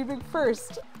 For redeeming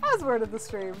first as word of the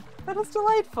stream. That is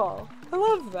delightful. I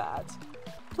love that.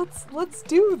 Let's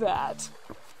do that.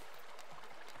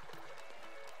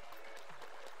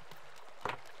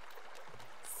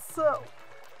 So,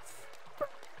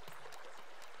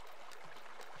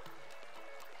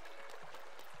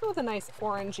 go with a nice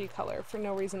orangey color for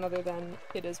no reason other than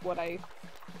it is what I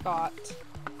got.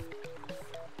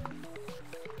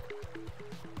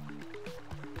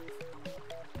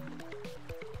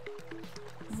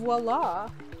 Voila!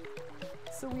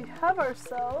 So we have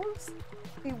ourselves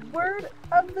the word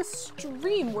of the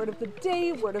stream, word of the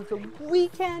day, word of the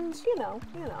weekend, you know.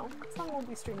 Song won't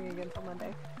be streaming again till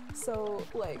Monday. So,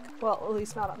 like, well, at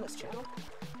least not on this channel.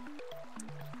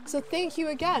 So thank you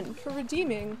again for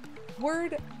redeeming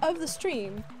word of the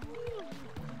stream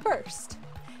first.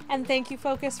 And thank you,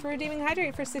 Focus, for redeeming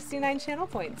Hydrate for 69 channel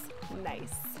points.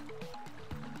 Nice.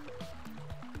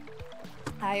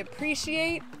 I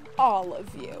appreciate all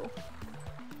of you.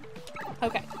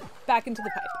 Okay, back into the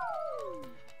pipe.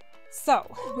 So,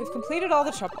 we've completed all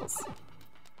the troubles.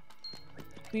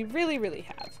 We really, really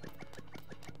have.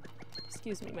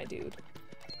 Excuse me, my dude.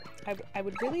 I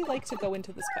would really like to go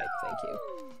into this pipe, thank you.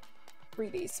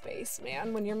 Breathy space,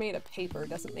 man. When you're made of paper,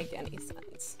 doesn't make any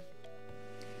sense.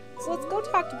 So let's go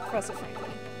talk to Professor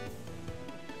Franklin.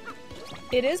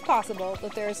 It is possible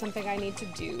that there is something I need to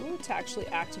do to actually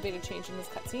activate a change in this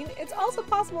cutscene. It's also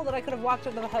possible that I could have walked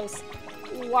into the house,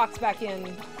 walked back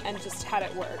in, and just had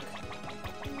it work.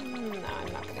 No,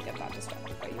 I'm not gonna get that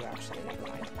distracted by you, actually. Never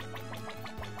mind.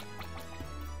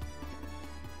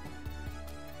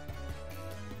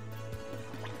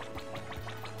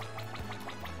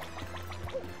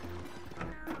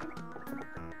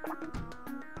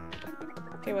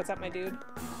 Okay, what's up, my dude?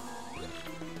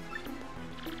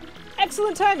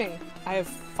 Excellent timing! I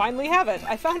finally have it.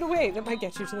 I found a way that might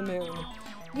get you to the moon.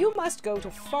 You must go to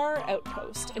Far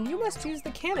Outpost, and you must use the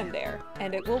cannon there,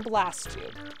 and it will blast you.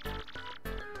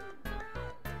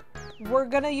 We're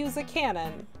gonna use a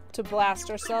cannon to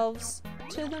blast ourselves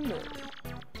to the moon.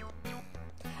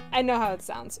 I know how it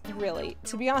sounds, really.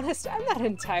 To be honest, I'm not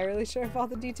entirely sure of all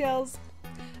the details.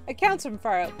 Accounts from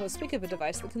Far Outpost speak of a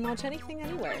device that can launch anything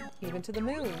anywhere, even to the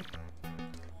moon.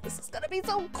 This is gonna be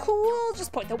so cool!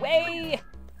 Just point the way!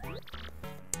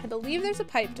 I believe there's a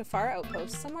pipe to Far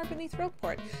Outpost somewhere beneath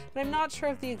Rogueport, but I'm not sure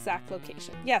of the exact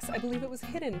location. Yes, I believe it was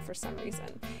hidden for some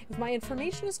reason. If my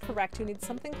information is correct, you need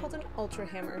something called an Ultra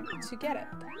Hammer to get it.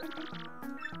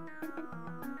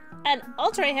 An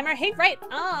Ultra Hammer? Hey, right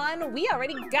on! We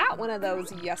already got one of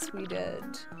those. Yes, we did.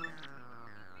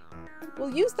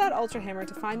 We'll use that Ultra Hammer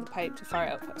to find the pipe to Far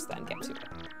Outpost, then get to it.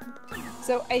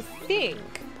 So I think...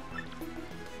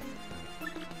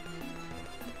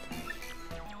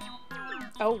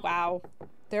 Oh wow,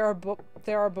 there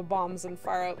are bombs in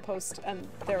Far Outpost, and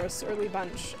they're a surly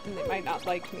bunch, and they might not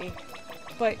like me,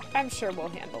 but I'm sure we'll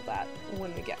handle that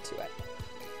when we get to it.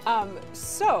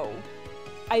 So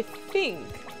I think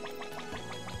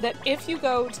that if you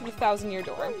go to the 1,000-year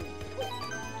door,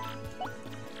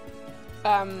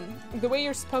 the way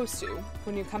you're supposed to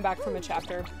when you come back from a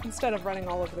chapter, instead of running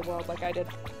all over the world like I did,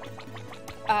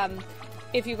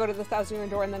 if you go to the 1,000-year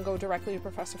door and then go directly to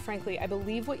Professor Franklin, I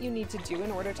believe what you need to do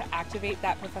in order to activate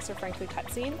that Professor Franklin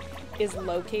cutscene is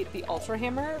locate the Ultra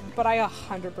Hammer, but I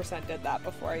 100% did that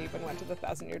before I even went to the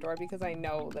 1,000-year door because I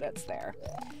know that it's there.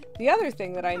 The other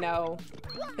thing that I know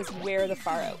is where the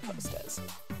Far Outpost is.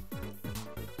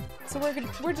 So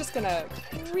we're just gonna,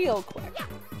 real quick,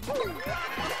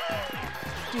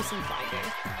 do some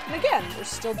finding. And again, we're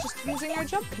still just using our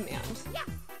jump command.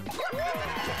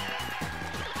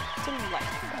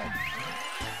 Delightful.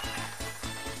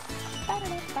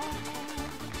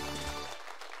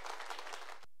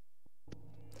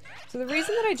 So the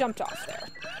reason that I jumped off there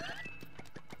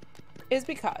is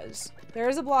because there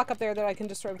is a block up there that I can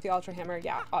destroy with the Ultra Hammer.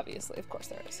 Yeah, obviously, of course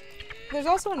there is. There's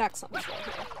also an excellent floor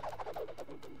here.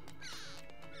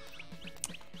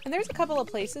 And there's a couple of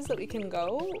places that we can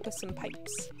go with some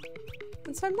pipes.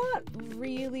 And so I'm not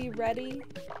really ready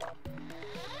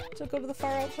to go to the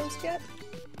Far Outpost yet.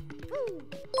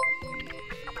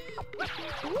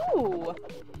 Ooh!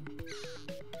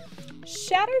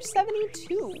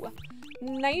 Shatter72.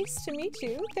 Nice to meet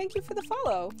you. Thank you for the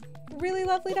follow. Really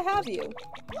lovely to have you.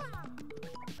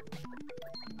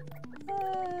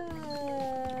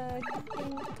 I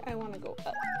think I want to go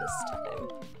up this time.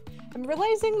 I'm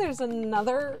realizing there's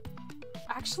another...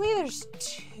 Actually, there's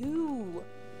two.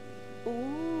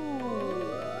 Ooh.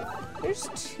 There's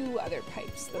two other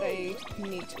pipes that I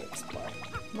need to explore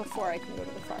before I can go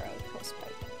to the far outpost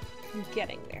pipe. I'm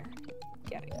getting there.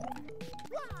 Getting there.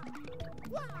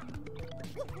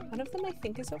 One of them I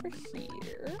think is over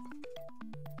here.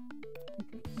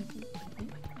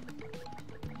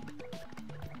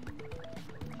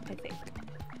 I think.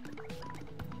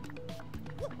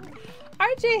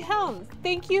 RJ Helms,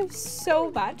 thank you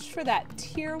so much for that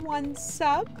tier 1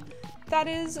 sub. That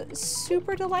is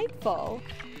super delightful.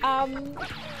 I'm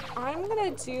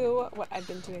gonna do what I've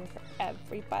been doing for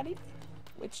everybody,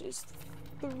 which is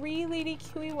 3 Lady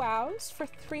Kiwi Wows for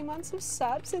 3 months of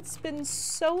subs. It's been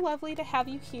so lovely to have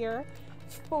you here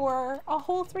for a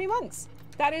whole 3 months.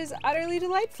 That is utterly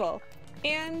delightful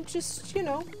and just, you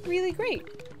know, really great.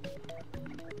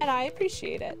 And I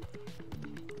appreciate it.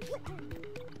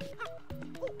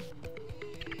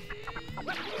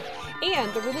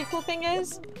 And the really cool thing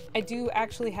is, I do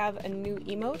actually have a new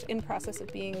emote in process of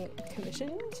being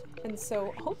commissioned, and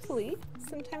so hopefully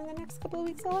sometime in the next couple of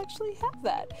weeks I'll actually have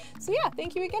that. So yeah,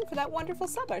 thank you again for that wonderful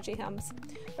sub, RJ Hums.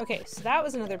 Okay, so that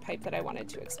was another pipe that I wanted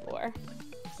to explore.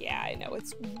 Yeah, I know,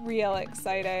 it's real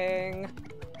exciting.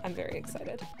 I'm very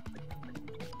excited.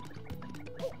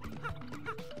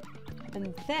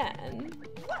 And then...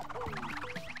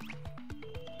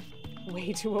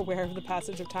 way too aware of the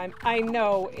passage of time. I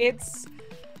know, it's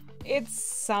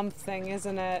something,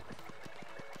 isn't it?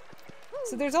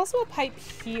 So there's also a pipe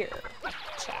here,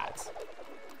 chat.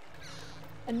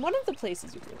 And one of the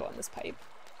places you can go on this pipe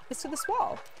is to this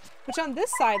wall, which on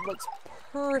this side looks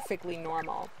perfectly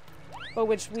normal, but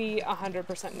which we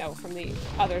 100% know from the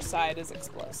other side is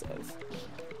explosive.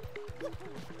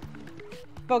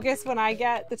 Focus, when I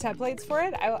get the templates for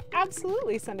it, I will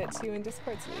absolutely send it to you in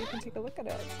Discord so that you can take a look at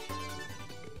it.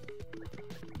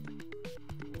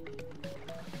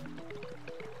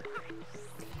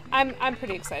 I'm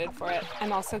pretty excited for it.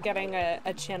 I'm also getting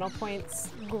a channel points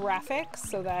graphic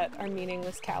so that our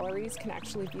meaningless calories can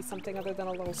actually be something other than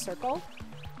a little circle.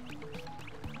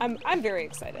 I'm very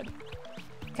excited.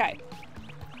 Okay,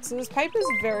 so this pipe is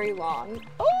very long.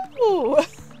 Oh!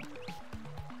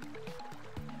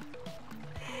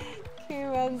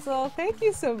 Menzel, thank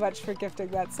you so much for gifting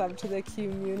that sub to the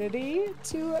community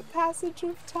to Passage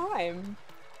of Time.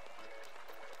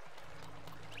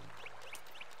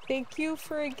 Thank you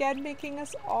for again making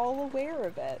us all aware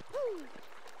of it.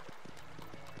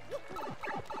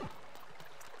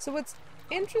 So what's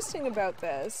interesting about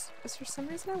this is for some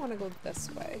reason I want to go this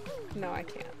way. No, I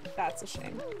can't. That's a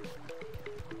shame.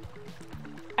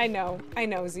 I know,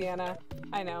 Ziana.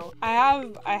 I know. I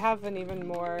have an even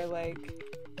more like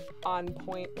on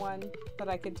point one that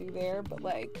I could do there, but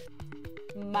like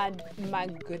my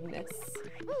goodness.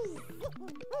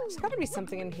 There's gotta be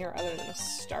something in here other than a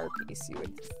star piece, you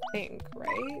would think,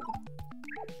 right?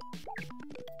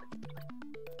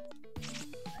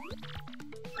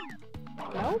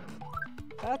 Nope.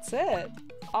 That's it.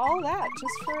 All that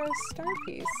just for a star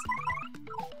piece.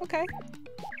 Okay.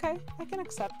 Okay, I can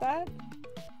accept that.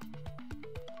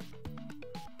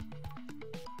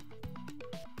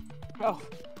 Oh,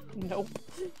 nope.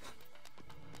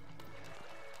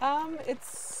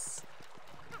 It's...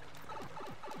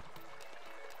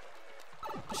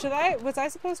 was I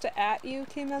supposed to at you,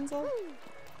 K. Menzel?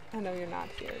 I know you're not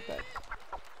here,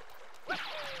 but...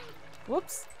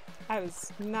 Whoops. I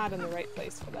was not in the right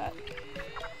place for that.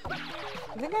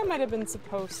 I think I might have been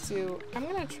supposed to... I'm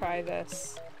gonna try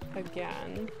this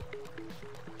again.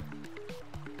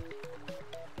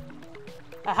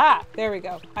 Aha! There we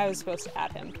go. I was supposed to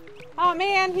at him. Oh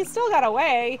man, he still got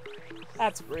away!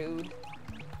 That's rude.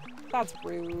 That's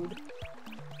rude.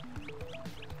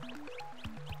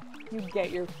 You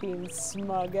get your fiend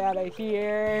smug out of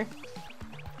here.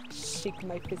 Shake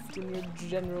my fist in your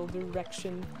general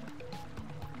direction.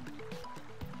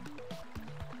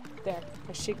 There.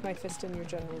 I shake my fist in your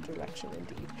general direction,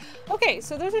 indeed. Okay,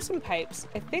 so those are some pipes.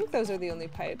 I think those are the only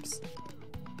pipes.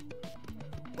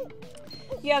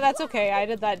 Yeah, that's okay. I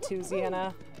did that too,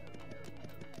 Ziana.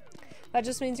 That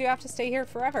just means you have to stay here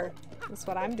forever. That's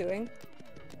what I'm doing.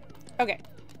 Okay.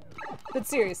 But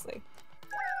seriously.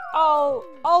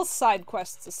 All side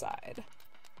quests aside.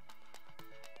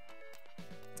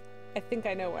 I think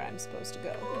I know where I'm supposed to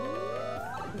go.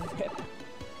 Rip.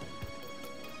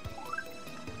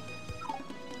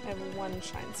 I have one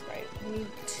shine sprite. I need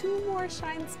 2 more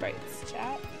shine sprites,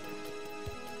 chat.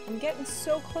 I'm getting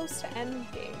so close to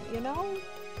endgame, you know?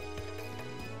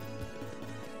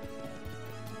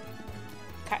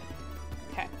 Okay.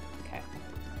 Okay. Okay.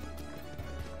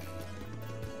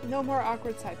 No more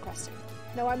awkward side questing.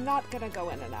 No, I'm not gonna go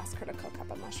in and ask her to cook up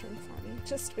a mushroom for me,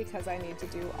 just because I need to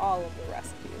do all of the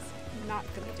recipes. I'm not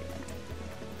gonna do it.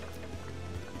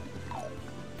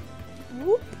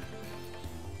 Whoop!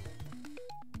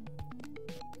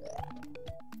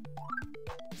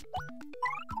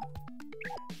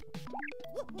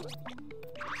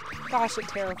 Gosh, it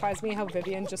terrifies me how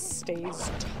Vivian just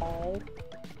stays tall.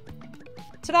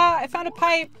 Ta-da! I found a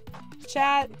pipe!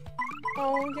 Chat.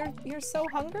 Oh, you're so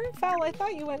hungry, Fel. I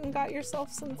thought you went and got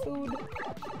yourself some food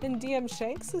in DM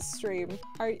Shanks' stream.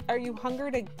 Are you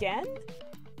hungered again?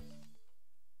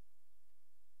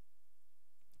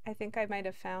 I think I might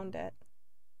have found it.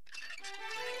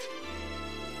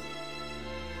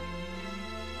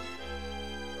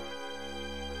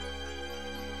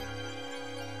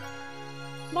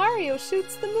 Mario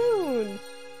shoots the moon!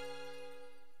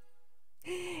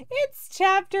 It's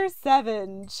chapter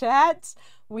 7, chat!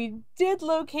 We did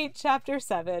locate chapter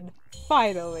 7.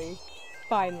 Finally.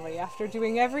 Finally, after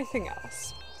doing everything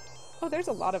else. Oh, there's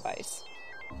a lot of ice.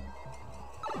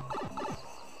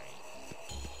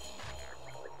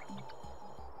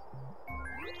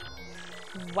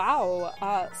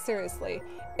 Wow, seriously.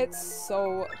 It's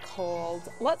so cold.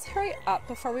 Let's hurry up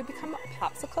before we become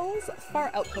popsicles.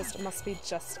 Far outpost must be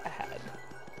just ahead.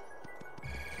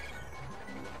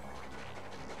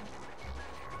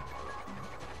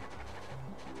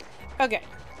 Okay.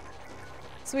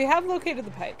 So we have located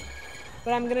the pipe,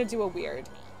 but I'm gonna do a weird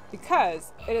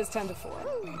because it is 10 to 4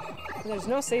 and there's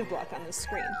no save block on this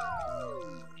screen.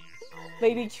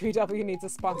 Lady QW needs a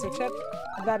sponsorship.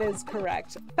 That is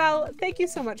correct. Fel, thank you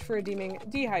so much for redeeming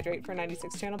Dehydrate for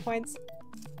 96 channel points.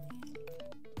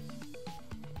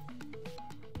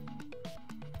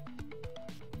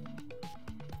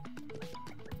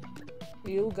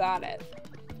 You got it.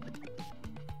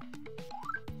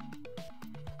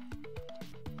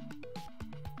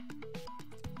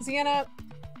 Sienna,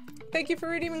 thank you for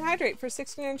redeeming Hydrate for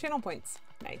 69 channel points.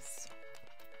 Nice.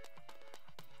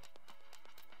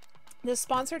 The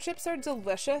sponsorships are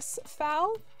delicious,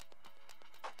 Fal.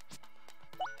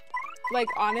 Like,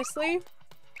 honestly,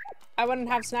 I wouldn't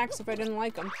have snacks if I didn't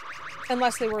like them.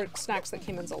 Unless they were snacks that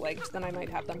Keyman's liked, then I might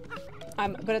have them.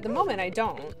 But at the moment, I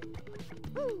don't.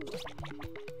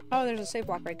 Oh, there's a save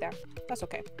block right there. That's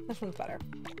okay. This one's better.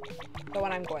 The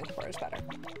one I'm going for is better.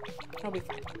 It'll be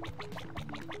fine.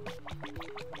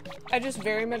 I just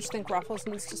very much think Ruffles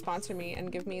needs to sponsor me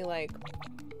and give me, like,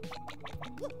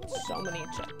 so many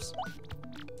chips.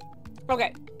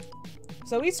 Okay.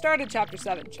 So we started chapter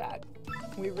 7, Chad.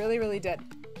 We really, really did.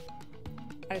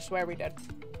 I swear we did.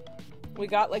 We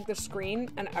got, like, the screen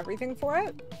and everything for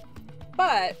it.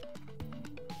 But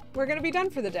we're gonna be done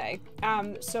for the day.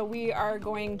 So we are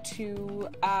going to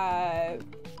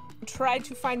try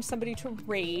to find somebody to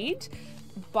raid.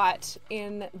 But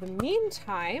in the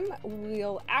meantime,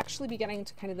 we'll actually be getting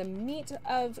to kind of the meat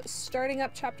of starting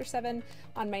up chapter 7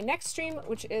 on my next stream,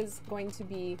 which is going to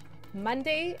be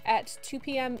Monday at 2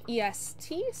 p.m.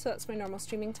 EST. So that's my normal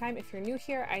streaming time. If you're new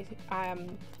here,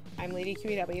 I'm Lady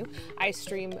QEW. I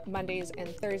stream Mondays and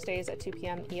Thursdays at 2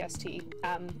 p.m. EST.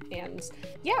 And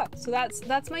yeah, so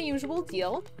that's my usual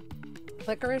deal.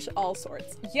 Licorice all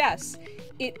sorts. Yes,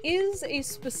 it is a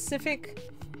specific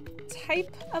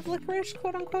type of licorice,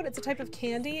 quote unquote. It's a type of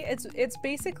candy. It's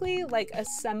basically like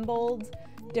assembled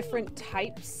different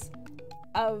types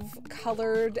of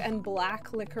colored and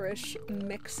black licorice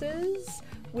mixes,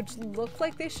 which look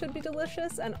like they should be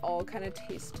delicious and all kind of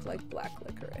taste like black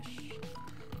licorice.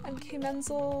 And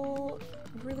K-Menzel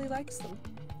really likes them.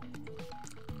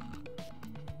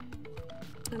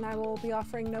 And I will be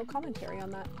offering no commentary on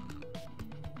that.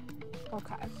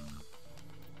 Okay.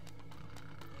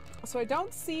 So I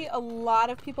don't see a lot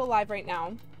of people live right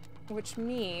now, which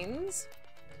means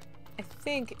I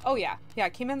think, oh yeah,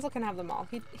 K-Menzel can have them all.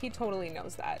 He totally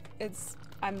knows that.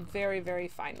 I'm very, very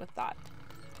fine with that.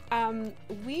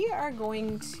 We are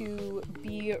going to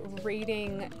be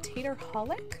raiding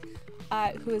Taterholic,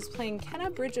 who is playing Kenna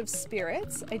Bridge of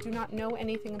Spirits. I do not know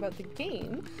anything about the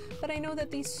game, but I know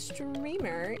that the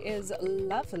streamer is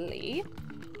lovely.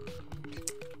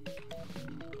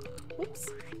 Oops.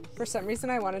 For some reason,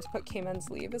 I wanted to put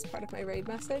Cayman's leave as part of my raid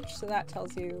message, so that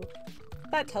tells you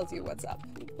what's up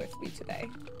with me today.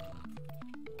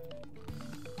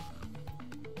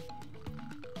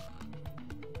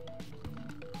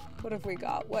 What have we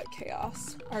got? What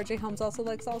chaos? RJ Helms also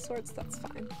likes all sorts. That's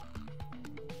fine.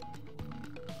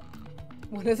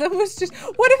 One of them was just.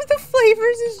 One of the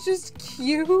flavors is just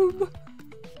cube.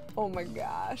 Oh my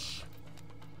gosh.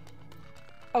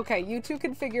 Okay, you two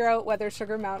can figure out whether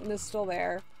Sugar Mountain is still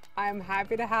there. I'm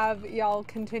happy to have y'all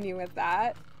continue with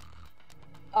that.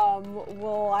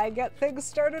 Will I get things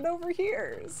started over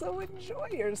here? So enjoy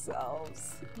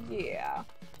yourselves. Yeah.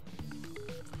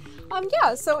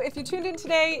 Yeah, so if you tuned in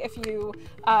today, if you,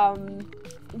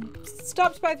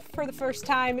 stopped by for the first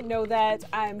time, know that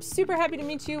I'm super happy to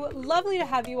meet you. Lovely to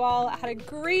have you all. I had a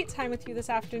great time with you this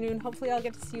afternoon. Hopefully I'll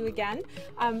get to see you again.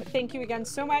 Thank you again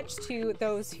so much to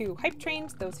those who hype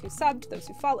trained, those who subbed, those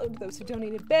who followed, those who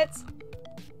donated bits,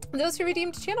 those who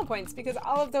redeemed channel points, because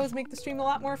all of those make the stream a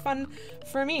lot more fun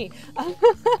for me.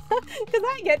 Because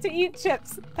I get to eat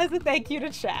chips as a thank you to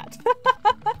chat.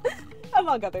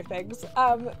 Among other things.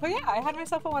 But yeah, I had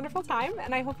myself a wonderful time,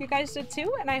 and I hope you guys did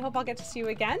too, and I hope I'll get to see you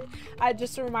again.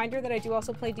 Just a reminder that I do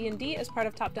also play D&D as part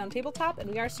of Top Down Tabletop, and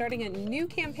we are starting a new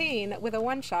campaign with a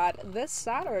one-shot this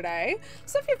Saturday.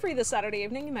 So if you're free this Saturday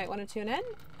evening, you might want to tune in.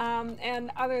 And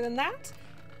other than that,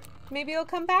 maybe you'll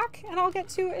come back and I'll get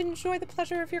to enjoy the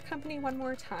pleasure of your company one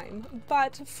more time.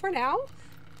 But for now,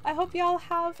 I hope y'all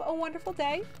have a wonderful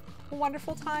day, a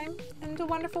wonderful time, and a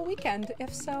wonderful weekend,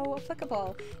 if so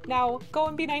applicable. Now, go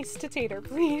and be nice to Tater,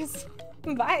 please.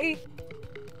 Bye!